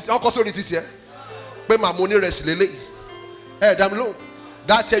àmọ́ ọkọ sórí títí ẹ̀ pé màmú ní rẹ̀ sì lélẹ́yìí dami lóhùn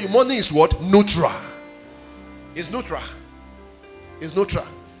that tell you money is what? Neutral. It's neutral. It's neutral.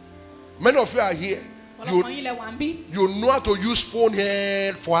 Many of you are here. You know how to use phone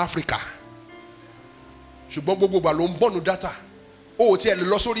here for Africa. Ṣùgbọ́n gbogbo ìgbà ló ń bọ́nu data. O ti ẹ̀ lè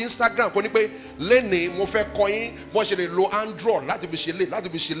lọ sórí Instagram kò ní pé lẹ́nìí mo fẹ́ kọ́ yín bọ́n ṣe lè lo Android láti fi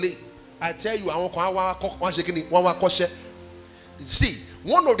ṣe lé. I tell you àwọn kan wá ṣe kí ni wọ́n wá kọ́ṣẹ́. See,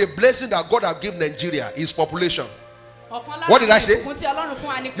 one of the blessings that God has given Nigeria is population. What did I say?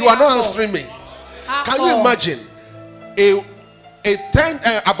 You are not answering me. Can you imagine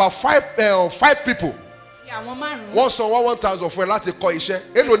about five people? One son 1,000 for a láti kọ́ iṣẹ́.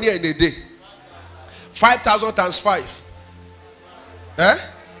 Èló ní in a day? 5,000 times 5.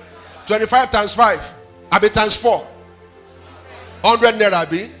 25 times 5. Abi times 4. 100 naira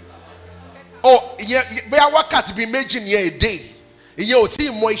bi. Oh, yeah, bí a wákàtí bí méjì ní a day. Ìyẹn ò tí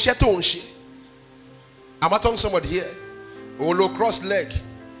ì mọ iṣẹ́ tó ń ṣe. Am I telling somebody here? Òun lo cross leg.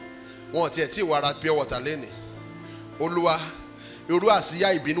 Wọ́n ti ẹ̀ tí ìwà ara pure water lẹ́nìí. Olúwa, irú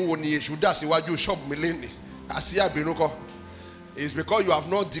àsíyá ìbínú wo ni èṣù dà síwájú ṣọ́ọ̀bù mi lẹ́nìí? Àsíyá ìbínú kọ́. It's because you have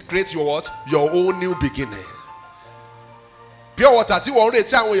not declared your what? Your own new beginning. Pure water tí wọ́n ń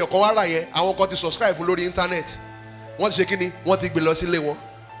retí àwọn èèyàn kan wá rà yẹn, àwọn kan ti subscribe fún lórí internet. Wọ́n ti ṣe kíni? Wọ́n ti gbé lọ sílé wọn.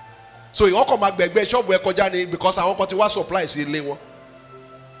 So ìwọ́n kàn máa gbẹ̀gbẹ́ ṣọ́ọ̀bù ẹ kọjá ni because àwọn kan ti wá supply sí ilé wọn.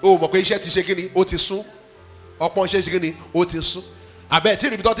 O mọ̀ pé iṣẹ́ ti ṣe kíni? Ó ti sún. Ọ̀pọ̀ iṣẹ́ ṣe kíni? Ó ti sún. Àbẹ̀ tí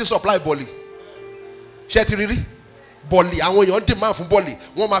ìrìbí tó ti supply bọ̀lì. Ṣé ti rírí? Bọ̀lì àwọn èèyàn demand fún bọ̀lì.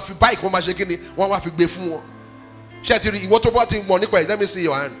 Wọ́n máa fi bike wọ́n máa ṣe kíni? Wọ́n máa fi gbé fún wọn. Ṣé ti rí ìwọ tó bá ti mọ̀ nípa ẹ̀? Let me see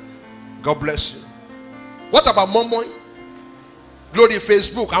your hand. God bless you. What about mọ́mọ́? Lórí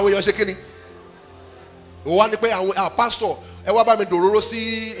Facebook àwọn èèyàn ṣe kíni? Ó wá ní pé àwọn pastor ẹ wá bá mi dòróró sí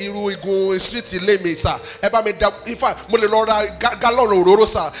irú igun street ilé mi sà ẹ bá mi da in fact mo lè lọ ra gálọ̀nù òróró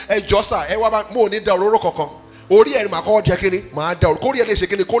sà ẹ jọ sà ẹ wá bá mo ò ní da òróró kankan orí ẹ màá kọ́ jẹ́ kíni màá da òróró kórìí ẹ lè ṣe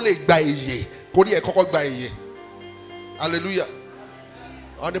kíni kó lè gba èyè kórìí ẹ kọ́kọ́ gba èyè hallelujah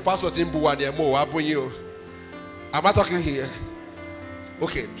wọ́n ní pastor ti ń bu wa ni ẹ mọ̀ wá bóyin o am I talking here?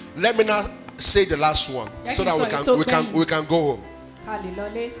 Okay, let me now say the last one so that we can go home.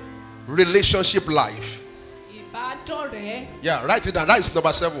 Relationship life. Yeah, write it down. That is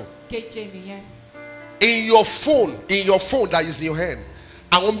number 7. In your phone that is in your hand,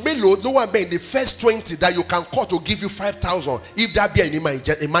 and no one in the first 20 that you can call to give you 5,000 if that be an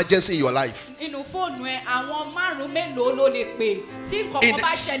emergency in your life. In your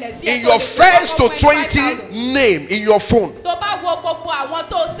first to 20 name in your phone.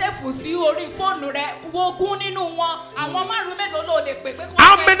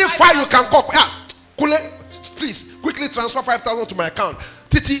 How many 5 you can call? Please quickly transfer 5,000 to my account.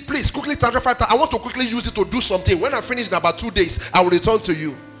 Titi, please quickly transfer 5,000. I want to quickly use it to do something. When I finish in about 2 days, I will return to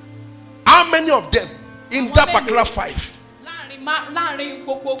you. How many of them in that particular 5?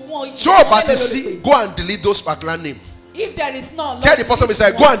 So about to see, go and delete those particular names. If there is no, tell the person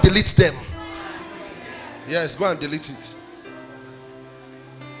beside, go and delete them. Yes, go and delete it.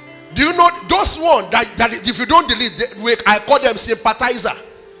 Do you know those ones that if you don't delete, I call them sympathizer.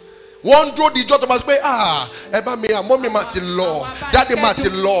 One draw the jot must pay. Eba me a mommy mati law. Daddy mati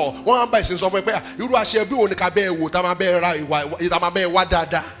law. One by sense of a you are share be on the cabe wood. I'm a bear. I'm a bear.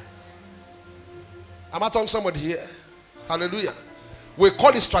 Wadada. I'm not talking somebody here. Hallelujah. We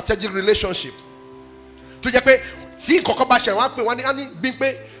call it strategic relationship. To just pay. See, Kokobasha, one any big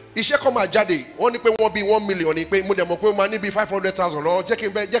pay. Ishe come a jade. Only pay won't be 1 million. He pay more than money be 500,000. Or Jackie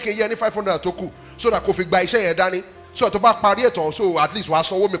any 500 toku. So that Kofi buy share Danny. So to back party so at least was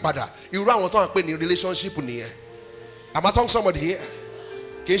so me pada. You run on to in relationship near. I'm not talking somebody here.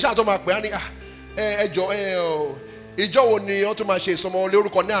 Can you shout to my granny? Ijo ni o to ma se somo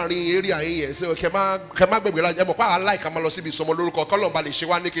loruko ni arin area yin so ke ma gbegbe la mo pa like am lo si bi somo loruko kolon ba le se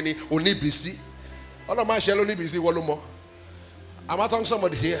wa ni kini oni bisi. Olorun ma se lo ni bisi wo lo mo. I'm not talking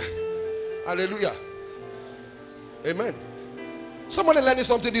somebody here. Hallelujah. Amen. Somebody learning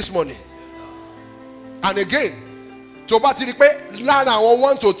something this morning. And again, tó bá ti rí pé lára àwọn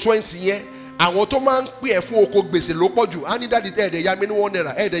 1 to 20 yẹn àwọn tó máa ń pè ẹ́ fún oko gbèsè ló pọ̀ jù á ní dáàdi ẹ̀ẹ́dẹ̀ ya mi ní 1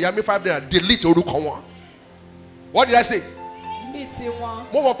 naira ẹ̀ẹ́dẹ̀ ya mi 5 naira delete orúkọ wọn. What did I say? Delete wọn.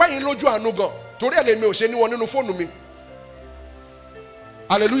 Mo mọ̀ pé yín lójú àánú gan torí ẹ̀ lèmi ò ṣe ní wọn nínú fóònù mi.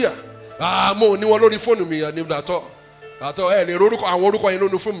 Hallelujah. Mo ò ní wọn lórí fóònù mi ní àtọ̀ ẹ̀ lè orúkọ àwọn orúkọ yẹn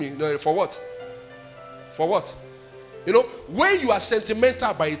lónìí fún mi for what? For what? You know, when you are sentimental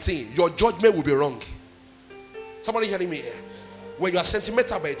about a thing, your judgment will be wrong. Somebody hearing me here? When you are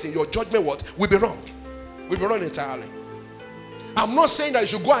sentimental about a thing, your judgment what? Will be wrong. Will be wrong entirely. I'm not saying that you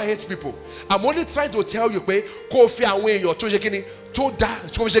should go and hate people. I'm only trying to tell you, Kofi away your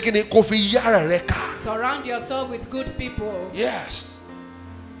Kofi yara reka. Surround yourself with good people. Yes.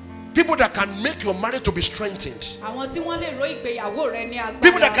 People that can make your marriage to be strengthened. People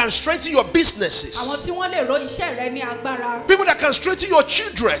that can strengthen your businesses. People that can strengthen your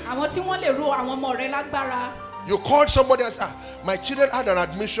children. You called somebody and said, my children had an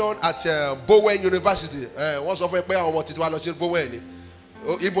admission at Bowen University. Once of a player on what it was Bowen.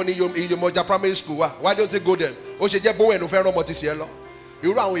 Even in your primary school. Why don't you go there? Oh, she just Bowen over what is yellow.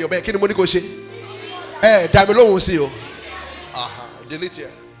 You run with your back. Can you money go see? Damelo will see you. Delete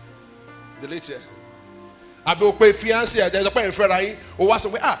here. Delete here. I will pay fiancé. There's a pay friend. Who was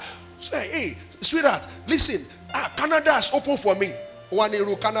to say, hey, sweetheart, listen. Canada is open for me. One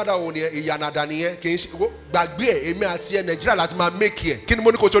in Canada on here, Yanadania, can you back beer, a man, Nigeria, let me make here. Can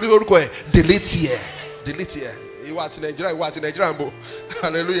you go to the delete here? Delete here. You want in Nigeria, what in Nigeria?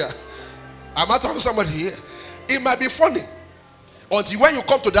 Hallelujah. I'm not talking to somebody here. It might be funny until when you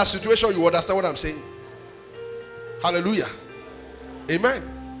come to that situation, you understand what I'm saying. Hallelujah. Amen.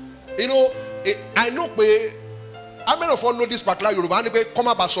 You know, I know, how many of you know this particular Yoruba? I come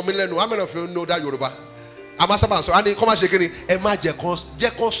about some million. How many of you know that Yoruba? Amasaban so ani come shekini e ma je kon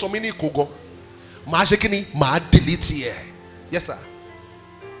so mi ni kogo ma shekini ma delete here. Yes sir.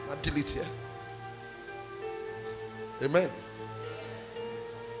 Ma delete here. Amen.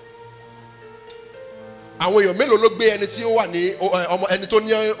 Àwọn èèyàn mélòó ló gbé ẹni tí ó wà ní ọmọ ẹni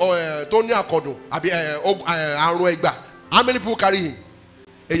tó ní àkọdùn àbí àrùn ẹgbà? How many people carry him?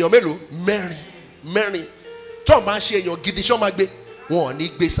 Èèyàn mélòó? Mẹ́rin. Tó bá ṣe èèyàn gidi ṣó máa gbé. Wọ́n ò ní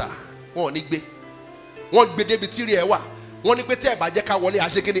gbé sà. Wọ́n ò ní gbé. One bede bitiri ewa. One ipete bajeka wole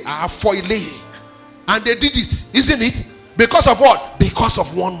ashekini afo ile. And they did it, isn't it? Because of what? Because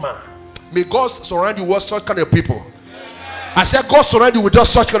of one man. May God surround you with such kind of people. I said God surround you with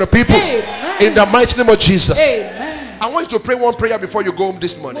just such kind of people. Amen. In the mighty name of Jesus. Amen. I want you to pray one prayer before you go home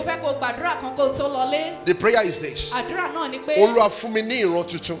this morning. The prayer is this.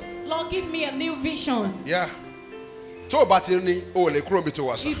 Lord, give me a new vision. Yeah. tó bá ti ní o lè kúrò bí tó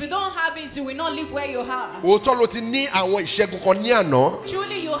wà sá. If you don't have it, you will not live where you are. Òótọ́ ló ti ní àwọn ìṣẹ́gun kan ní àná.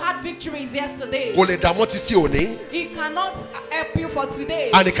 Truly, you had victories yesterday. Kò lè dààmú títí òní. It cannot help you for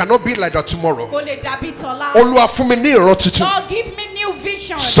today. And it cannot be like that tomorrow. Kò lè dàbí tọ̀la. Olúwa fún mi ní ìran tuntun. Lord, give me new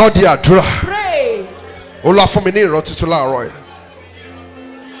vision. Sọ di àdúrà. Pray. Olúwa fún mi ní ìran tuntun láàárọ̀ yìí.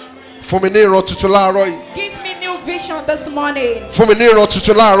 Fún mi ní ìran tuntun láàárọ̀ yìí. Give me new vision this morning. Fún mi ní ìran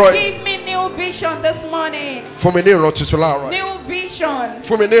tuntun láàárọ̀ yìí. Give me new vision this morning. Fún mi ní ìran tuntun láàárọ̀ yìí. New vision.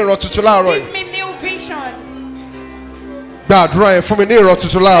 Fún mi ní ìran tuntun láàárọ̀ Give yìí. me new vision. Gba àdúrà yẹn fún mi ní ìran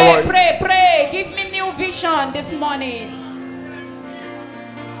tuntun láàárọ̀ Pray, yìí. pray. Give me new vision this morning.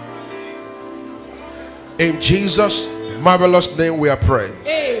 In Jesus' marvelous name we are praying.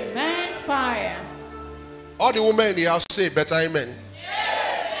 Amen. Fire. All the women in the house say better amen.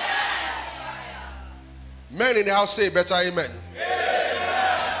 Men in the house say better amen.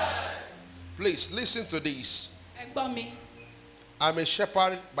 Please listen to this. Ẹ̀gbọ́n mi. I'm a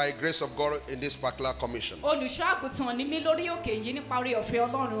shepherd by the grace of God in this particular commission. Olùṣọ́ àgùntàn ni mí lórí òkè yìí nípa oore ọ̀fẹ́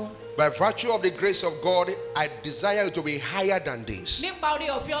Ọlọ́run. By virtue of the grace of God, I desire you to be higher than this. Nípa oore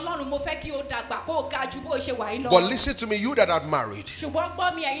ọ̀fẹ́ Ọlọ́run mo fẹ́ kí o dàgbà kó o ga ju bó o ṣe wà yìí lọ. But listen to me, you that are married. Ṣùgbọ́n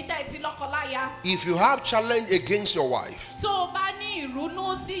gbọ́ mi ẹ̀yin tẹ́ ẹ ti lọ́kọ láya. If you have challenge against your wife, Tó o bá ní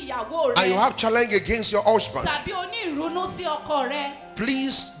ìrúnú sí ìyàwó and you rẹ have challenge against your husband, tàbí o ní ìrúnú sí ọkọ rẹ,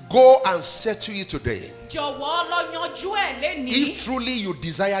 please go and settle it today. jọ̀wọ́ lọ yanjú ẹ̀ lénìí. If truly you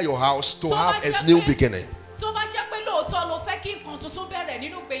desire your house to Tó bá have a jẹ́ new pé- beginning. Tó bá jẹ́ pé lóòótọ́ lo fẹ́ kí nǹkan tuntun bẹ̀rẹ̀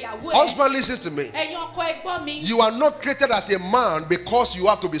nínú ìgbéyàwó ẹ̀. Husband, listen to me. Ẹ̀yin ọkọ ẹ gbọ́ mi. You are not created as a man because you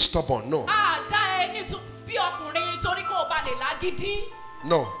have to be stubborn. No. A dá ẹ ní bí ọkùnrin torí kó o bá lè lágídí.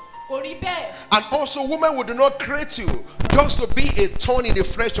 No. Kò rí bẹ́ẹ̀. And also, women would not create you just to be a thorn in the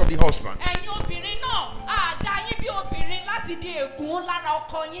flesh of the husband. Ẹ̀yin obìnrin náà, a dá yín bí obìnrin láti di ègún lára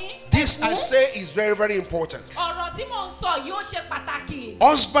ọkọ yín. This, I Ègún. say, is very, very important. Ọ̀rọ̀ tí mò ń sọ yìí ó ṣe pàtàkì.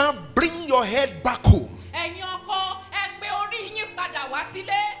 Husband, bring your head back home. Ẹ̀yin ọkọ, ẹ gbé orí yín padà wá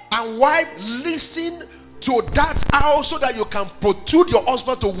sílé. And wife, listen to that house so that you can protrude your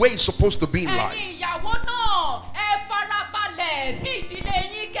husband to where he's supposed to be in life. Ẹ̀yin ìyàwó náà, ẹ farabalẹ̀ sí ìdílé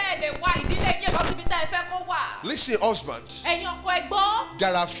yín kẹ́ ẹ lè wá ìdílé yín lọ síbi tá ẹ fẹ́ kó wà. Listen, husband, Ẹ̀yin ọkọ ẹ gbọ́,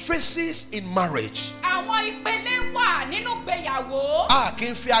 there are phases in marriage. àwọn ìpele wà nínú ìgbéyàwó. A kì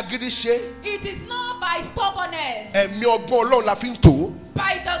í fi agídí ṣe. It is not by stubbornness. Ẹ̀mí ọgbọ́n Ọlọ́run la fi ń tò.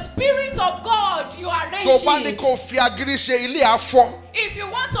 By the Spirit of God, you arrange Tó bá ní it. kó fi agídí ṣe, ilé àfọ́. If you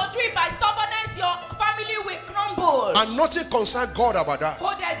want to do it by stubbornness, your family will crumble. And nothing concern God about that.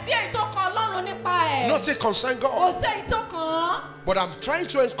 Kò dẹ̀ sí èyí tó kan Ọlọ́run nípa ẹ̀. Nothing concern Kò God. sí èyí tó kàn án. But I'm trying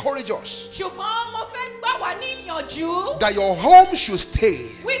to encourage us Ṣùgbọ́n mo fẹ́ gbà wá ní ìyànjú that your home should stay.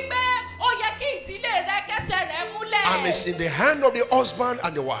 wípé ó yẹ kí ìdílé rẹ kẹsẹ̀ rẹ múlẹ̀. And it's in the hand of the husband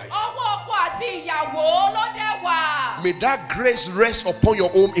and the wife. Ọwọ́ ọkọ àti ìyàwó ló dẹ̀ wà. May that grace rest upon your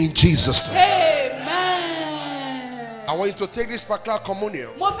home in Jesus' name. Amen. I want you to take this particular communion.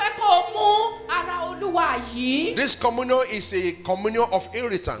 Mo fẹ́ kó o mú ara Olúwa yìí. This communion is a communion of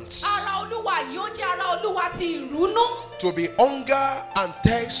irritants. Ara Olúwa yìí ó jẹ́ ara Olúwa ti ìrúnú. To be hunger and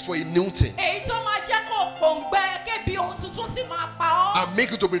thirst for a new thing. Èyí tó máa jẹ́ kó pòǹgbẹ kébi ohun tuntun sì máa pa ọ́. And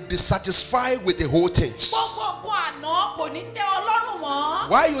make you to be dissatisfied with the whole things. Gbogbo nǹkan àná kò ní tẹ́ Ọlọ́run mọ́.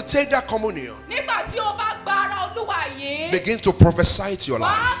 While you take that communion, Nígbà tí o bá gba ara Olúwa yìí, begin to prophesy to your wà á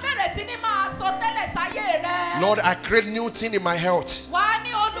life. bẹ̀rẹ̀ sí ní máa sọ tẹ́lẹ̀ sáyé rẹ. Lord, I create new thing in my health. Wà á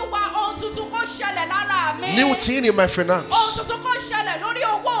ní Olúwa ohun tuntun kó ṣẹlẹ̀ lára mi. New thing in my finance. Ohun tuntun kó ṣẹlẹ̀ lórí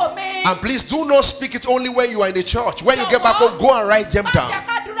owó mi. And please do not speak it only when you are in the church. When you get back home, go and write them Má down. jẹ́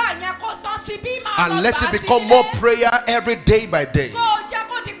kádúrà yẹn kó tán síbí, máa lọ And let gbà it á become sílé. more prayer every day by day. Kó o jẹ́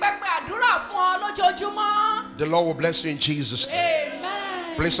kó di pẹpẹ àdúrà fún ọ lójoojúmọ́. The Lord will bless you in Jesus' name.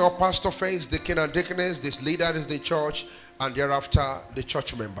 Amen. Place our pastor face, deacon and deaconess, this leader is the church, and thereafter the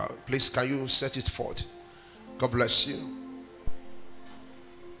church member. Please, can you set it forth? God bless you.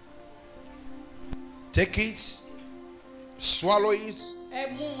 Take it, swallow it.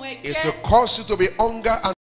 Ẹ mú ẹ It jẹ. will cause you to be hunger and